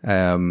 Yeah.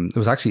 There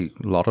was actually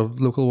a lot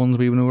of local ones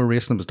we were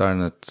racing. It was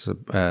down at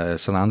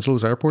St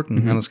Angelo's Airport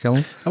in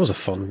Enniskillen. That was a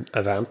fun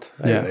event.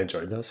 I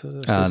enjoyed that.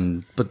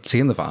 So but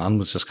seeing the van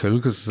was just cool,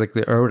 because like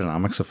the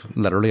aerodynamics of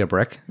literally a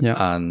brick. Yeah.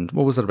 And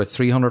what was it, about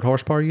 300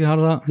 horsepower you had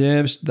of that?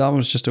 Yeah, that one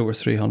was just over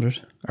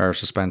 300. Air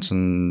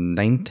suspension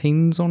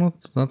 19s on it,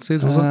 that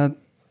stage, was it?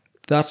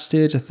 That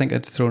stage, I think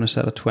I'd thrown a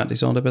set of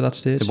 20s on it by that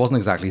stage. It wasn't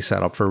exactly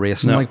set up for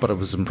racing, but it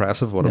was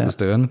impressive what it was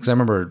doing. Because I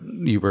remember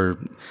you were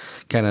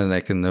kind of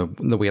like in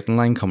the waiting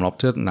line coming up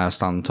to it, and I was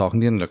standing talking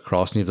to you and look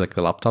across, and you have like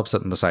the laptop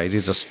sitting beside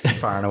you, just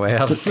firing away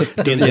at it.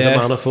 Danger the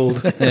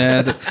manifold.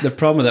 Yeah, the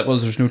problem with that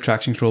was there's no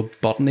traction control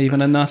button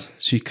even in that,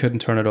 so you couldn't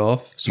turn it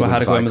off. So I had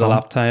to go in with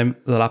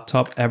the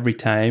laptop every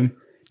time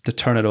to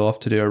turn it off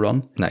to do a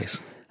run.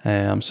 Nice.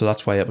 So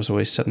that's why it was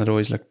always sitting. It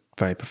always looked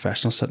very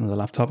professional sitting with the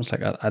laptop. It's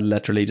like I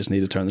literally just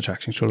need to turn the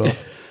traction control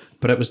off.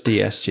 But it was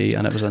DSG,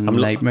 and it was a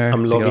nightmare.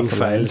 I'm logging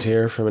files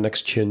here for my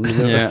next tune. You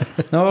know? Yeah.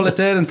 No, well, it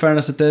did. In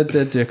fairness, it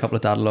did do a couple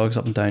of data logs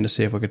up and down to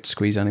see if we could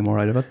squeeze any more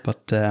out of it.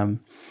 But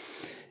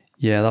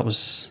yeah, it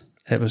was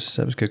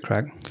good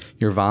crack.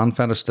 Your van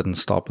fetish didn't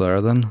stop there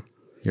then.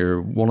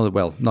 You're one of the,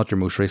 well, not your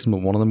most recent,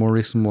 but one of the more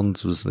recent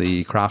ones was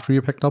the Crafter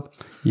you picked up.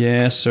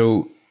 Yeah,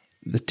 so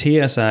the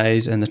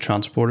TSIs and the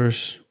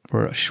transporters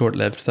were a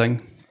short-lived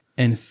thing.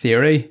 In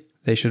theory,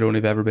 they should only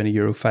have ever been a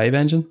Euro 5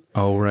 engine.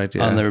 Oh, right,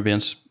 yeah. And they were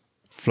being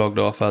flogged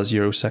off as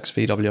Euro 6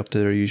 VW up to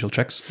their usual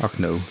tricks. Oh,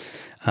 no.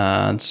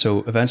 And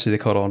so eventually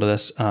they caught on to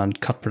this and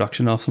cut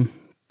production off them.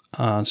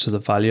 And so the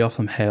value of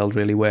them held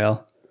really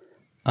well.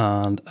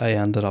 And I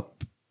ended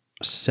up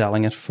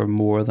selling it for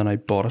more than I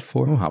bought it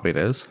for. Oh, happy it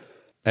is.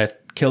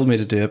 It killed me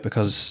to do it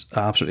because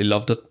I absolutely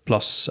loved it.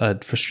 Plus,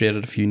 I'd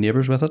frustrated a few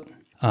neighbours with it.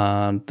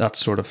 And that's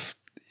sort of,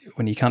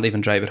 when you can't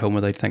even drive it home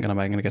without thinking, am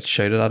I going to get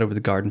shouted at over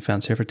the garden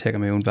fence here for taking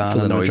my own van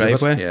in the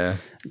driveway? Yeah.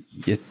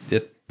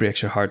 It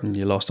breaks your heart and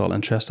you lost all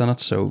interest in it.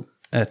 So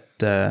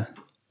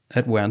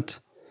it went,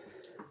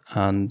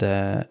 and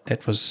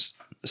it was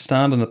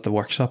standing at the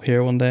workshop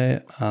here one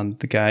day, and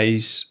the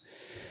guys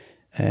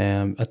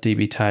at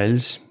DB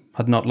Tiles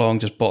had not long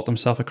just bought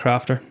themselves a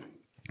Crafter,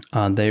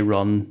 and they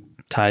run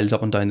tiles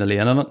up and down the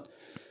lane in it.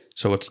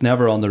 So it's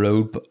never on the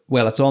road, but,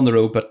 well, it's on the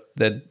road, but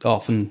they'd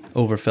often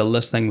overfill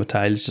this thing with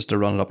tiles just to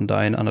run it up and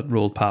down, and it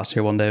rolled past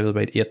here one day with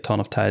about 8 ton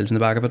of tiles in the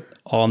back of it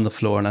on the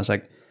floor, and I was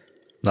like,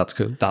 that's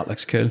cool. That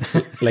looks cool.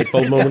 Light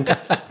bulb moment.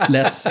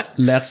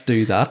 Let's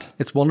do that.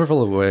 It's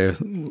wonderful the way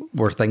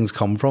where things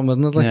come from,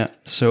 isn't it? Like? Yeah.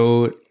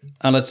 So,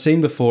 and I'd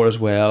seen before as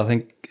well, I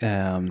think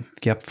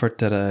Gepford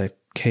did a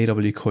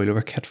KW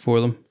coilover kit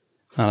for them,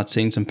 and I'd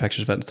seen some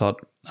pictures of it and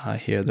thought,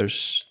 here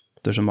there's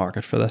a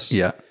market for this.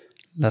 Yeah.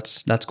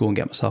 Let's go and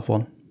get myself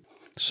one.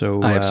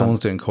 So if someone's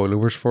doing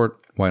coilovers for it,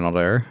 why not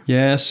air?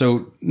 Yeah,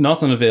 so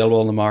nothing available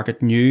on the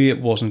market. Knew it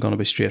wasn't going to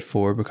be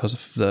straightforward because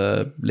of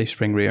the leaf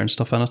spring rear and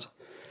stuff in it.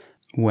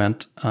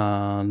 Went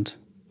and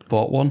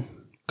bought one,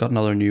 got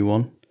another new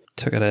one,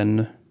 took it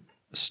in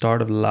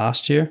start of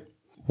last year,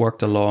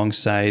 worked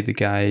alongside the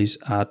guys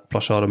at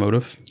Blush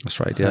Automotive. That's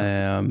right,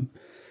 yeah.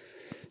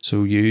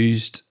 So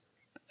used,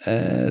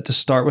 to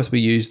start with,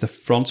 we used the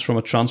fronts from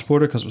a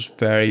transporter because it was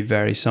very,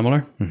 very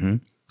similar. Mm-hmm.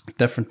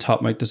 Different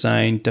top mount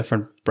design,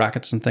 different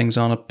brackets and things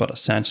on it, but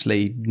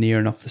essentially near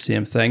enough the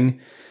same thing.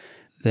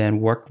 Then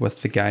worked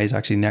with the guys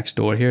actually next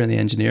door here in the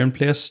engineering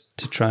place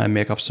to try and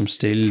make up some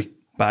steel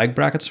bag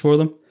brackets for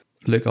them.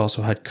 Luke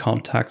also had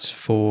contacts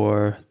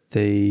for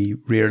the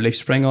rear leaf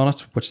spring on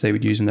it, which they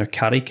would use in their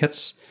caddy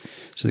kits.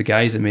 So the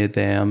guys that made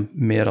them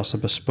made us a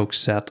bespoke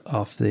set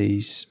of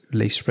these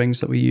leaf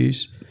springs that we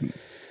use.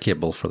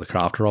 Capable for the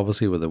Crafter,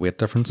 obviously, with the weight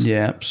difference.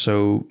 Yeah,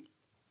 so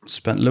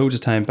spent loads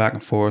of time back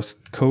and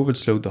forth. COVID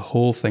slowed the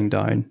whole thing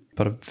down,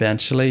 but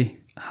eventually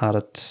had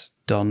it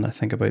done, I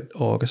think, about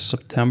August,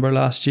 September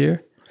last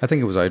year. I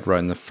think it was out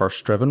around the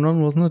first driven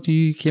run, wasn't it?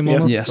 You came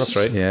on it? Yes, that's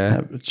right.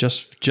 Yeah,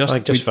 just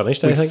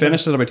finished. We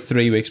finished it about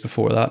 3 weeks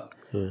before that.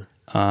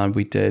 and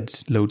we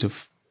did loads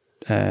of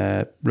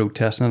road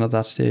testing at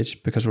that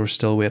stage because we were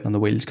still waiting on the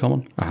wheels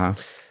coming.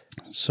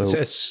 So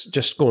it's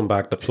just going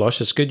back to Plush.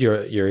 It's good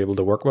you're able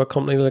to work with a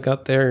company like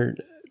that. There,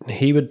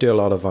 he would do a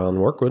lot of van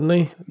work, wouldn't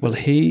he? Well,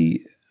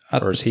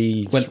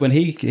 when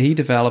he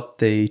developed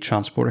the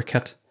transporter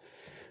kit,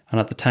 and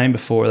at the time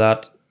before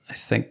that, I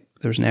think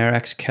there was an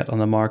RX kit on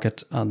the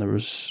market, and there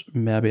was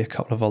maybe a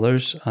couple of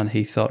others. And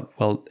he thought,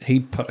 well,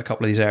 he'd put a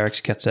couple of these RX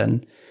kits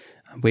in,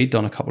 and we'd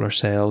done a couple of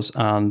sales,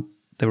 and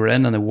they were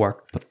in and they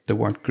worked, but they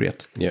weren't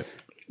great. Yeah,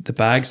 the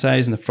bag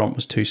size in the front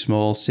was too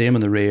small. Same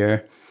in the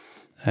rear.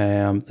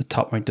 The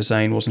top mount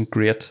design wasn't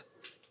great,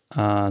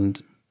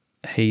 and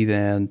he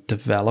then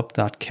developed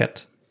that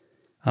kit.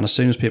 And as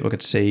soon as people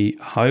could see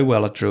how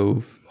well it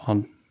drove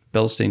on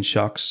Bilstein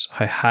shocks,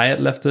 how high it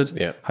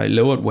lifted, how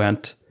low it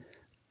went,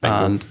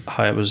 and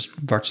how it was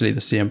virtually the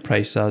same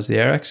price as the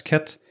RX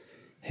kit,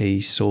 he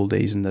sold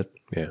these in the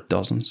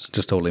dozens.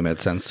 Just totally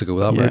made sense to go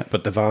that way.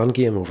 But the van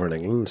game over in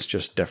England is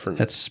just different.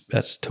 It's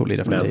totally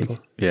different league.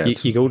 Yeah,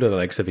 you go to the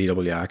likes of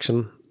VW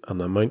Action and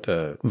the amount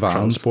of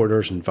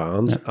transporters and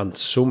vans, and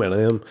so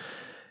many of them,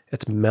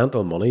 it's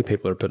mental money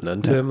people are putting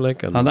into them.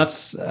 And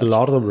that's a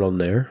lot of them run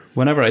there.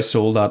 Whenever I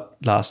sold that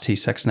last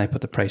T6 and I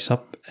put the price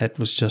up, it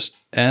was just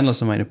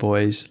endless amount of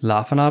boys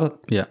laughing at it.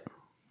 Yeah.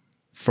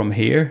 From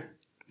here,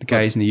 the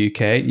guys in the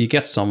UK, you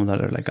get some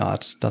that are like,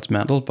 that's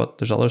mental, but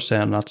there's others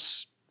saying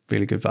that's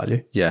really good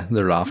value. Yeah,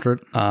 they're after it.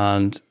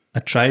 And I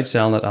tried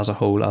selling it as a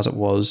whole, as it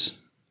was,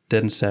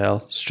 didn't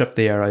sell, stripped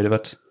the air out of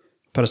it,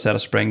 put a set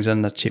of springs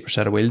in, a cheaper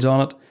set of wheels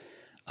on it,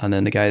 and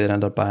then the guy that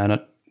ended up buying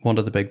it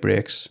wanted the big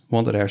brakes,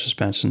 wanted air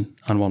suspension,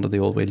 and wanted the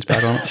old wheels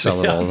back on it.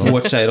 Sell it all.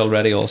 Which I'd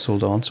already all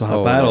sold on, so I had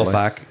to buy it all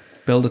back,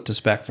 build it to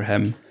spec for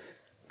him,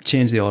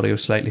 change the audio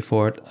slightly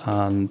for it,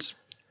 and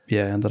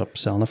ended up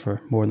selling it for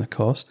more than the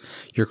cost.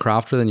 Your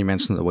Crafter, then you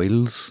mentioned the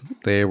wheels,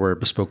 they were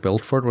bespoke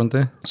built for it, weren't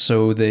they?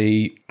 So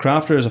the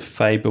Crafter is a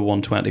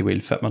 5x120 wheel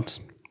fitment,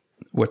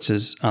 which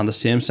is on the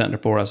same centre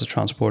bore as the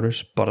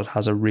Transporters, but it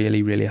has a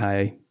really, really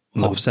high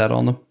offset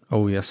on them.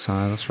 Oh yes,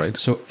 that's right.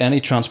 So any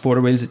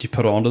Transporter wheels that you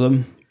put onto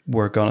them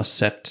were going to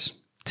sit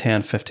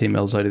 10, 15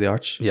 mils out of the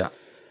arch. Yeah.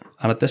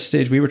 And at this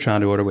stage, we were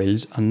trying to order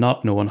wheels and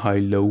not knowing how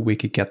low we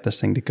could get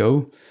this thing to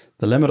go.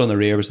 The limit on the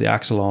rear was the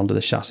axle onto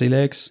the chassis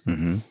legs.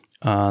 Mm-hmm.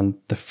 And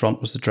the front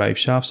was the drive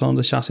shafts on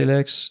the chassis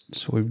legs.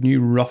 So we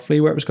knew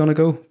roughly where it was going to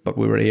go, but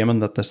we were aiming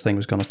that this thing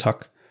was going to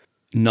tuck.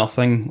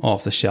 Nothing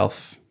off the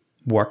shelf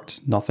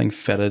worked, nothing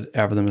fitted,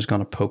 everything was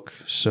going to poke.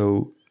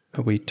 So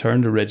we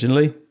turned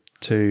originally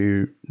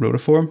to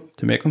Rotiform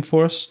to make them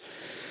for us.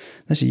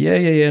 And I said,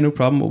 yeah, no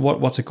problem.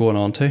 What's it going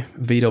on to?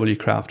 VW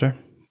Crafter.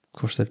 Of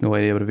course, they have no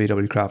idea what a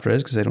VW Crafter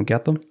is because they don't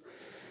get them.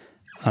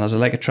 And is it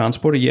like a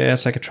Transporter? Yeah,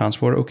 it's like a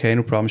Transporter. Okay,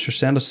 no problem. Sure,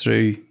 send us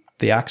through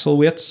the axle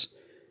weights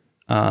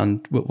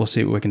and we'll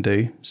see what we can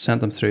do.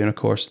 Sent them through, and of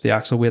course, the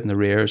axle weight in the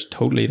rear is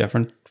totally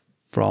different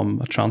from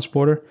a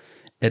Transporter.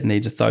 It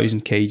needs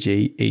 1,000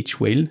 kg each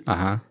wheel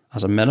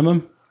as a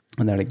minimum.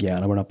 And they're like, yeah,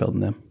 no, we're not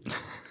building them.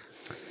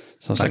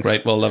 So I was like,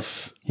 right, well,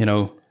 if,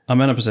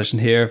 I'm in a position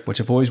here,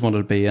 which I've always wanted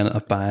to be in,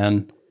 of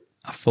buying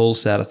a full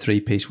set of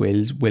 3-piece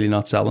wheels, will you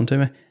not sell them to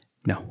me?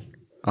 No.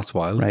 That's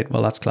wild. Right,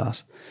 well, that's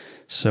class.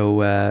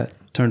 So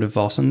turned to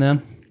Vossen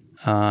then,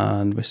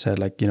 and we said,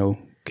 like,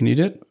 can you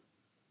do it?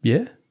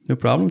 Yeah, no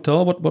problem at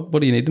all. What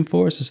do you need them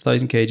for? It's this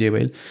 1,000 kg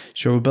wheel.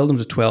 Sure, we'll build them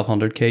to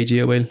 1,200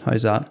 kg a wheel.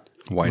 How's that?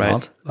 Why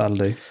not? That'll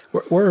do.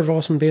 Where are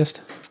Vossen based?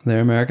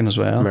 They're American as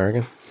well.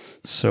 American.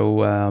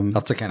 So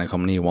that's the kind of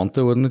company you want,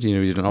 though, wouldn't it?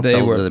 You don't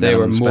they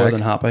were more spec.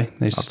 than happy.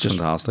 That's just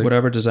fantastic.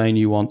 Whatever design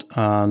you want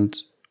and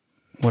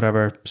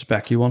whatever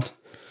spec you want.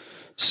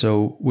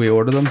 So we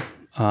ordered them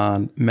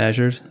and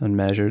measured,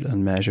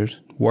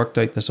 worked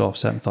out this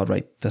offset and thought,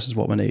 right, this is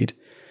what we need.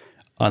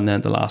 And then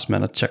at the last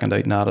minute, chickened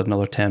out and added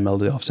another 10 mil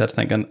to the offset,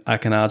 thinking I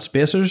can add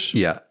spacers.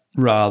 Yeah,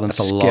 rather than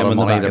that's a lot of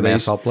money to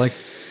mess up like.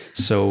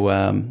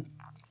 So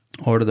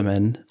ordered them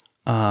in,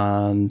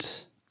 and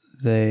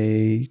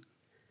they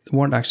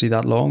weren't actually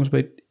that long. It was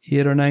about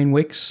 8 or 9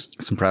 weeks.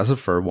 It's impressive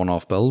for a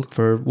one-off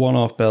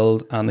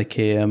build. And they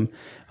came,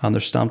 and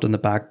they're stamped in the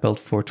back, built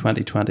for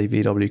 2020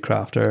 VW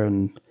Crafter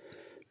and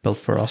built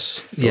for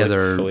us.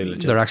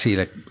 They're actually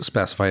like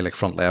specify like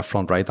front left,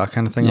 front right, that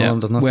kind of thing on them,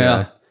 doesn't it?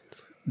 Well,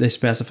 they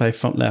specify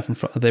front left and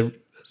front. They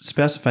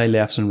specify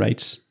lefts and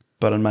rights,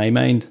 but in my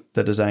mind,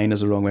 the design is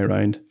the wrong way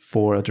around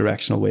for a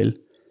directional wheel.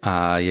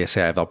 Yes,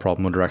 I have that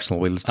problem with directional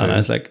wheels too. And I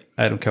was like,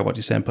 I don't care what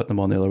you say, I'm putting them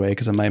on the other way,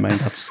 because in my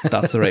mind, that's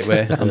the right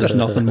way. And there's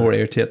nothing more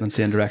irritating than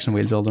seeing directional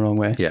wheels all the wrong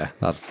way. Yeah,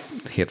 that's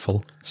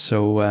hateful.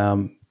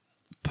 So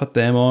put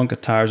them on,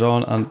 got tires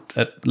on, and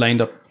it lined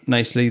up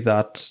nicely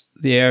that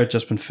the air had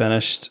just been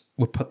finished.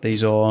 We put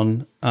these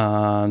on,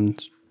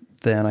 and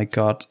then I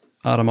got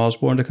Adam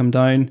Osborne to come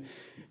down,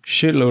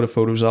 shoot a load of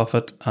photos off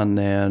it, and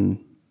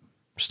then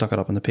stuck it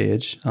up on the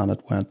page, and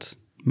it went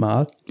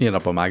mad. You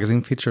ended up a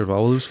magazine feature of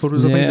all those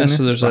photos, I think, didn't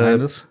so you? there's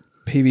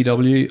a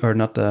PVW, or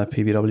not the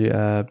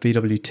PVW,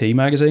 VWT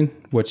magazine,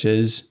 which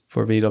is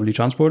for VW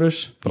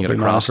Transporters. You got a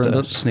Crafter in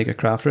it? Sneak a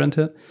Crafter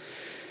into it.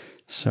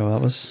 So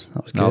that was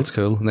good. No, that's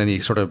cool. And then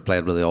you sort of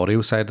played with the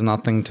audio side and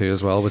that thing too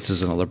as well, which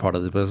is another part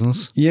of the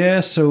business.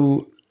 Yeah,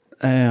 so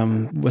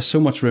with so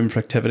much room for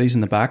activities in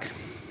the back,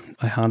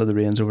 I handed the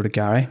reins over to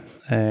Gary,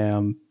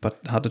 but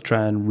had to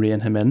try and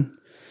rein him in.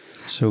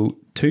 So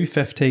 2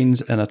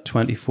 15s in a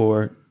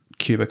 24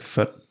 cubic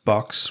foot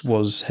box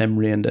was him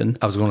reined in.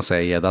 I was going to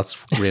say, yeah, that's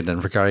reined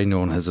in for Gary,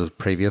 knowing his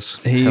previous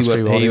He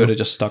history with audio. would have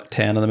just stuck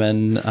 10 of them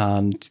in,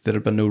 and there'd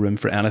have been no room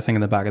for anything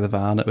in the back of the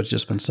van. It would have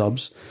just been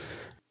subs.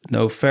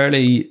 No,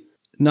 fairly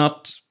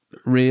not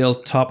real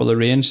top of the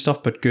range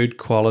stuff, but good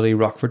quality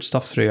Rockford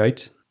stuff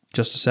throughout.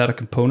 Just a set of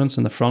components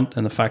in the front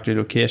in the factory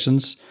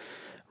locations,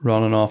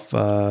 running off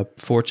a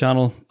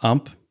 4-channel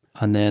amp,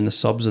 and then the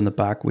subs in the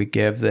back, we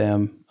gave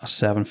them a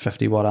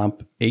 750 watt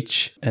amp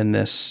each in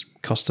this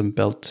custom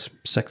built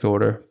 6th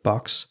order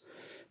box.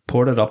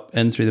 Poured it up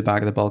in through the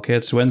back of the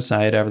bulkhead. So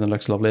inside everything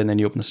looks lovely, and then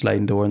you open the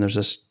sliding door and there's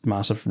this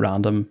massive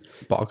random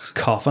box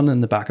coffin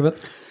in the back of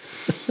it.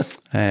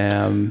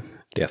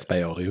 Death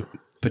by audio.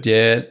 But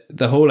yeah,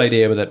 the whole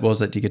idea with it was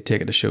that you could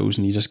take it to shows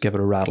and you just give it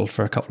a rattle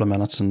for a couple of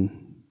minutes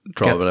and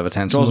draw a bit of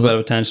attention. Draws a bit of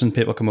attention.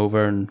 People come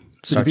over and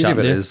start the beauty chatting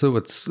of to it you. is, though,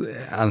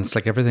 it's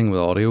like everything with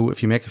audio.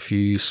 If you make a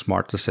few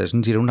smart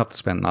decisions, you don't have to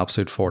spend an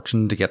absolute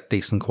fortune to get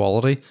decent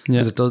quality.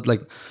 Because it does,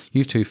 like,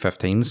 you have 2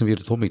 15s. If you'd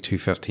have told me 2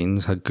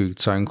 15s had good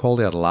sound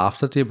quality, I'd have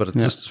laughed at you, but it's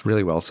just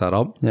really well set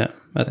up. Yeah.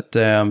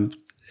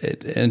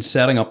 In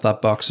setting up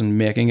that box and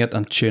making it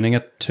and tuning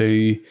it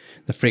to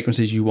the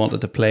frequencies you want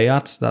it to play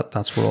at,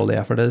 that's where all the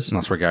effort is. And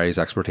that's where Gary's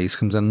expertise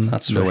comes in.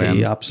 That's where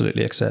he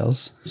absolutely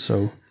excels.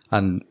 So...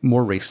 And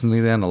more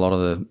recently then,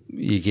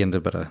 you gained a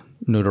bit of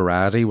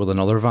notoriety with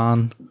another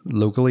van,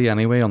 locally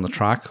anyway, on the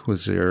track,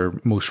 was your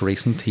most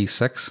recent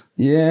T6.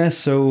 Yeah,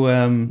 so...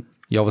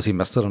 you obviously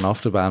missed it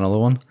enough to buy another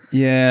one.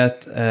 Yeah,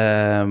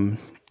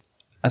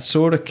 I'd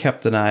sort of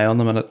kept an eye on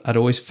them, and I'd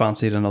always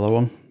fancied another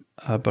one.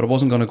 But I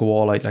wasn't going to go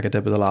all out like I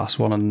did with the last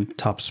one and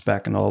top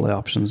spec and all the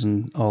options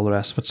and all the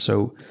rest of it.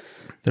 So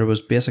there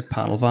was basic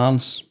panel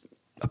vans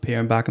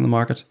appearing back in the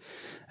market.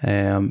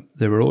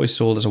 They were always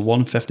sold as a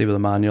 150 with a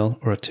manual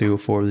or a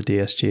 204 with a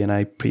DSG, and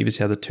I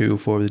previously had the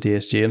 204 with a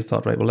DSG and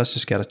thought, right, well, let's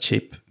just get a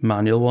cheap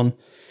manual one,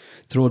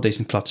 throw a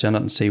decent clutch in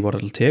it and see what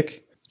it'll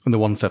take. And the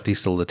 150 is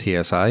still the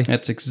TSI?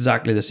 It's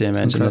exactly the same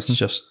engine, it's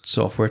just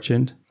software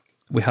tuned.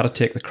 We had to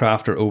take the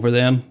Crafter over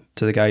then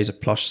to the guys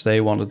at Plush. They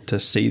wanted to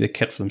see the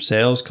kit for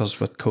themselves because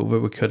with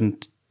COVID we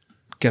couldn't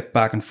get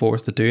back and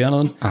forth to do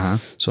anything.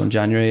 So in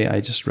January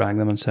I just rang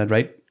them and said,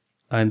 right,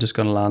 I'm just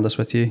going to land this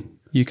with you.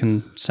 You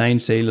can sign,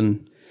 seal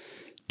and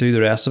do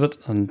the rest of it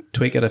and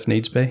tweak it if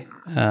needs be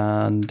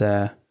and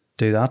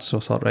do that. So I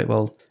thought, right,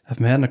 well, if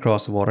I'm heading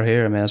across the water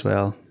here, I may as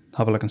well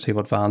have a look and see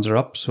what vans are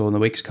up. So in the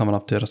weeks coming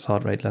up to it, I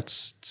thought, right,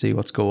 let's see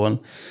what's going.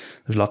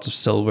 There's lots of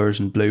silvers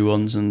and blue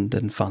ones and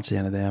didn't fancy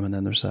any of them. And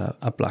then there's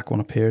a black one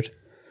appeared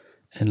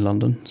in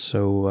London.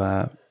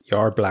 So you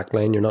are black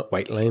line, you're not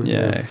white line.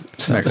 Yeah,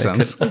 makes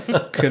sense.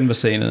 Couldn't be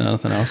seen in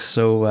anything else.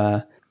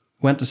 So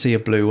went to see a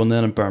blue one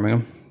then in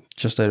Birmingham,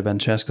 just out of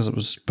interest because it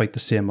was about the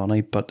same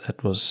money, but it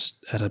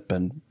had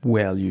been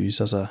well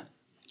used as a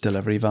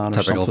delivery van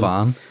or typical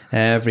something. van.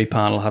 Every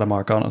panel had a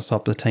mark on it at the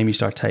top. By the time you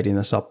start tidying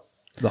this up,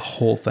 the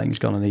whole thing's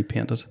going to need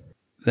painted.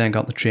 Then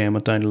got the train,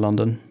 went down to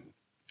London,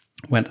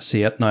 went to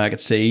see it. Now I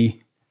could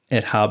see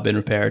it had been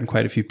repaired in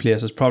quite a few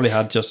places. Probably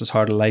had just as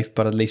hard a life,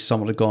 but at least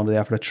someone had gone to the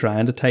effort of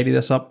trying to tidy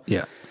this up.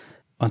 Yeah.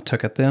 And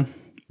took it then,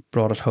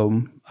 brought it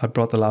home. I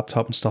brought the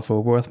laptop and stuff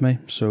over with me.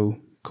 So,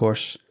 of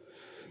course,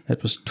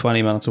 it was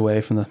 20 minutes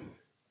away from the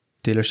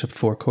dealership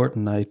forecourt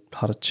and I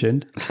had it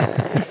tuned.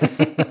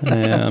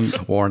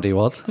 Warranty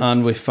what?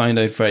 And we found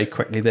out very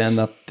quickly then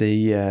that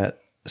the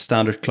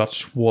standard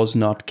clutch was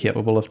not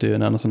capable of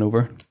doing anything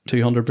over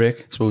 200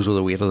 brake. I suppose with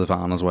the weight of the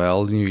van as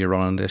well, you're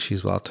running into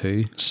issues with that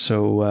too.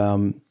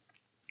 So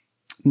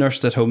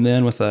nursed it home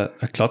then with a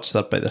clutch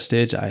that by this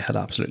stage I had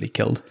absolutely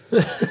killed.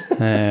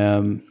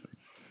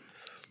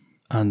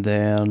 And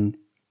then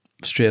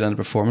straight into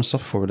performance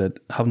stuff before we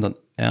haven't done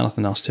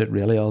anything else to it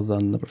really other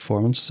than the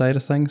performance side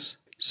of things.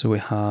 So we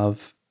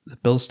have the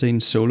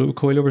Bilstein Solo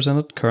coilovers in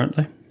it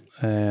currently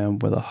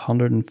with a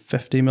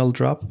 150mm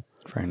drop.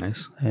 Very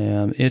nice.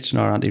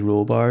 H&R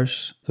anti-roll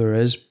bars. There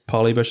is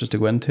poly bushes to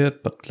go into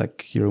it, but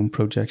like your own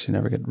projects, you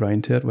never get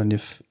round to it when you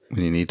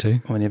need to.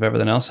 When you have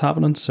everything else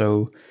happening.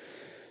 So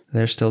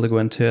they're still to go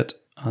into it.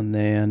 And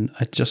then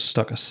I just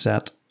stuck a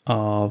set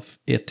of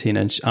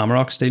 18-inch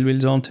Amarok steel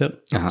wheels onto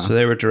it. So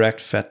they were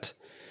direct fit.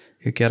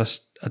 You could get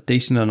a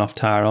decent enough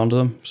tire onto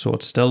them, so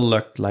it still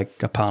looked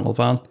like a panel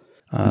van.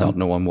 Not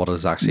knowing what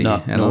is actually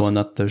not in knowing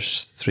it. that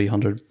there's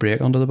 300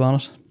 brake under the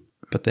bonnet.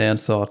 But then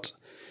thought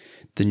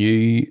the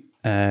new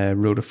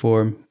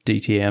Rotiform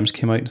DTMs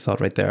came out and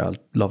thought, right there, a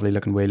lovely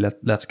looking wheel.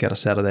 Let's get a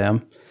set of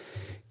them.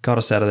 Got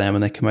a set of them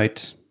and they came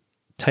out,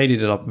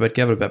 tidied it up a bit,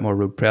 gave it a bit more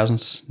road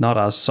presence. Not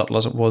as subtle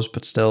as it was,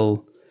 but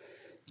still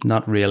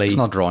not really. It's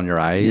not drawing your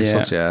eye as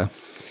such, yeah.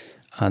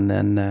 And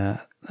then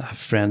a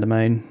friend of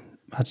mine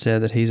had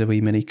said that he's a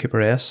wee Mini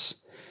Cooper S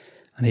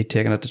and he'd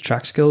taken it to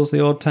Track Skills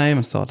the odd time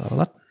and thought, oh,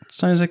 that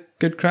sounds like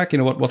good crack. You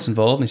know what's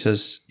involved? And he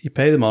says, you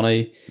pay the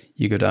money,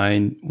 You go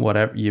down,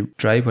 whatever you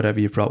drive, whatever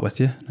you brought with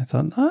you. And I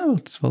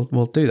thought,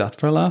 we'll do that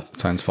for a laugh.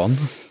 Sounds fun.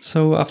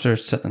 So after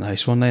sitting in the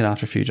house one night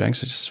after a few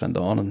drinks, I just went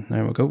on and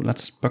there we go.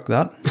 Let's book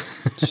that.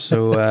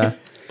 So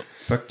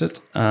booked it,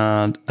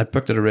 and I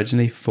booked it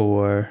originally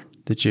for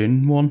the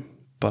June one,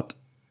 but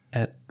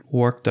it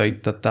worked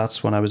out that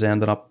that's when I was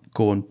ended up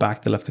going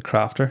back to lift the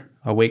Crafter.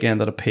 A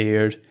weekend that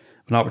appeared,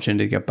 an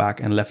opportunity to get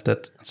back and lift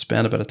it and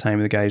spend a bit of time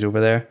with the guys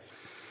over there.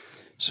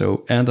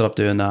 So ended up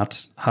doing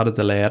that, had to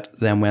delay it,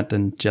 then went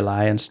in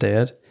July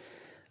instead.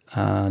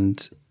 And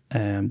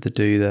they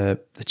do the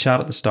chat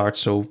at the start.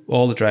 So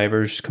all the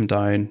drivers come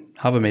down,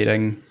 have a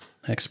meeting,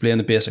 explain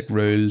the basic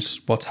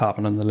rules, what's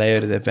happening, the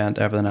layout of the event,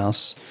 everything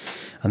else.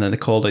 And then they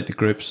called out the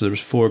groups. So there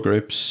was 4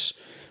 groups.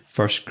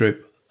 First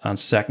group and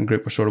second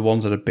group were sort of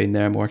ones that had been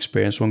there, more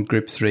experienced. One,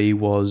 group 3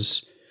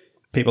 was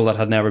people that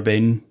had never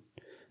been,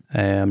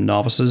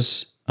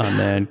 novices. And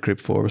then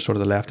group 4 was sort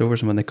of the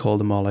leftovers. And when they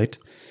called them all out,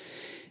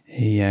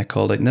 he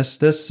called out, and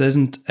this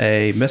isn't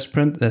a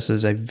misprint, this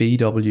is a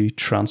VW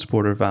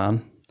Transporter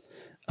van.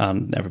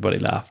 And everybody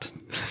laughed.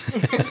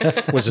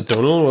 Was it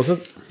Donald, was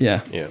it?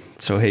 Yeah. Yeah.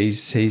 So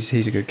he's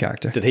a good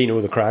character. Did he know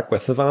the crack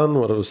with the van?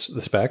 What was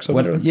the specs of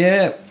it?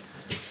 Yeah.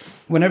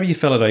 Whenever you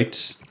fill it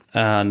out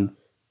and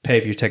pay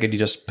for your ticket, you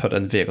just put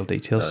in vehicle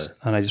details.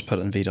 And I just put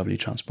in VW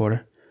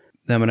Transporter.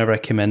 Then whenever I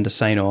came in to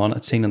sign on,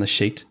 I'd seen on the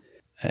sheet,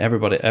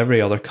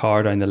 every other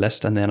car down the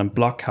list, and then in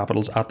block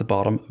capitals at the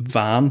bottom,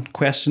 van ?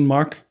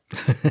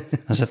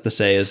 As if to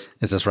say, is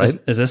this right?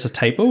 Is this a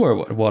typo or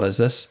what is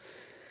this?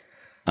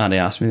 And he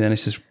asked me then, he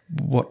says,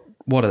 what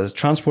is it?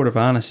 Transporter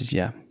van? I says,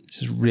 yeah. He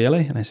says,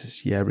 really? And I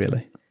says, yeah,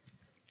 really.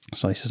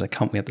 So he says, I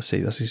can't wait to see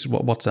this. He says,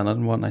 what's in it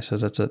and what? And I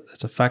says, it's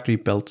a factory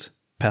built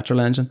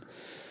petrol engine,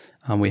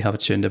 and we have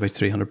it tuned to about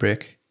 300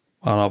 brake.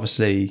 And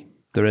obviously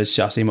there is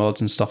chassis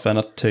mods and stuff in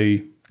it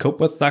to cope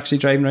with actually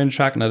driving around the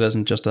track, and it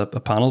isn't just a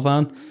panel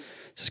van.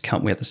 Just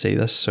can't wait to see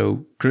this.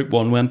 So group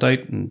 1 went out,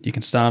 and you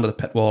can stand at the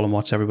pit wall and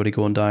watch everybody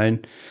going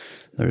down.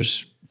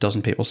 There's a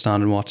dozen people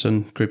standing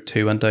watching. Group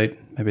 2 went out,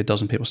 maybe a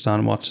dozen people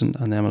standing watching,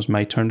 and then it was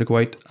my turn to go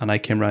out, and I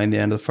came round the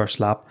end of the first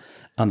lap,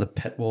 and the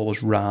pit wall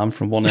was rammed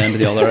from one end to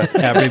the other.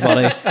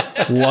 Everybody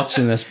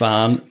watching this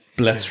van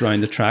blitz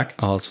round the track.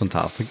 Oh, it's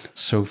fantastic.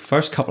 So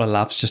first couple of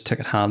laps just took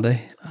it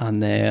handy,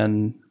 and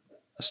then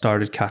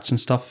started catching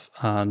stuff,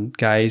 and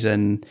guys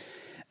in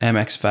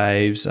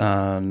MX-5s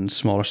and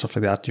smaller stuff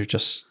like that, you're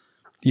just,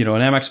 an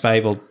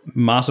MX-5 will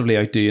massively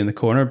outdo you in the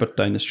corner, but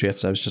down the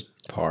straights I was just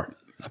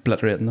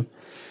obliterating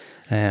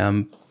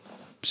them.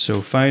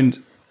 So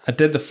I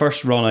did the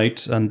first run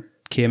out and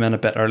came in a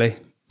bit early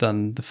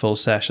than the full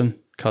session,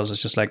 because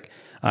it's just like,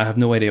 I have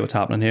no idea what's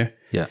happening here.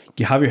 Yeah.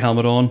 You have your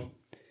helmet on,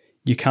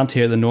 you can't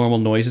hear the normal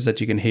noises that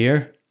you can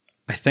hear.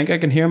 I think I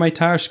can hear my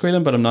tires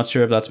squealing, but I'm not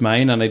sure if that's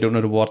mine, and I don't know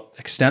to what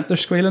extent they're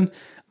squealing.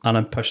 And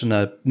I'm pushing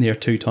a near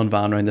 2-ton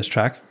van around this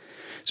track.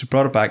 So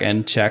brought it back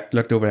in, checked,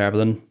 looked over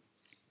everything.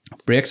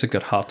 Brakes had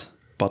got hot,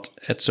 but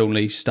it's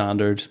only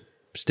standard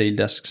steel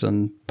discs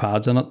and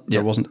pads in it. Yeah.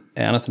 There wasn't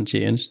anything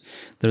changed.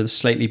 They're the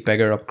slightly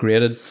bigger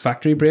upgraded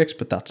factory brakes,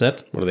 but that's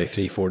it. What are they,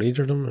 340s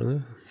or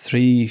something?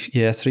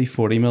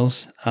 340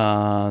 mils.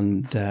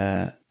 And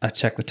I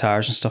checked the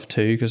tires and stuff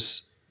too,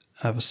 because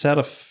I have a set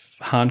of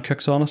hand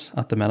cooks on it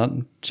at the minute,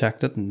 and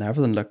checked it, and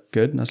everything looked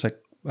good. And I was like,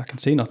 I can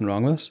see nothing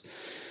wrong with this.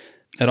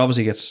 It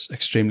obviously gets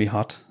extremely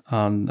hot,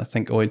 and I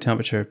think oil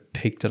temperature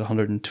peaked at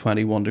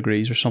 121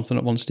 degrees or something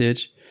at one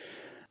stage.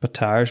 But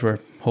tires were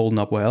holding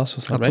up well, so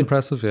I thought, That's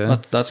impressive, yeah.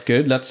 That's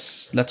good.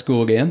 Let's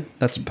go again.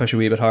 Let's push a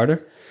wee bit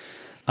harder.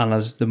 And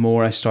as the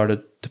more I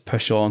started to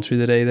push on through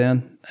the day,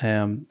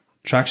 then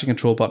traction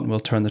control button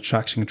will turn the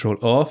traction control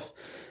off,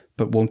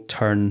 but won't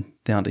turn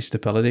the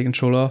anti-stability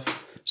control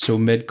off. So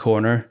mid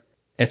corner,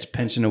 it's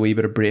pinching a wee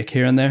bit of brake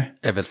here and there.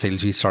 If it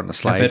feels you starting to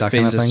slide, If it that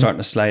feels kind of it's thing. starting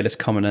to slide, it's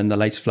coming in, the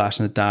lights flash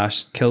in the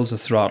dash, kills the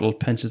throttle,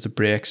 pinches the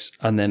brakes,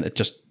 and then it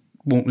just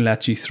won't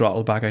let you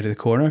throttle back out of the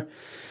corner.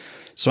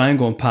 So I'm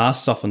going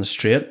past stuff on the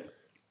straight.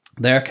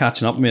 They're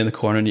catching up with me in the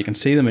corner, and you can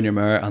see them in your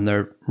mirror, and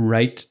they're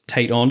right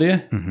tight onto you.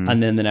 Mm-hmm.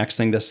 And then the next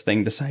thing, this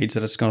thing decides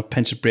that it's going to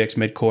pinch the brakes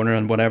mid-corner,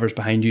 and whatever's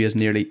behind you is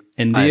nearly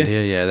into you.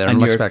 Yeah, they're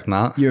not expecting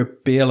that. You're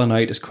bailing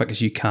out as quick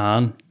as you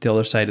can the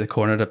other side of the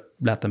corner to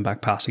let them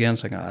back pass again.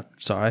 It's like,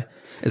 sorry.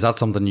 Is that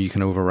something you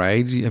can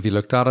override? Have you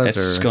looked at it?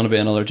 It's going to be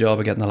another job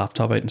of getting the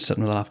laptop out and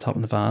sitting with the laptop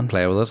in the van.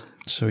 Play with it.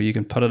 So you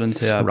can put it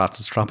into a Rats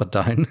and strap it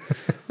down.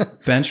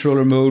 bench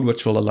roller mode,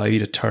 which will allow you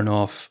to turn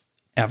off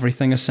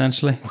everything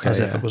essentially, as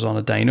if it was on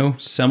a dyno,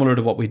 similar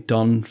to what we'd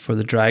done for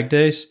the drag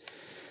days.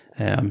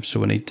 So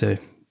we need to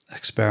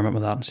experiment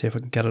with that and see if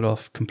we can get it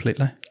off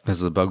completely. Is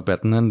the bug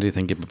bitten in? Do you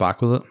think you'll be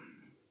back with it?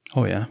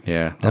 Oh yeah.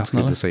 Yeah, that's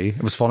Definitely. good to see.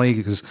 It was funny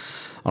because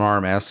on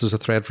RMS there's a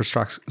thread for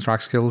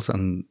track skills,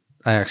 and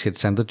I actually had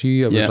sent it to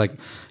you. I was like,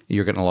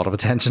 you're getting a lot of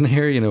attention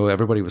here.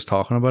 Everybody was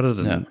talking about it,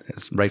 and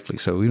it's rightfully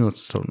so.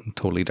 It's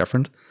totally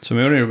different. So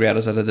my only regret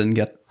is that I didn't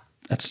get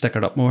it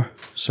stickered up more.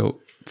 So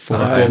for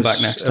going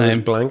back next It was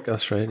time. blank.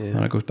 That's right. Yeah.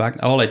 And it goes back.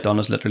 All I'd done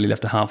is literally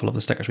left a handful of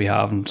the stickers we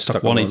have and stuck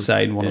Stuck one them each on.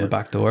 side and one on the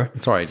back door.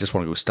 It's all right. Just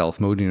want to go stealth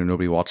mode,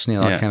 nobody watching you,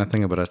 that Yeah. kind of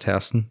thing, a bit of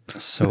testing.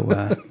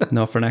 So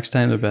no, for next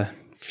time there'll be a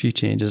few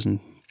changes and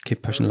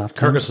keep pushing left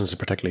turns. Ferguson's a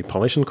particularly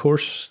punishing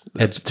course.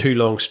 It's 2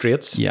 long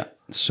straights. Yeah.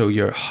 So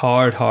you're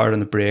hard on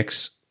the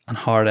brakes and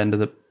hard into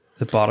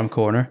the bottom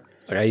corner.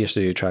 Like I used to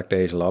do track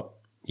days a lot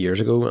years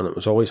ago, and it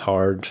was always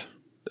hard.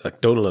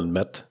 Like Donal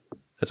admit,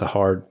 it's a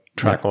hard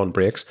track on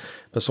brakes,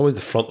 but it's always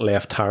the front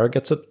left tire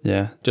gets it.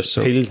 Yeah. Just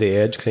so peels the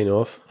edge clean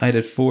off. I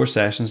did 4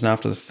 sessions, and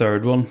after the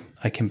third one,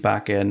 I came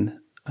back in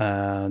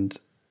and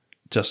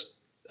just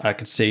I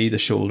could see the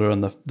shoulder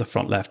on the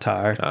front left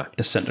tire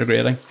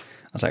disintegrating.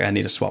 I was like, I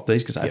need to swap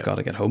these because I've got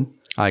to get home.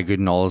 Aye, good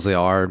and all as they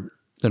are,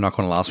 they're not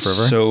going to last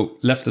forever. So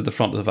lifted the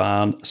front of the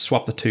van,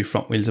 swapped the 2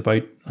 front wheels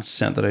about, and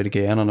sent it out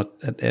again, and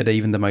it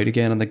evened them out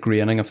again, and the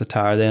graining of the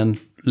tire then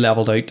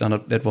leveled out, and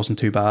it wasn't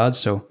too bad.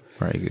 So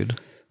Very good.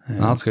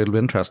 That's good. It'll be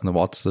interesting to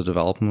watch the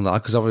development of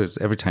that, because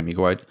every time you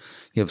go out,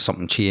 you have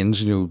something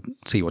change,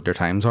 see what your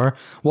times are.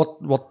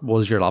 What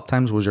was your lap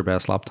times? What was your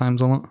best lap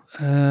times on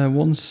it?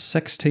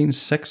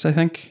 1:16.6, I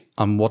think.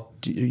 And what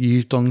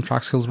you've done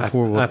track skills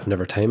before? What I've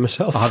never timed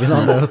myself. have you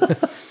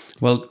not?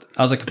 Well,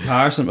 as a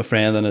comparison, my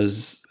friend and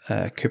his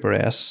Cooper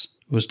S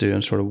was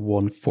doing sort of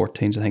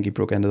 1:14s. I think he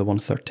broke into the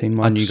 1:13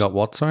 marks. And you got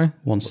what, sorry?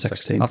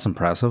 1:16. That's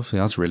impressive.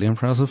 Yeah, that's really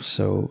impressive.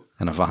 So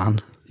In a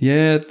van.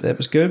 yeah, it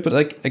was good. But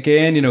like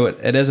again,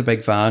 it is a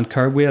big van.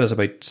 Curb weight is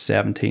about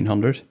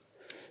 1,700,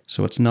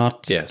 so it's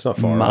not It's not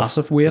far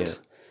massive off. weight.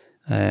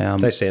 I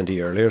was saying to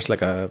you earlier, it's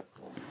like a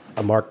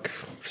Mark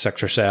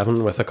 6 or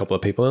 7 with a couple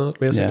of people in it,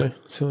 basically. Yeah.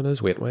 So it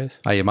is weight wise.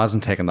 I imagine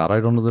taking that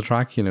out onto the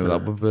track,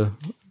 that would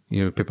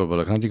be, people would be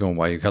looking at you going,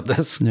 why you got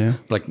this? Yeah.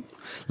 Like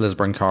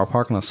Lisburn car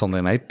park on a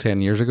Sunday night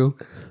 10 years ago,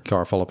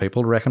 car full of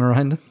people wrecking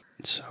around it.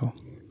 So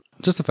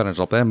Just to finish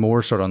up there,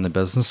 more sort of on the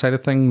business side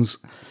of things,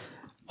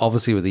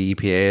 obviously with the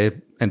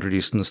EPA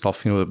introducing the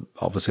stuff,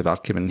 obviously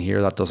that came in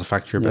here, that does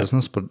affect your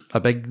business, but a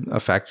big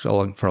effect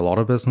for a lot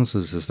of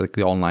businesses is like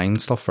the online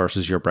stuff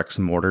versus your bricks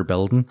and mortar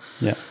building.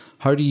 yeah.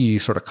 How do you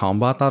sort of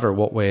combat that, or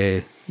what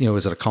way,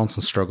 is it a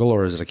constant struggle,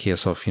 or is it a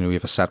case of, you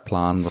have a set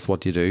plan with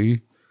what you do?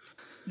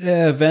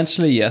 Yeah,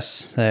 eventually,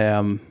 yes.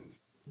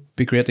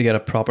 Be great to get a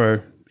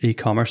proper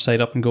e-commerce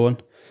site up and going.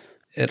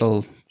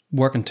 It'll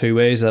work in 2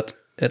 ways. That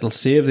it'll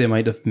save the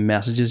amount of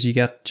messages you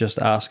get just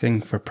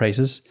asking for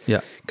prices. Yeah.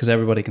 Because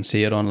everybody can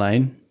see it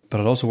online. But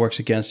it also works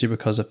against you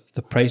because if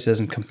the price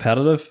isn't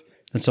competitive,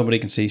 then somebody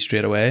can see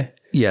straight away.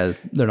 Yeah,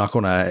 they're not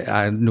going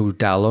to no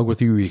dialogue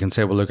with you. You can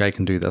say, well, look, I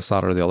can do this,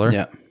 that, or the other.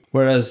 Yeah.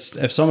 Whereas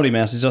if somebody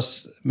messages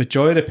us,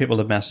 majority of people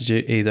that message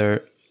you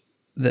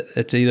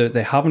it's either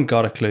they haven't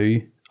got a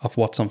clue of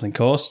what something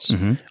costs,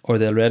 or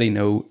they already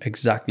know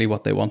exactly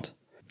what they want.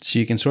 So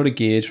you can sort of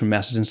gauge from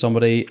messaging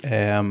somebody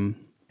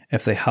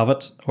if they have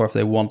it or if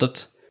they want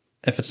it.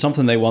 If it's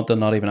something they want, they'll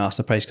not even ask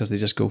the price because they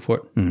just go for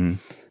it.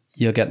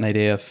 You'll get an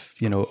idea of,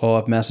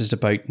 I've messaged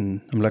about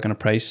and I'm looking at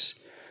price.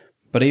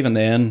 But even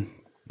then,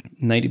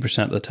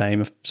 90% of the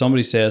time, if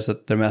somebody says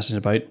that they're messaging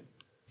about,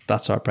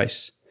 that's our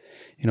price.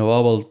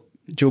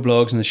 Joe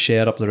Blogs in the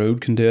shed up the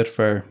road can do it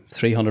for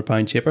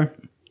 £300 cheaper.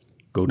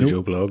 Go to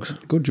Joe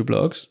Blogs. Go to Joe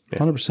Blogs,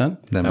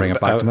 100%. Then bring it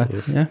back to me.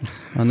 Yeah,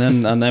 and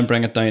then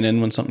bring it down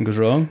in when something goes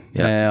wrong.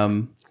 Yeah.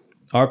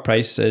 Our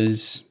price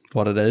is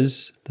what it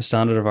is. The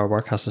standard of our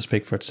work has to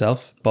speak for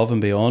itself, above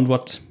and beyond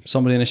what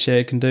somebody in a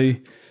shed can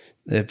do.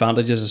 The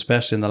advantages,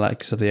 especially in the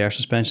likes of the air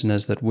suspension,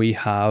 is that we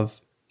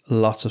have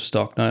lots of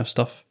stock now of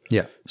stuff.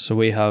 Yeah. So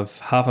we have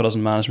half a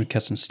dozen management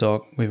kits in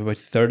stock. We have about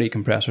 30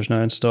 compressors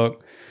now in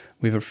stock.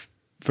 We have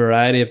a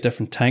variety of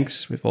different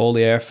tanks. We have all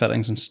the air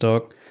fittings in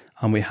stock,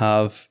 and we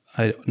have.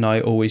 I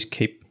now always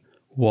keep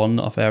one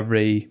of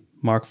every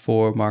Mark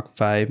 4, Mark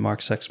 5,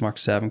 Mark 6, Mark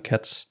 7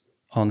 kits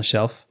on the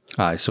shelf.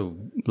 Aye, so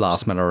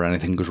last minute or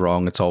anything goes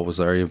wrong, it's always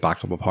there. You have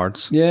backup of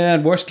parts. Yeah,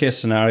 and worst case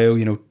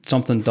scenario,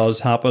 something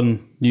does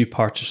happen, new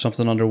parts or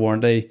something under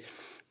warranty.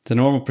 The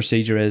normal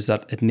procedure is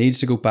that it needs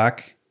to go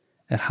back.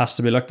 It has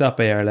to be looked at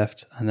by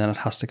Airlift, and then it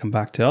has to come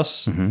back to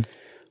us.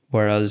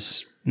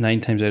 Whereas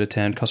 9 times out of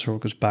 10, customer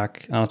goes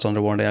back and it's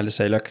under warranty. I'll just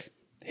say, look,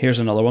 here's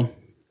another one.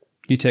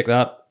 You take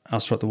that. I'll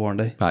sort the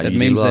warranty. You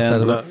deal with that side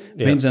of it.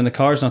 Means then the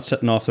car's not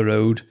sitting off the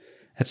road.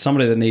 It's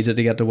somebody that needs it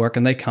to get to work,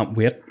 and they can't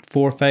wait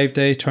 4 or 5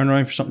 day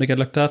turnaround for something to get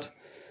looked at.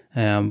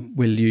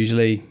 We'll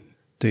usually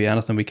do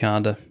anything we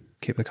can to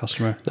keep the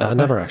customer. I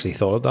never actually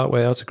thought it that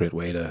way. That's a great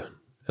way to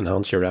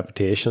enhance your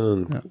reputation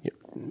and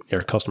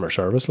your customer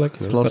service.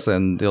 Plus,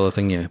 then the other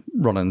thing you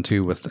run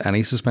into with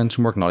any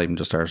suspension work, not even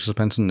just air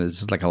suspension,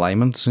 is like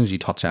alignment. As soon as you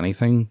touch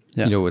anything,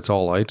 it's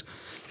all out.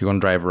 You're going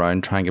to drive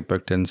around, try and get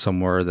booked in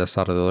somewhere, this,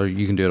 that, or the other.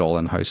 You can do it all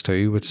in-house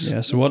too.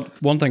 So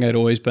one thing I'd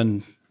always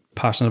been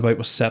passionate about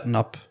was setting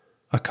up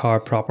a car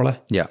properly.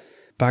 Yeah.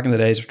 Back in the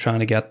days of trying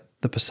to get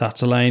the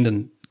Passats aligned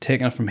and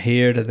taking it from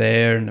here to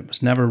there, and it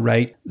was never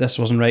right. This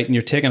wasn't right, and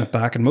you're taking it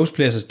back. And most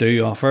places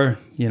do offer,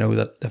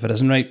 that if it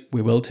isn't right,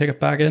 we will take it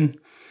back in.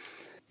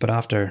 But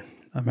I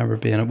remember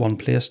being at one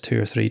place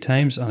 2 or 3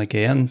 times, and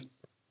again,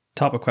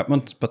 top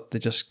equipment, but they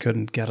just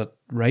couldn't get it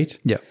right.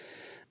 Yeah.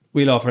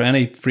 We'll offer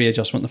any free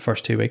adjustment in the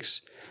first 2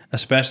 weeks,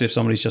 especially if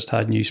somebody's just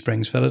had new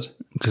springs fitted,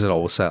 Because it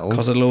always settles.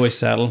 because it'll always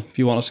settle. If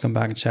you want us to come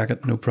back and check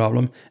it, no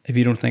problem. If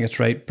you don't think it's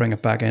right, bring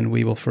it back in.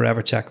 We will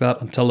forever check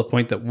that until the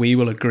point that we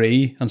will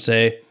agree and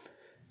say,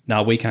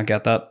 no, we can't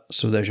get that,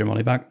 so there's your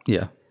money back.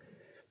 Yeah.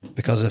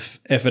 Because if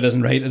it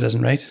isn't right, it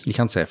isn't right. You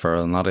can't say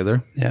further than that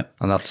either. Yeah,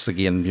 And that's,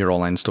 again, your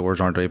online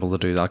stores aren't able to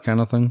do that kind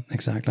of thing.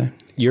 exactly.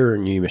 Your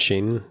new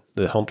machine,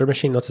 the Hunter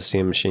machine, that's the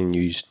same machine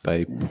used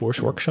by Porsche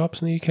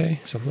workshops in the UK,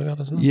 something like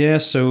that, isn't it? Yeah,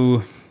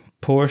 so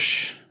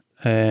Porsche,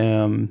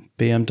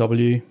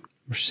 BMW,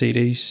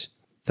 Mercedes,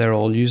 they're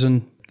all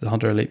using the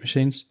Hunter Elite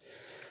machines.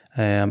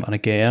 And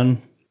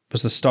again, it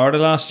was the start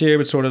of last year,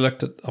 we sort of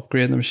looked at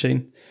upgrading the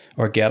machine,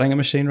 or getting a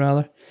machine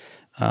rather.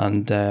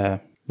 And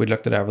we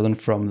looked at everything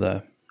from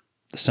the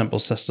simple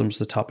systems,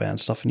 the top end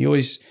stuff. And you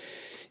always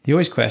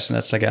question it.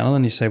 It's like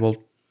anything. You say, well,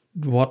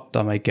 what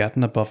am I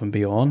getting above and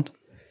beyond?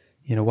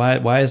 You know,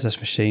 why is this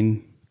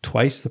machine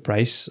twice the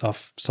price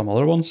of some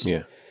other ones?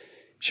 Yeah.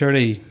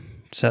 Surely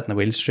setting the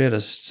wheel straight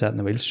is setting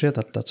the wheel straight.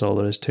 That's all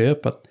there is to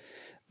it. But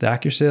the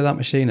accuracy of that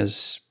machine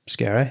is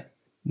scary.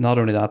 Not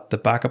only that, the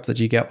backup that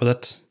you get with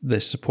it,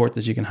 the support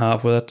that you can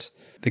have with it.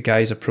 The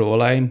guys at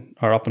ProLine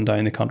are up and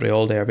down the country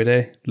all day, every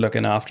day,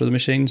 looking after the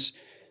machines.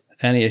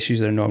 Any issues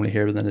that are normally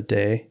here within a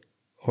day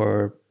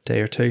or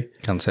day or two.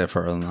 Can't say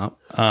further than that.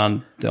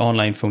 And the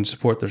online phone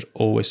support, there's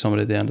always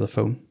somebody at the end of the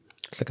phone.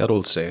 It's like that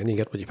old saying, you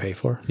get what you pay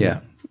for. Yeah,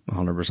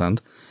 100%.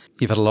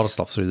 You've had a lot of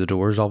stuff through the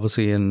doors,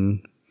 obviously,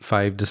 in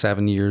 5 to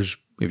 7 years,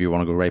 if you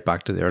want to go right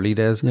back to the early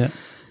days. Yeah.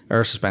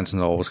 Air suspension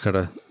is always kind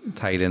of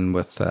tied in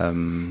with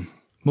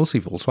mostly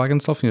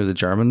Volkswagen stuff, the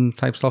German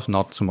type stuff,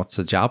 not so much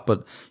the Jap,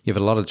 but you've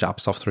had a lot of Jap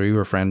stuff through.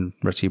 Our friend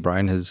Richie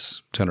Brown,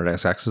 his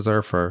 200SX is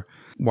there for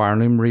wiring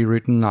room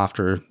rerouting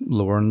after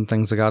lowering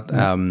things like that.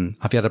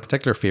 Have you had a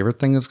particular favourite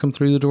thing that's come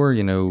through the door?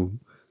 You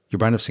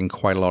Brian have seen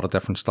quite a lot of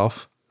different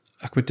stuff.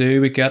 Like we do,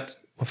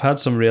 we've had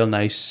some real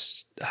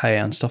nice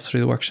high-end stuff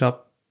through the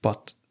workshop,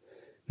 but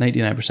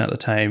 99% of the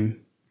time,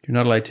 you're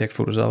not allowed to take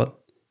photos of it.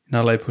 You're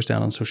not allowed to post it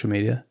on social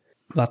media.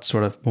 That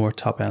sort of more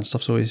top-end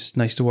stuff's always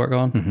nice to work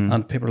on. Mm-hmm.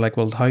 And people are like,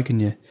 well, how can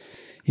you're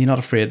not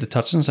afraid to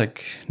touch it? And it's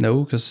like,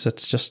 no, because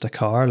it's just a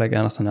car like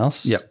anything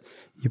else. Yep.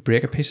 You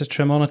break a piece of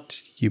trim on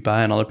it, you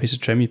buy another piece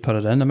of trim, you put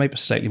it in. It might be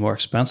slightly more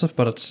expensive,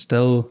 but it's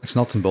still... It's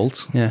nuts and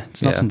bolts. Yeah,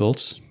 it's nuts Yeah. and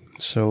bolts.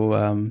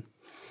 So,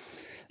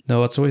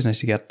 no, it's always nice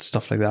to get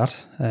stuff like that.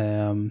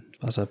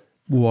 As a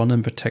one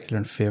in particular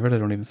and favourite, I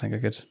don't even think I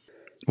could...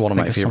 One of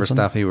think my of favourite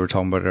something. stuff we were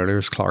talking about earlier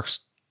is Clark's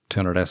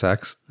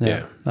 200SX.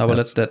 Yeah. Oh, well,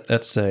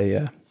 it's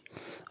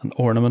an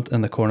ornament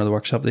in the corner of the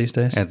workshop these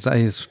days. I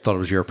thought it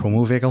was your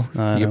promo vehicle.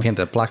 I You know. paint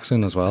it black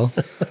soon as well.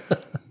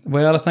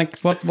 Well, I think,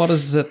 what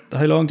is it?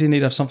 How long do you need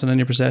to have something in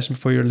your possession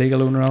before you're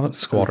legal owner of it?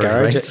 Squatters'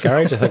 Garage, rights.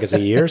 garage, I think it's a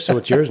year, so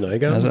it's yours now,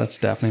 guys. That's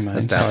definitely mine.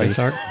 That's Sorry, definitely-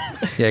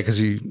 Clark. Yeah,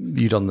 because you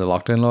done the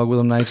lockdown log with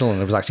him, Nigel,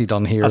 and it was actually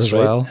done here That's as right.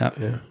 well.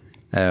 Yeah.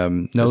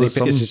 No, Has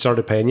some- he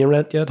started paying you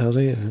rent yet, has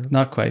he?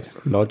 Not quite.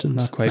 Lodgings?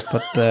 Not quite,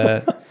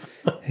 but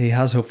he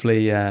has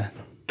hopefully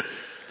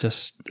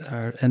just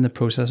are in the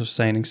process of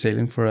signing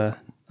sealing for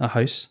a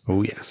house.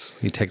 oh yes,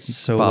 you take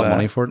So, bad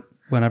money for it.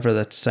 Whenever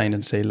that's signed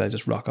and sealed, I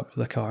just rock up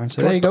with the car and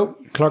say, there you go.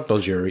 Clark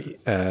does your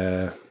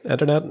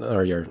internet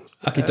or your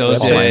He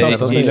does. website Yeah, stuff, he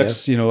doesn't he?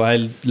 looks,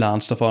 I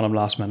land stuff on him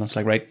last minute. It's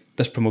like, right,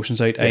 this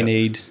promotion's out. I Yeah.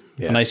 need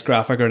Yeah. a nice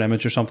graphic or an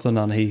image or something,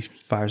 and he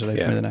fires it out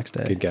Yeah. for me the next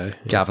day. Good guy.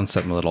 Gavin's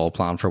sitting with it all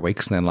planned for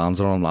weeks and then lands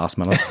it on him last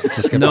minute.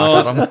 Just get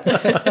No. back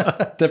at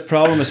him. The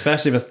problem,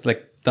 especially with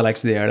like the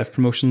likes of the airlift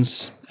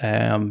promotions,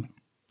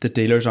 the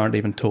dealers aren't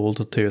even told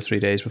till 2 or 3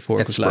 days before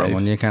it It's goes sprung live.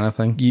 on you kind of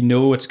thing. You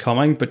know it's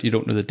coming, but you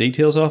don't know the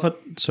details of it.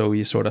 So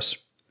you sort of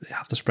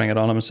have to spring it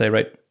on them and say,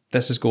 right,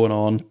 this is going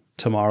on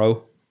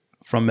tomorrow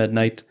from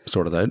midnight.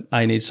 Sort it out.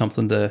 I need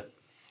something to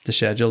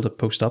schedule to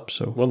post up.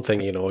 So One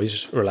thing you can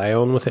always rely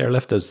on with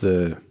Airlift is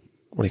the,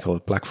 what do you call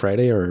it, Black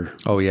Friday, or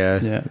Oh yeah,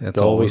 Yeah. It's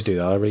they always do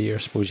that every year. I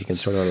suppose you can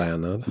sort of rely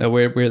on that. no,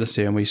 we're the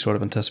same. We sort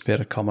of anticipate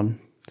it coming,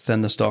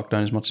 thin the stock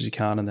down as much as you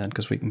can, and then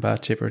because we can buy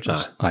it cheaper,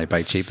 just I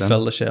buy cheap then.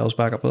 fill the shelves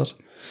back up with it.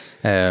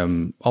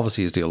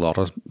 Obviously, you do a lot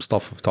of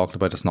stuff we've talked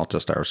about. It's not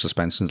just air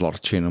suspensions, a lot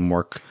of tuning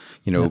work,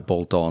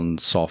 bolt-on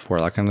software,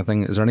 that kind of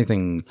thing. Is there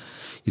anything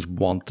you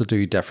want to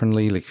do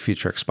differently, like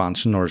future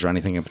expansion, or is there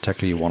anything in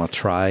particular you want to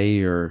try?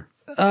 Or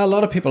A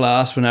lot of people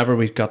ask whenever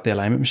we've got the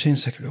alignment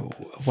machines, like,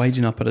 why do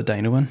you not put a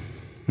dyno in?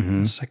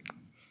 It's like,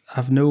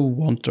 I've no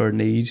want or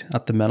need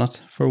at the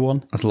minute for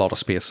one. there's a lot of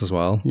space as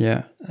well.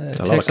 Yeah, it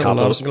a lot takes of up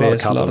a lot capital- of space, a lot of a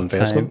capital lot of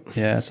investment. time.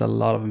 Yeah, it's a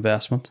lot of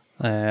investment.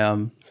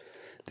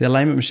 The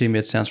alignment machine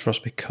made sense for us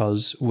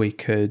because we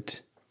could,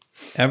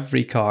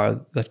 every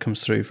car that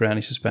comes through for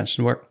any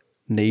suspension work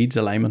needs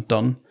alignment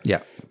done.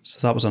 Yeah, So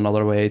that was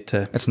another way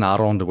to, it's an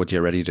add-on to what you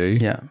already do.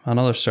 yeah,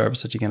 another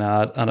service that you can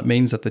add, and it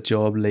means that the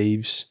job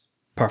leaves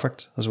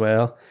perfect as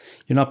well.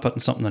 You're not putting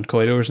something in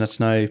coilovers and it's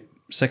now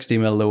 60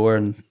 mil lower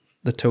and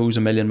the toe's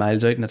a million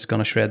miles out and it's going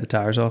to shred the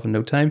tires off in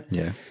no time.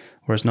 Yeah.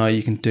 Whereas now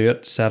you can do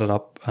it, set it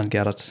up and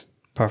get it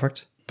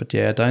perfect. But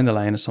yeah, down the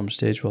line at some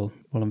stage, we'll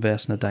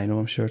invest in a dyno,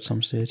 I'm sure, at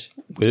some stage.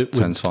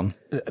 Sounds fun.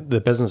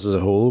 The business as a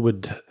whole,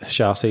 would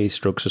chassis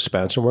stroke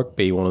suspension work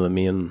be one of the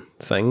main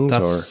things?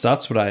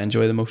 That's what I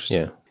enjoy the most.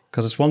 Yeah.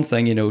 Because it's one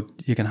thing,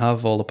 you can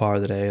have all the power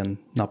of the day and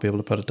not be able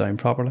to put it down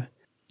properly.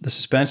 The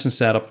suspension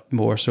setup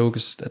more so,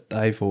 because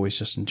I've always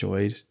just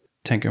enjoyed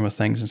tinkering with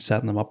things and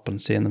setting them up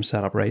and seeing them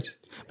set up right.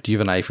 Do you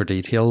have an eye for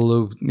detail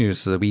though?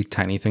 So the wee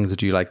tiny things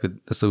that you like,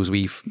 it's those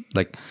wee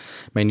like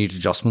minute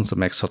adjustments that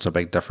make such a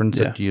big difference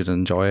that you'd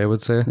enjoy, I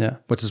would say. Yeah.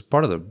 Which is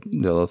part of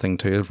the other thing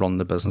too of running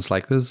the business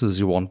like this, is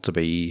you want to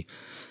be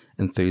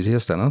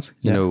enthusiast in it,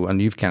 you know,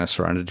 and you've kind of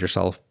surrounded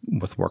yourself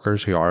with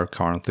workers who are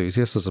car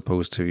enthusiasts as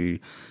opposed to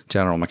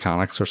general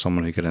mechanics or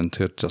someone who get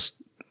into it just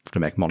to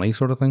make money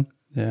sort of thing.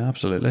 Yeah,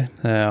 absolutely.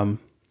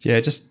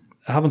 Just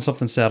having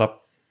something set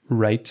up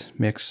right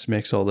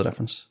makes all the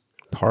difference.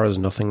 Power is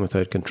nothing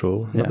without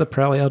control. Yeah. Not the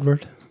Pirelli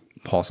advert?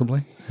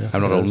 Possibly.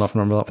 I'm not old enough to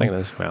remember that I think one.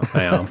 it is. Well,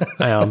 I am.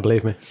 I am,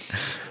 believe me.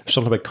 There's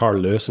something about Carl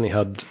Lewis, and he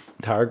had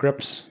tire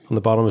grips on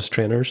the bottom of his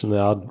trainers, and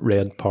the ad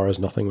read, "Power is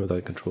nothing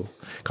without control."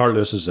 Carl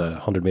Lewis is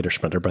a 100-meter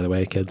sprinter, by the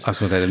way, kids. I was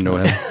going to say I didn't know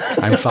him.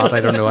 I'm fat, I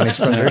don't know any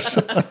sprinters.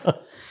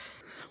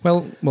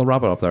 Well, we'll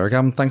wrap it up there,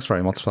 Gavin. Thanks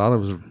very much for that. It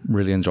was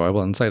really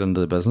enjoyable insight into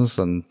the business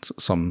and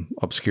some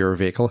obscure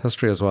vehicle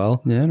history as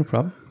well. Yeah, no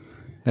problem.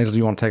 Nigel, do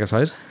you want to take us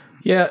out?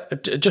 Yeah,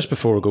 just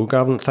before we go,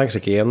 Gavin, thanks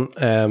again.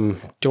 Do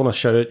you want to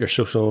shout out your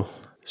social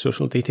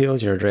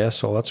details, your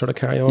address, all that sort of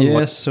carry on?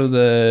 Yes, so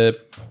the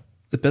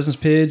business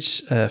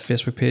page,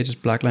 Facebook page is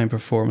Blackline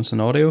Performance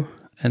and Audio.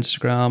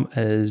 Instagram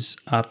is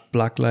at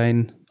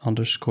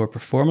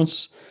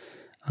Blackline_performance.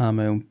 And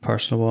my own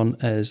personal one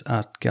is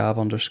at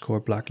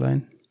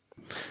Gav_Blackline.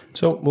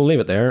 So we'll leave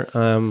it there.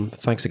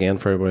 Thanks again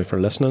for everybody for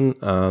listening,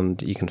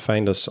 and you can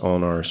find us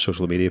on our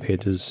social media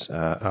pages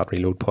at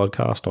Reload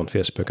Podcast on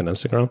Facebook and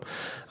Instagram,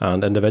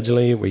 and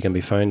individually we can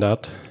be found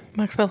at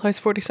Maxwell House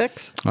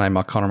 46. And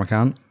I'm Connor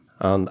McCann.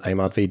 and I'm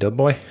at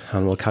VDubboy,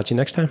 and we'll catch you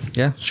next time.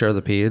 Yeah, share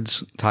the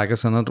page, tag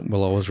us in it.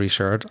 We'll always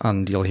reshare it,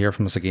 and you'll hear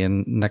from us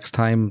again next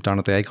time down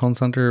at the Icon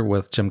Centre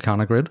with Jim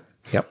Canagrid.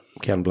 Yep,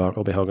 Ken Block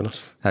will be hugging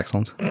us.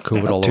 Excellent.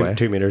 COVID all the way.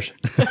 2 meters.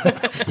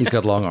 He's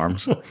got long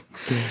arms.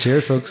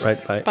 Cheers, folks.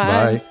 Right, bye.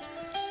 Bye. Bye.